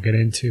priest, which we'll get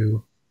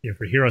into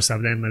for hero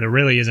stuff. Then, but there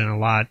really isn't a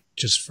lot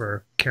just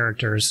for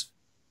characters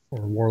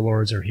or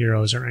warlords or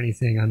heroes or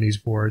anything on these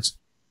boards.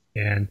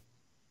 And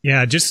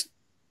yeah, just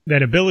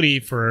that ability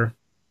to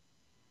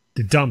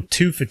dump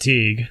 2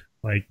 fatigue,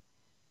 like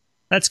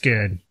that's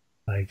good.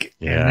 Like,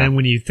 and then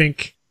when you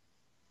think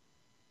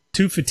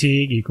 2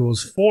 fatigue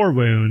equals 4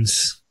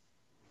 wounds,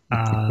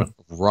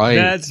 right?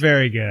 That's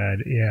very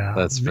good. Yeah,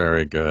 that's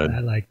very good. I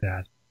like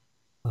that.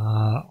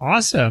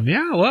 Awesome.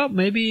 Yeah, well,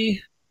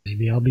 maybe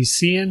I'll be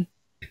seeing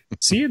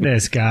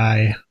this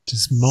guy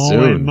just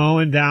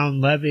mowing down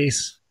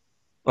levies.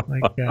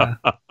 Like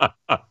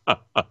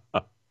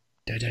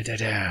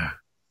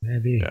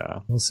maybe. Yeah.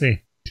 We'll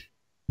see.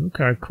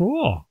 Okay,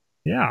 cool.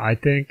 Yeah, I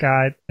think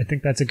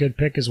that's a good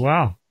pick as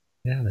well.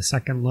 Yeah, the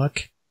second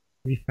look,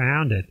 we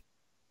found it.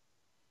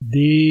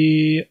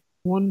 The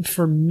one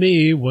for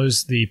me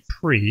was the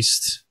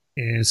priest.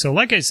 And so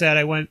like I said,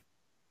 I went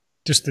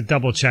just to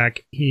double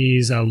check,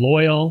 he's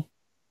loyal,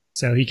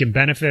 so he can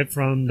benefit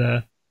from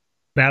the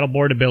battle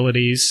board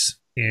abilities,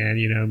 and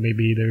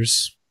maybe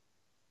there's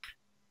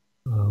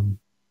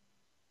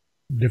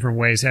different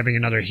ways having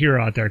another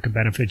hero out there could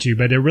benefit you,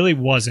 but there really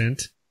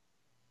wasn't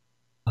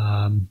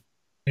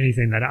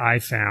anything that I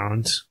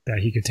found that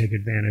he could take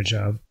advantage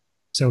of.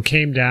 So it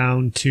came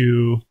down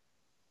to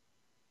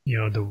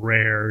the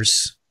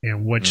rares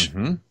and which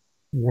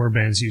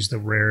warbands use the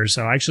rares.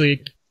 So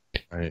actually,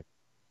 right.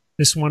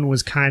 This one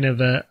was kind of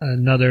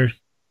another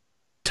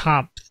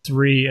top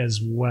 3 as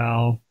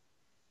well.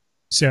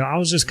 So I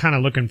was just kind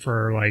of looking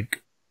for,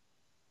 like,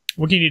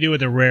 what can you do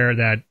with a rare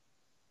that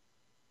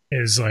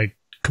is, like,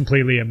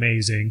 completely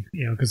amazing?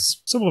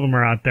 Because some of them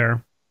are out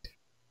there.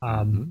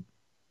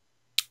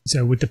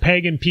 So with the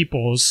pagan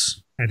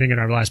peoples, I think in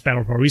our last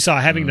battle report, we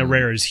saw having the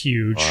rare is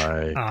huge.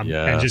 Right.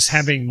 And just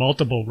having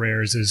multiple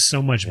rares is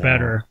so much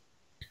better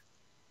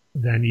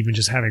than even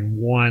just having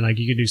one. Like,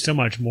 you can do so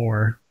much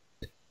more.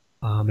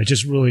 It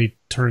just really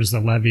turns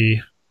the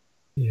levy,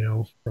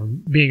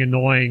 from being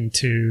annoying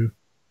to,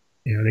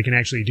 they can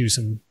actually do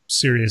some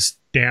serious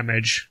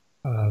damage,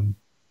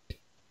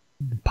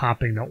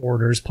 popping the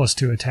orders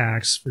 +2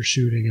 attacks for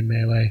shooting and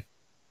melee.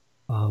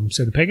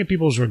 So the pagan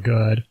peoples were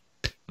good.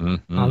 I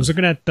was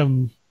looking at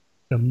the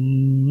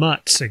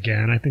mutts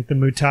again. I think the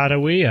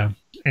Mutatawiya,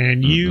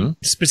 and you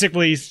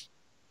specifically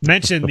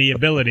mentioned the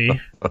ability,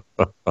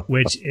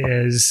 which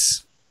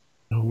is,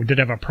 we did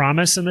have a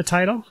promise in the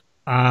title.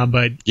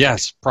 But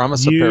yes,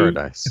 Promise of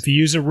Paradise. If you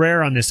use a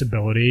rare on this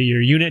ability,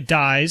 your unit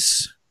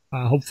dies,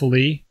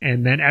 hopefully,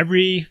 and then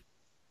every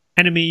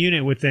enemy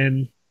unit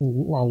within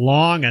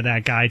along of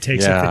that guy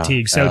takes a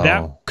fatigue. So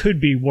that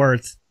could be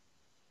worth,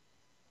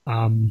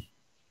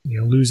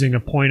 losing a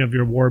point of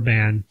your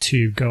warband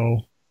to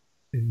go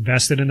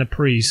invest it in the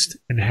priest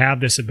and have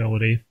this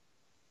ability.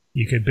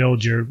 You could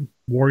build your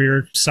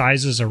warrior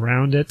sizes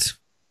around it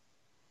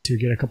to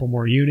get a couple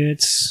more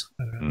units.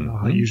 I don't know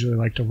how I usually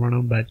like to run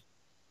them, but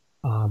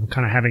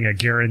kind of having a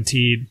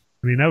guaranteed.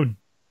 I mean, that would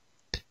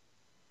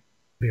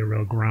be a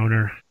real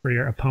groaner for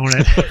your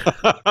opponent.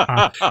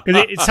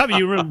 It's something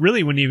you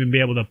really wouldn't even be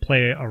able to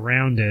play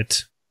around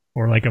it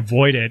or like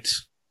avoid it,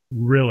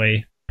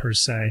 really, per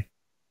se.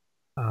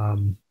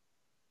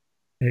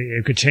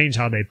 It could change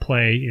how they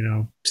play,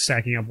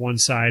 stacking up one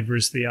side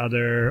versus the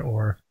other,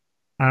 or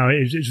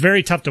it's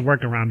very tough to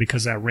work around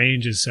because that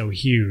range is so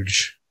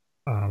huge.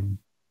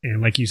 And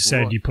like you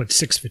said, you put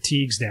 6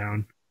 fatigues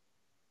down.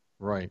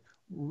 Right.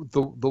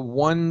 The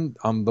one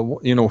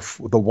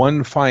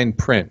fine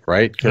print,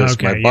 right?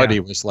 Because my buddy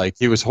was like,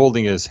 he was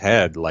holding his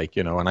head, like,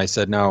 and I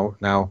said, now,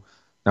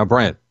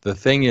 Brent, the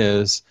thing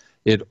is,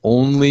 it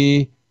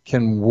only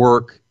can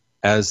work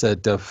as a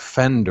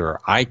defender.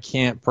 I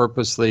can't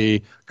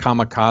purposely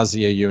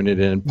kamikaze a unit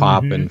and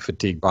pop and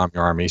fatigue bomb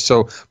your army.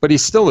 So, but he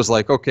still was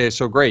like, okay,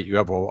 so great. You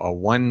have a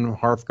one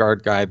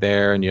Hearthguard guy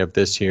there, and you have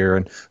this here,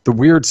 and the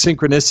weird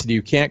synchronicity.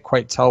 You can't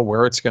quite tell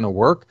where it's going to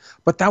work,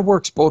 but that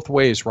works both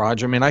ways,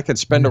 Rodge. I mean, I could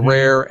spend a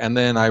rare, and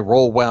then I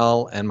roll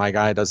well, and my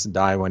guy doesn't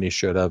die when he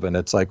should have, and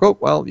it's like, oh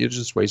well, you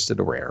just wasted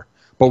a rare.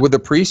 But with the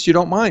priest, you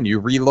don't mind. You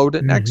reload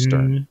it next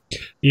turn.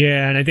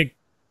 Yeah, and I think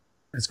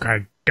it's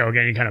kind of go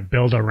again. You kind of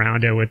build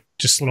around it with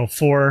just little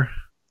 4.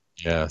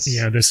 Yes.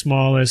 The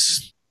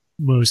smallest,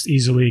 most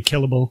easily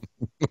killable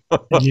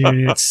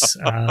units.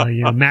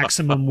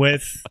 Maximum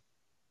width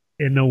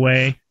in the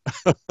way,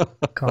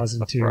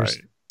 causing twos. Right.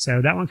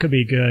 So that one could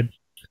be good.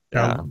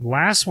 The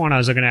last one I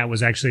was looking at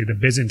was actually the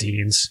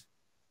Byzantines,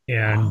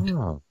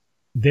 and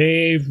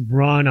they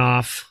run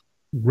off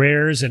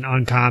rares and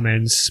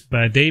uncommons,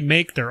 but they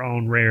make their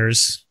own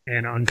rares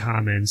and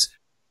uncommons.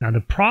 Now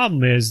the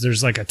problem is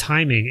there's like a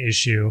timing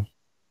issue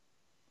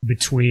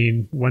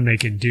between when they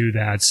can do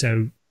that.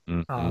 So,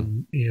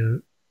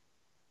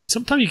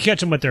 sometimes you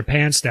catch them with their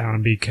pants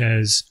down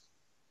because,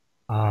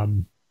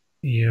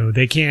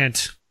 they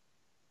can't,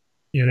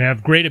 they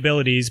have great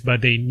abilities,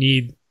 but they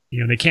need,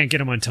 they can't get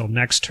them until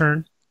next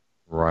turn.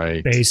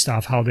 Right. Based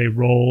off how they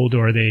rolled,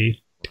 or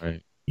they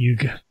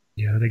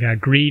got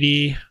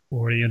greedy,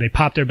 or, they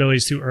pop their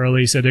abilities too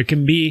early. So there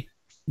can be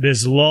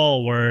this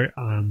lull where,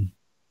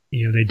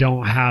 they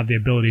don't have the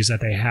abilities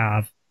that they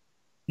have,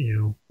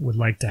 would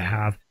like to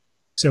have.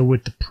 So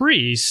with the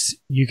priest,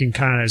 you can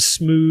kind of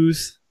smooth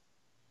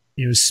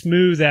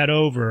that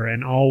over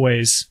and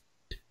always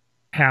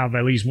have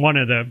at least one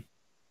of the,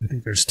 I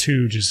think there's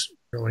 2 just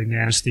really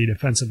nasty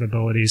defensive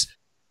abilities.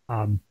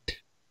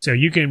 So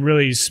you can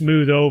really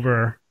smooth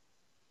over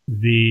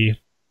the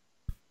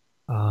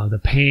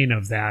pain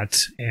of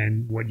that.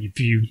 And if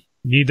you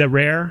need the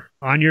rare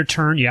on your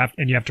turn, you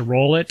have to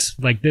roll it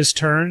like this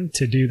turn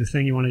to do the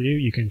thing you want to do,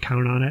 you can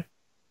count on it.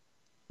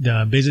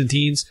 The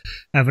Byzantines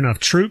have enough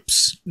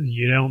troops.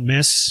 You don't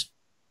miss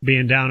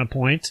being down a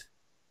point.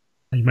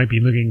 You might be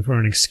looking for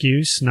an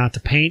excuse not to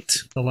paint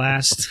the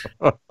last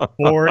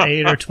 4,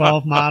 8, or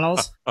 12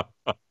 models.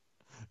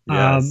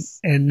 Yes.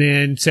 And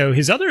then, so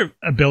his other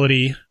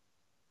ability,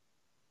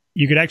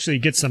 you could actually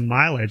get some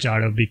mileage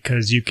out of,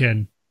 because you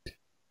can,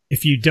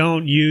 if you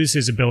don't use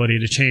his ability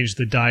to change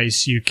the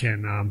dice, you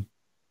can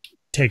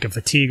take a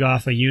fatigue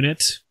off a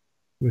unit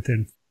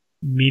within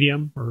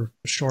medium or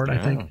short, I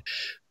think.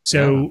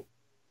 So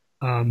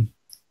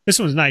this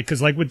one's nice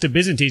because, like with the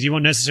Byzantines, you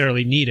won't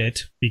necessarily need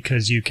it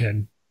because you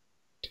can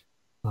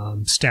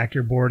stack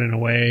your board in a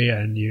way,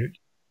 and you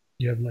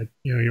have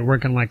you're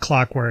working like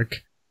clockwork.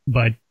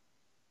 But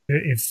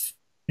if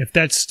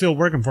that's still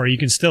working for you, you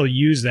can still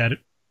use that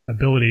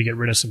ability to get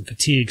rid of some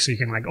fatigue, so you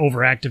can like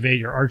overactivate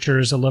your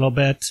archers a little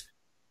bit.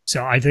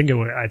 So I think it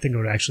would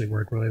actually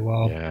work really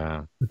well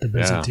with the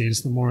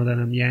Byzantines. The more that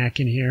I'm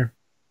yakking here.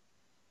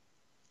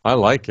 I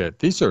like it.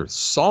 These are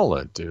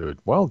solid, dude.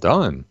 Well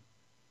done.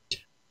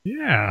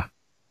 Yeah.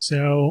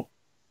 So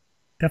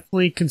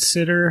definitely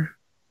consider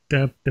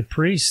the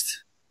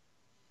priest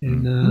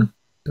in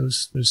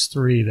those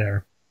 3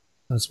 there.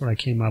 That's what I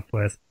came up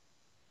with.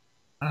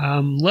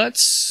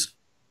 Let's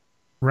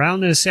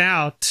round this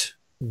out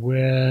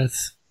with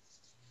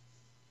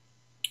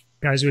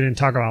guys we didn't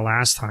talk about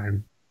last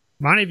time.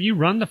 Monty, have you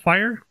run the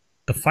fire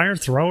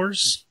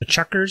throwers, the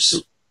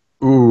chuckers?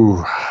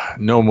 Ooh,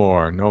 no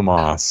more, no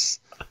moss.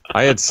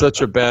 I had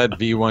such a bad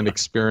V1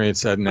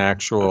 experience at an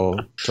actual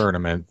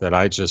tournament that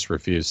I just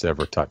refused to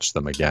ever touch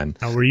them again.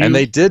 Were you and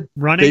they did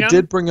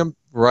bring them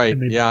right.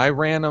 They, yeah, I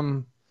ran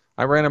them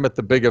at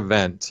the big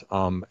event,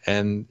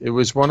 and it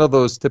was one of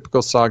those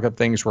typical Saga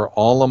things where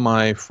all of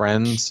my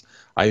friends,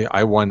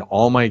 I won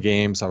all my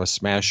games. I was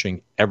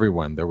smashing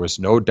everyone. There was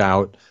no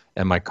doubt,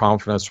 and my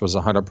confidence was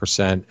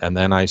 100%. And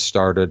then I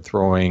started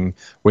throwing.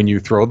 When you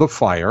throw the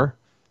fire,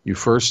 you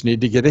first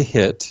need to get a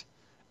hit.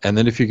 And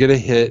then if you get a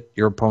hit,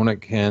 your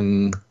opponent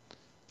can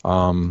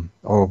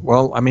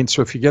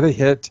So if you get a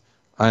hit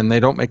and they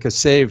don't make a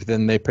save,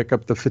 then they pick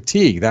up the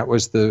fatigue. That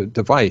was the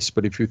device.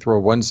 But if you throw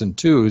ones and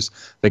twos,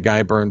 the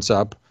guy burns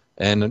up,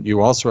 and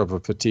you also have a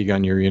fatigue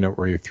on your unit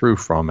where you threw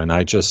from. And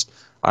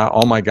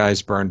all my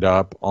guys burned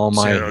up. All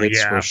my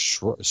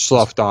hits were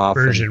sloughed off.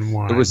 Version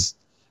 1.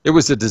 It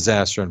was a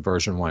disaster in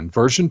version 1.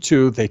 Version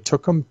 2, they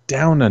took them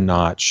down a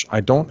notch. I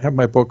don't have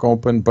my book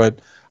open, but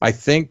I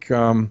think they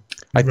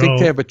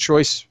have a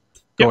choice.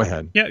 Go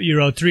ahead. Yeah, you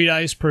roll 3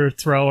 dice per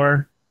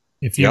thrower.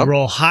 If you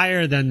roll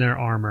higher than their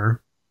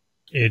armor,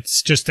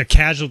 it's just a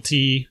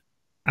casualty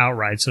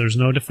outright, so there's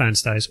no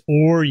defense dice.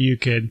 Or you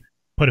could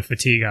put a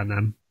fatigue on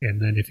them,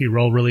 and then if you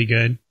roll really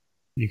good,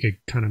 you could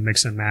kind of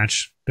mix and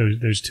match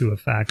those two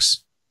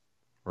effects.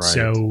 Right.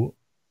 So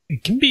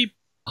it can be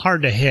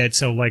hard to hit.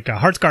 So like a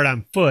Heartsguard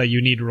on foot,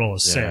 you need to roll a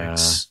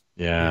 6.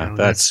 Yeah,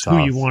 that's tough.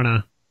 who you want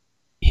to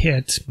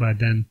hit. But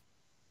then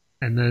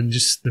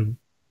just the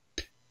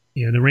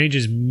range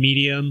is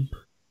medium.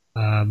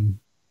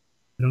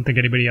 I don't think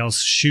anybody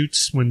else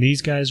shoots when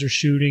these guys are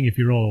shooting. If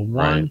you roll a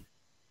 1,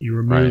 you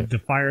remove the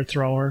fire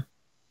thrower,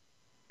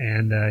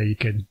 and you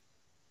can.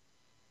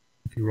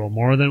 If you roll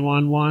more than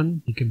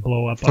 1, you can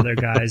blow up other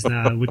guys.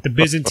 Now, with the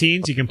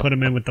Byzantines, you can put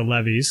them in with the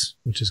levies,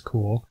 which is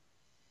cool.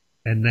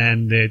 And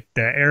then the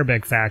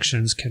Arabic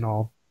factions can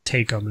all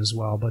take them as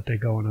well, but they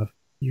go in a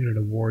unit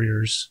of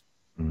warriors.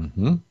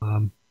 Mm-hmm.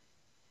 I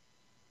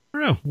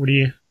don't know.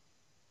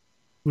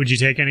 Would you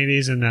take any of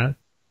these in the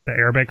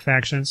Arabic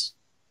factions?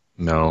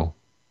 No.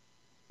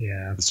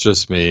 Yeah. It's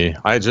just me.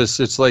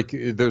 It's like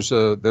there's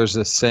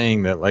a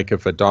saying that like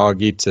if a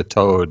dog eats a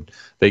toad,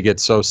 they get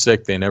so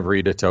sick they never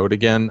eat a toad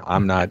again.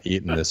 I'm not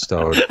eating this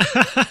toad.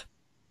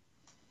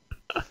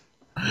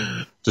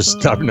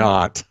 I'm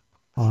not.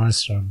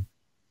 Awesome.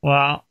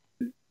 Well,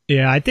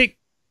 yeah, I think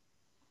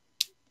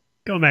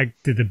going back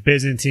to the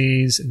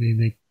Byzantines, I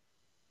mean,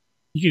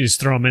 you can just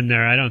throw them in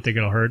there. I don't think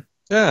it'll hurt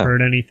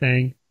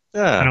anything.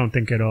 Yeah. I don't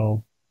think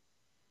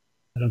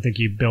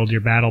you build your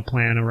battle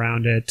plan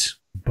around it,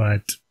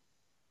 but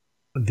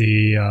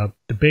the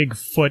big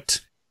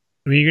foot.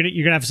 I mean,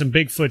 you're gonna have some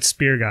big foot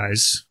spear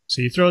guys,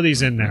 so you throw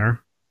these in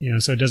there,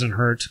 so it doesn't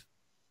hurt,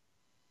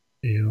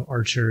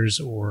 archers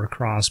or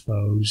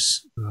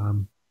crossbows.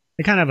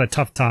 They kind of have a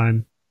tough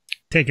time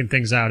taking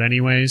things out,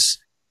 anyways.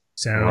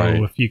 So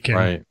if you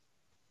can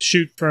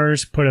shoot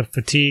first, put a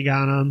fatigue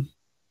on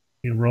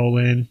them, roll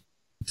in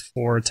with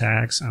 4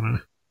 attacks. I don't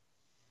know.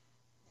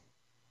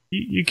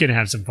 You can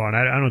have some fun.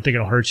 I don't think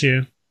it'll hurt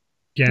you.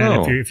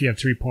 Again, if you have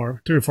 3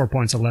 or 4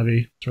 points of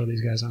levy, throw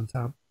these guys on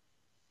top.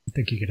 I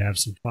think you could have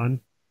some fun.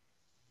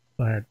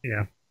 But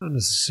yeah, not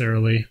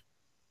necessarily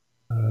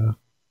a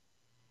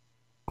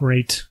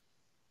great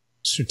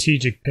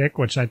strategic pick,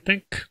 which I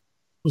think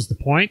was the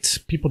point.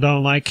 People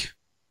don't like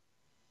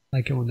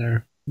it when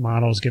their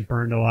models get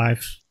burned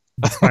alive.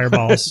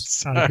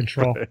 Fireballs out of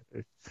control.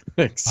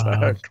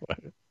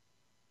 Exactly.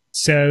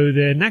 So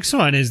the next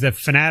one is the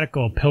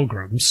Fanatical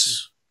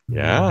Pilgrims.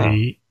 Yeah.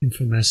 The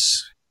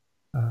infamous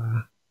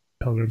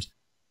pilgrims.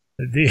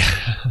 These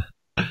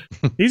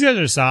guys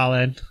are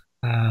solid.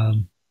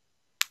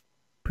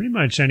 Pretty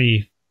much I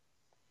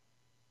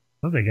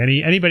don't think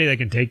anybody that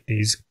can take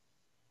these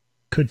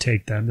could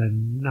take them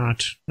and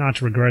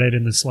not regret it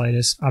in the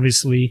slightest.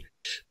 Obviously,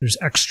 there's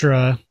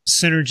extra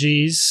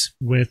synergies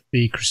with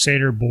the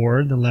Crusader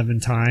board, the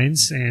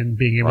Levantines, and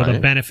being able to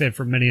benefit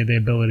from many of the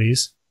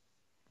abilities.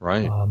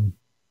 Right.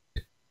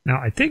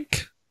 Now, I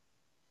think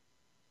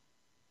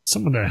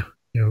some of the,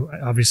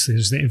 obviously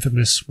there's the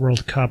infamous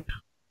World Cup,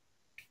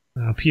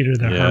 Peter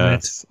the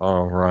Hermit.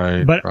 Oh,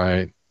 right. But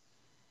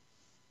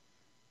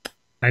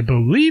I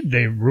believe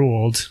they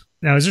ruled.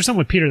 Now, is there something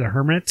with Peter the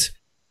Hermit?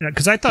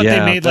 Because I thought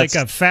they made like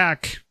a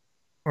FAQ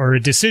or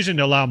a decision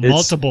to allow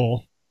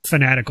multiple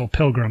fanatical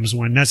pilgrims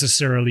when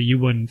necessarily you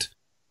wouldn't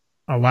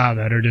allow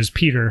that. Or does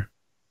Peter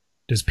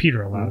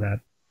allow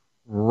that?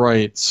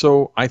 Right.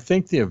 So I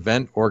think the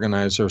event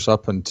organizers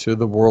up until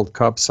the World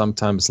Cup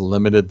sometimes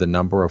limited the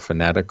number of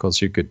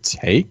fanaticals you could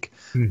take.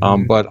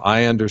 Mm-hmm. But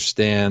I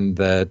understand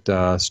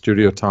that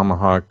Studio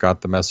Tomahawk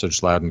got the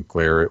message loud and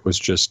clear. It was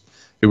just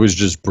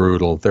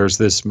brutal. There's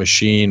this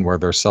machine where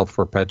they're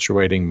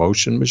self-perpetuating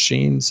motion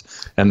machines,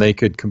 and they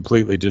could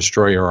completely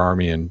destroy your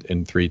army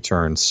in 3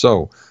 turns.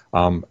 So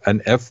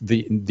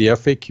the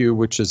FAQ,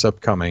 which is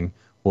upcoming,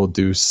 will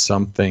do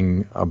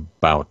something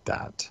about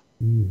that.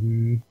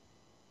 Mm-hmm.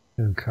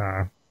 Okay.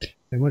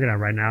 I'm looking at it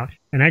right now.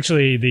 And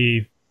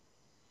actually,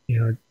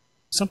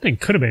 something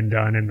could have been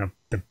done in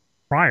the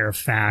prior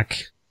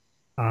FAQ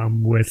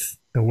with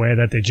the way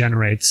that they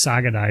generate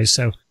Saga dice.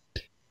 So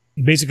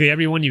basically,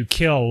 everyone you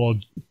kill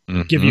will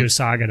give you a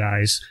Saga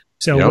dice.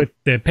 So with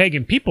the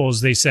pagan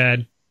peoples, they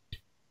said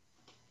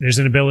there's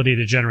an ability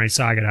to generate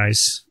Saga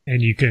dice,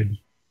 and you could,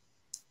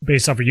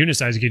 based off of unit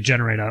size, you could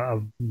generate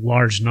a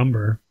large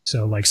number.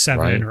 So like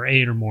 7 or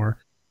 8 or more.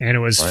 And it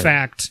was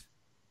fact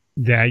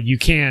that you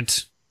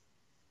can't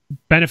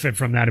benefit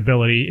from that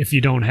ability if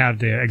you don't have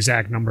the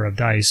exact number of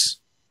dice.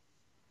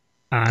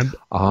 With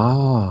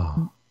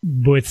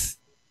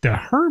the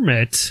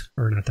Hermit,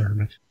 or not the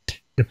Hermit,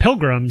 the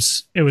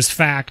pilgrims, it was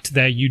fact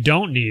that you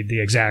don't need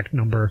the exact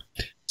number.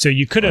 So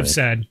you could have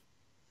said,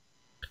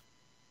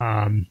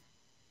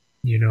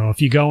 you know,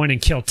 if you go in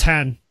and kill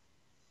 10,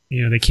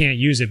 you know, they can't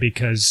use it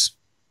because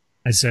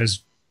it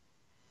says,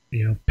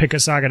 you know, pick a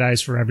Saga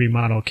dice for every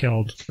model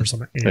killed or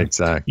something. You know,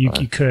 exactly.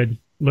 You could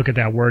look at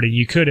that wording.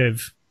 You could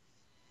have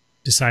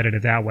decided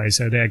it that way.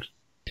 So they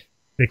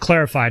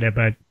clarified it,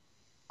 but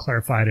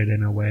clarified it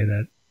in a way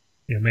that,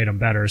 you know, made them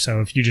better.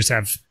 So if you just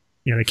have,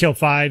 you know, they kill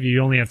 5,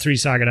 you only have 3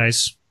 Saga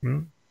dice.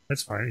 Well,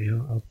 that's fine. You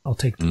know, I'll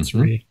take the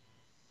 3.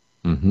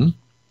 Mm-hmm.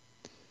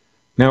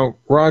 Now,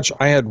 Rodge,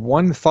 I had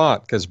one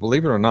thought, because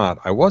believe it or not,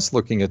 I was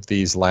looking at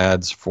these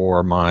lads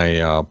for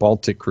my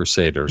Baltic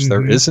Crusaders.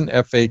 There is an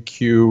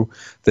FAQ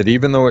that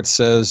even though it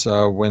says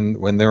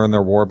when they're in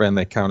their warband,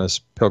 they count as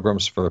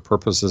pilgrims for the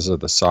purposes of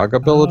the saga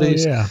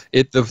abilities,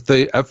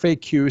 the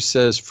FAQ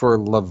says for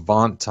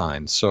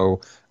Levantine.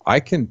 So I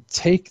can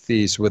take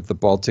these with the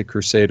Baltic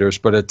Crusaders,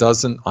 but it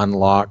doesn't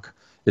unlock.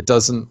 It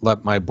doesn't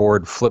let my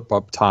board flip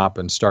up top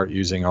and start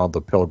using all the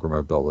pilgrim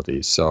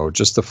abilities. So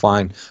just to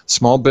find a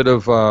small bit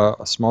of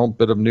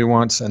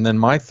nuance. And then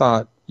my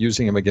thought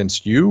using them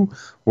against you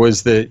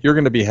was that you're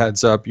going to be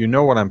heads up. You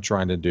know what I'm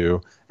trying to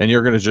do, and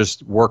you're going to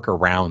just work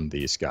around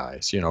these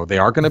guys. You know, they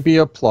are going to be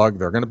a plug.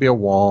 They're going to be a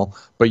wall,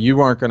 but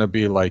you aren't going to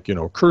be like, you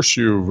know, curse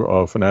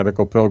you,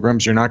 fanatical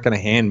pilgrims. You're not going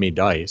to hand me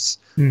dice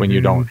when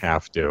you don't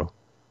have to.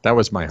 That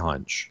was my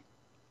hunch.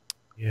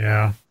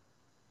 Yeah.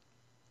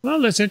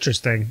 Well, that's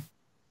interesting.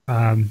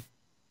 I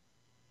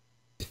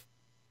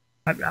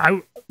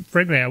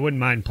frankly, I wouldn't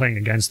mind playing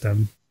against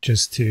them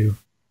just to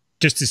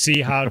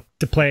see how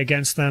to play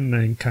against them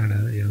and kind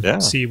of, you know,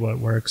 see what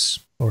works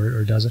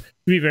or doesn't. It'd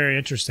be very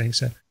interesting.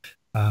 So,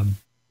 yeah,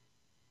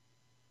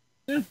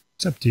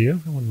 it's up to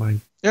you. I wouldn't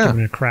mind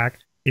giving it a crack.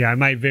 Yeah, I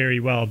might very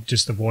well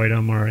just avoid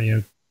them or, you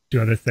know,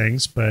 do other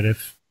things. But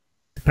if,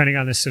 depending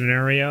on the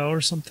scenario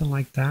or something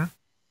like that,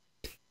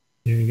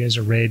 you guys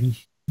are raiding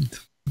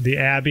the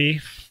Abbey,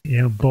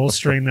 you know,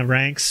 bolstering the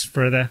ranks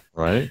for the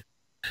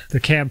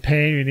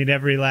campaign. We need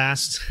every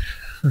last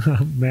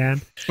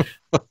man.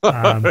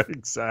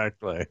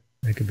 Exactly.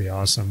 That could be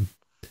awesome.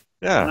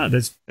 Yeah.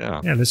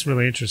 That's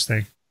really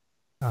interesting.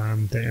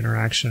 The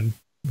interaction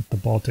with the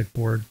Baltic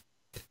board.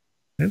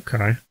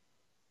 Okay.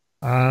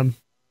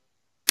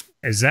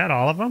 Is that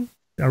all of them?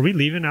 Are we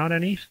leaving out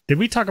any? Did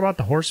we talk about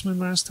the Horsemen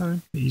last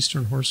time? The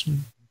Eastern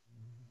Horsemen?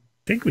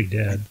 I think we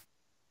did.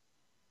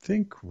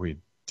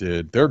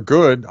 They're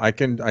good. I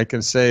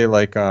can say,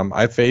 like,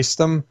 I faced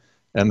them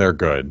and they're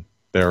good.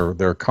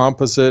 They're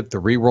composite. They're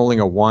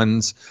re-rolling of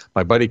 1s.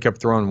 My buddy kept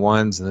throwing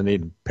 1s, and then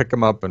he'd pick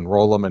them up and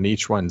roll them, and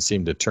each one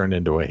seemed to turn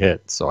into a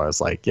hit. So I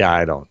was like, yeah,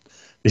 I don't.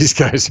 These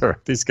guys are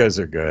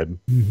good.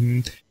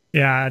 Mm-hmm.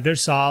 Yeah, they're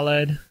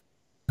solid.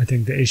 I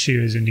think the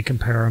issue is when you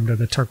compare them to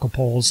the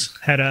Turcopoles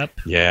head up.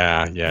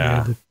 Yeah.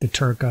 The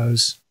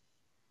Turcos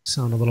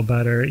sound a little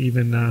better.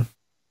 Even the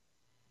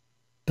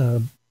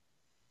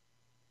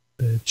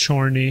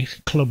Chorny,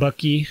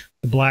 Klobucky,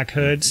 the Black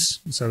Hoods,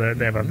 so that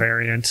they have a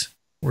variant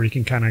where you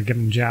can kind of give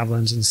them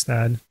javelins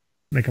instead,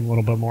 make them a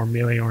little bit more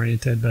melee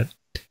oriented, but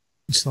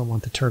you still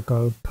want the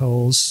Turco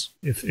poles.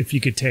 If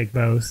you could take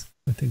both,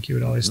 I think you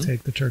would always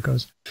take the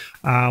Turcos.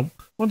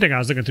 One thing I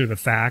was looking through the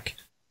FAQ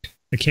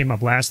that came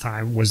up last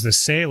time was the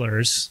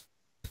sailors.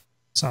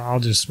 So I'll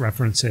just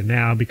reference it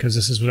now because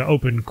this is an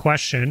open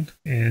question,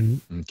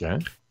 and I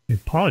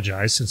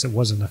apologize since it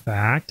wasn't a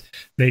fact.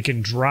 They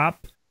can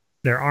drop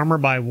their armor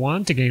by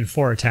 1 to gain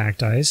 4 attack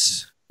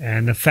dice.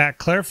 And the fact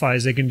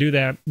clarifies they can do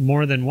that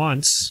more than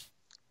once.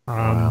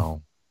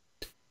 Down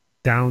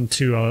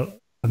to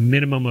a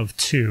minimum of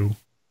 2.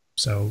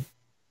 So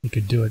you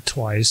could do it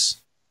twice.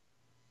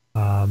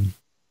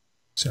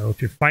 So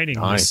if you're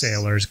fighting these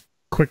sailors,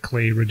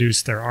 quickly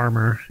reduce their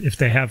armor if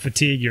they have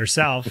fatigue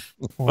yourself,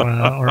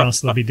 or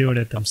else they'll be doing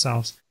it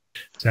themselves.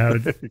 So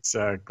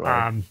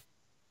exactly.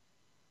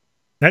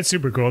 That's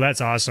super cool.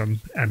 That's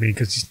awesome. I mean,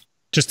 because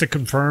just to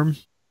confirm,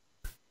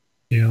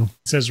 you know,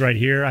 it says right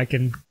here I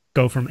can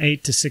go from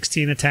 8 to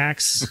 16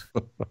 attacks.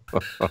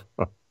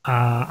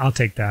 I'll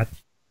take that.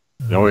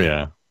 Oh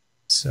yeah.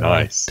 So,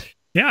 nice.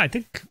 Yeah, I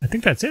think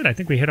that's it. I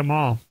think we hit them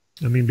all.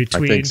 I mean,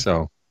 between I think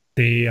so.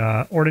 The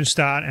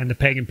Ordenstadt and the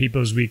Pagan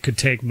Peoples, we could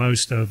take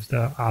most of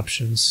the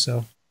options.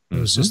 So it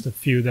was just a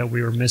few that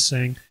we were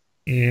missing,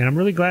 and I'm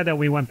really glad that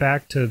we went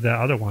back to the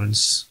other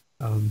ones.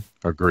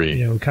 Agree.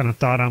 You know, we kind of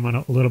thought on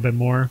it a little bit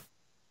more,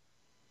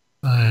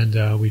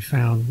 and we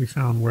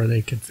found where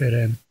they could fit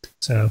in.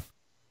 So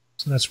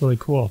that's really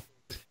cool.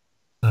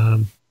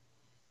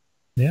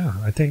 Yeah,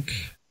 I think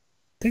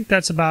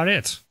that's about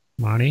it,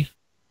 Monty.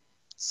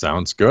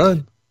 Sounds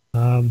good.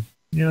 You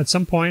know, at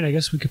some point, I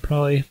guess we could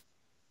probably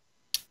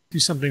do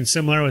something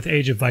similar with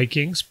Age of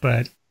Vikings,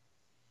 but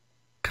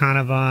kind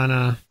of on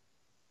a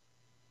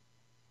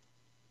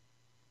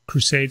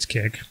Crusades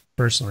kick,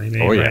 personally,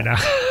 maybe right now.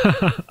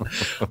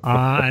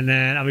 And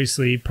then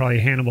obviously probably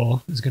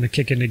Hannibal is going to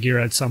kick into gear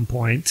at some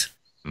point.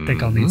 I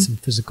think I'll need some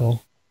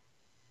physical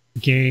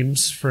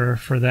games for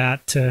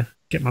that to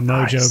get my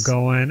mojo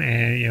going,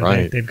 and you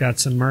know they've got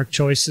some Merc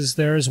choices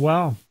there as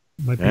well.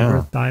 Might be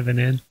worth diving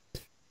in.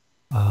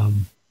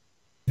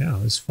 Yeah,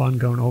 it was fun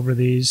going over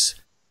these.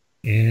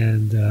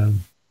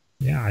 And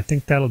yeah, I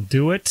think that'll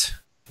do it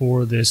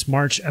for this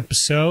March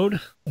episode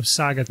of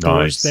Saga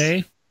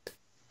Thursday.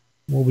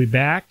 We'll be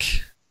back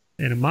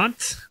in a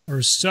month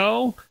or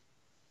so.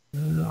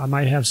 I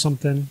might have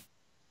something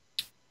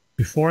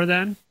before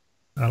then.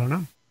 I don't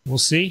know. We'll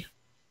see.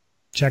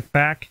 Check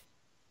back.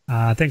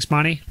 Thanks,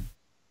 Monty.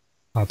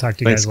 I'll talk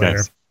to you guys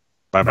later.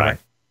 Bye-bye.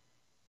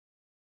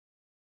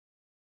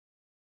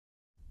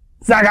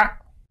 Saga!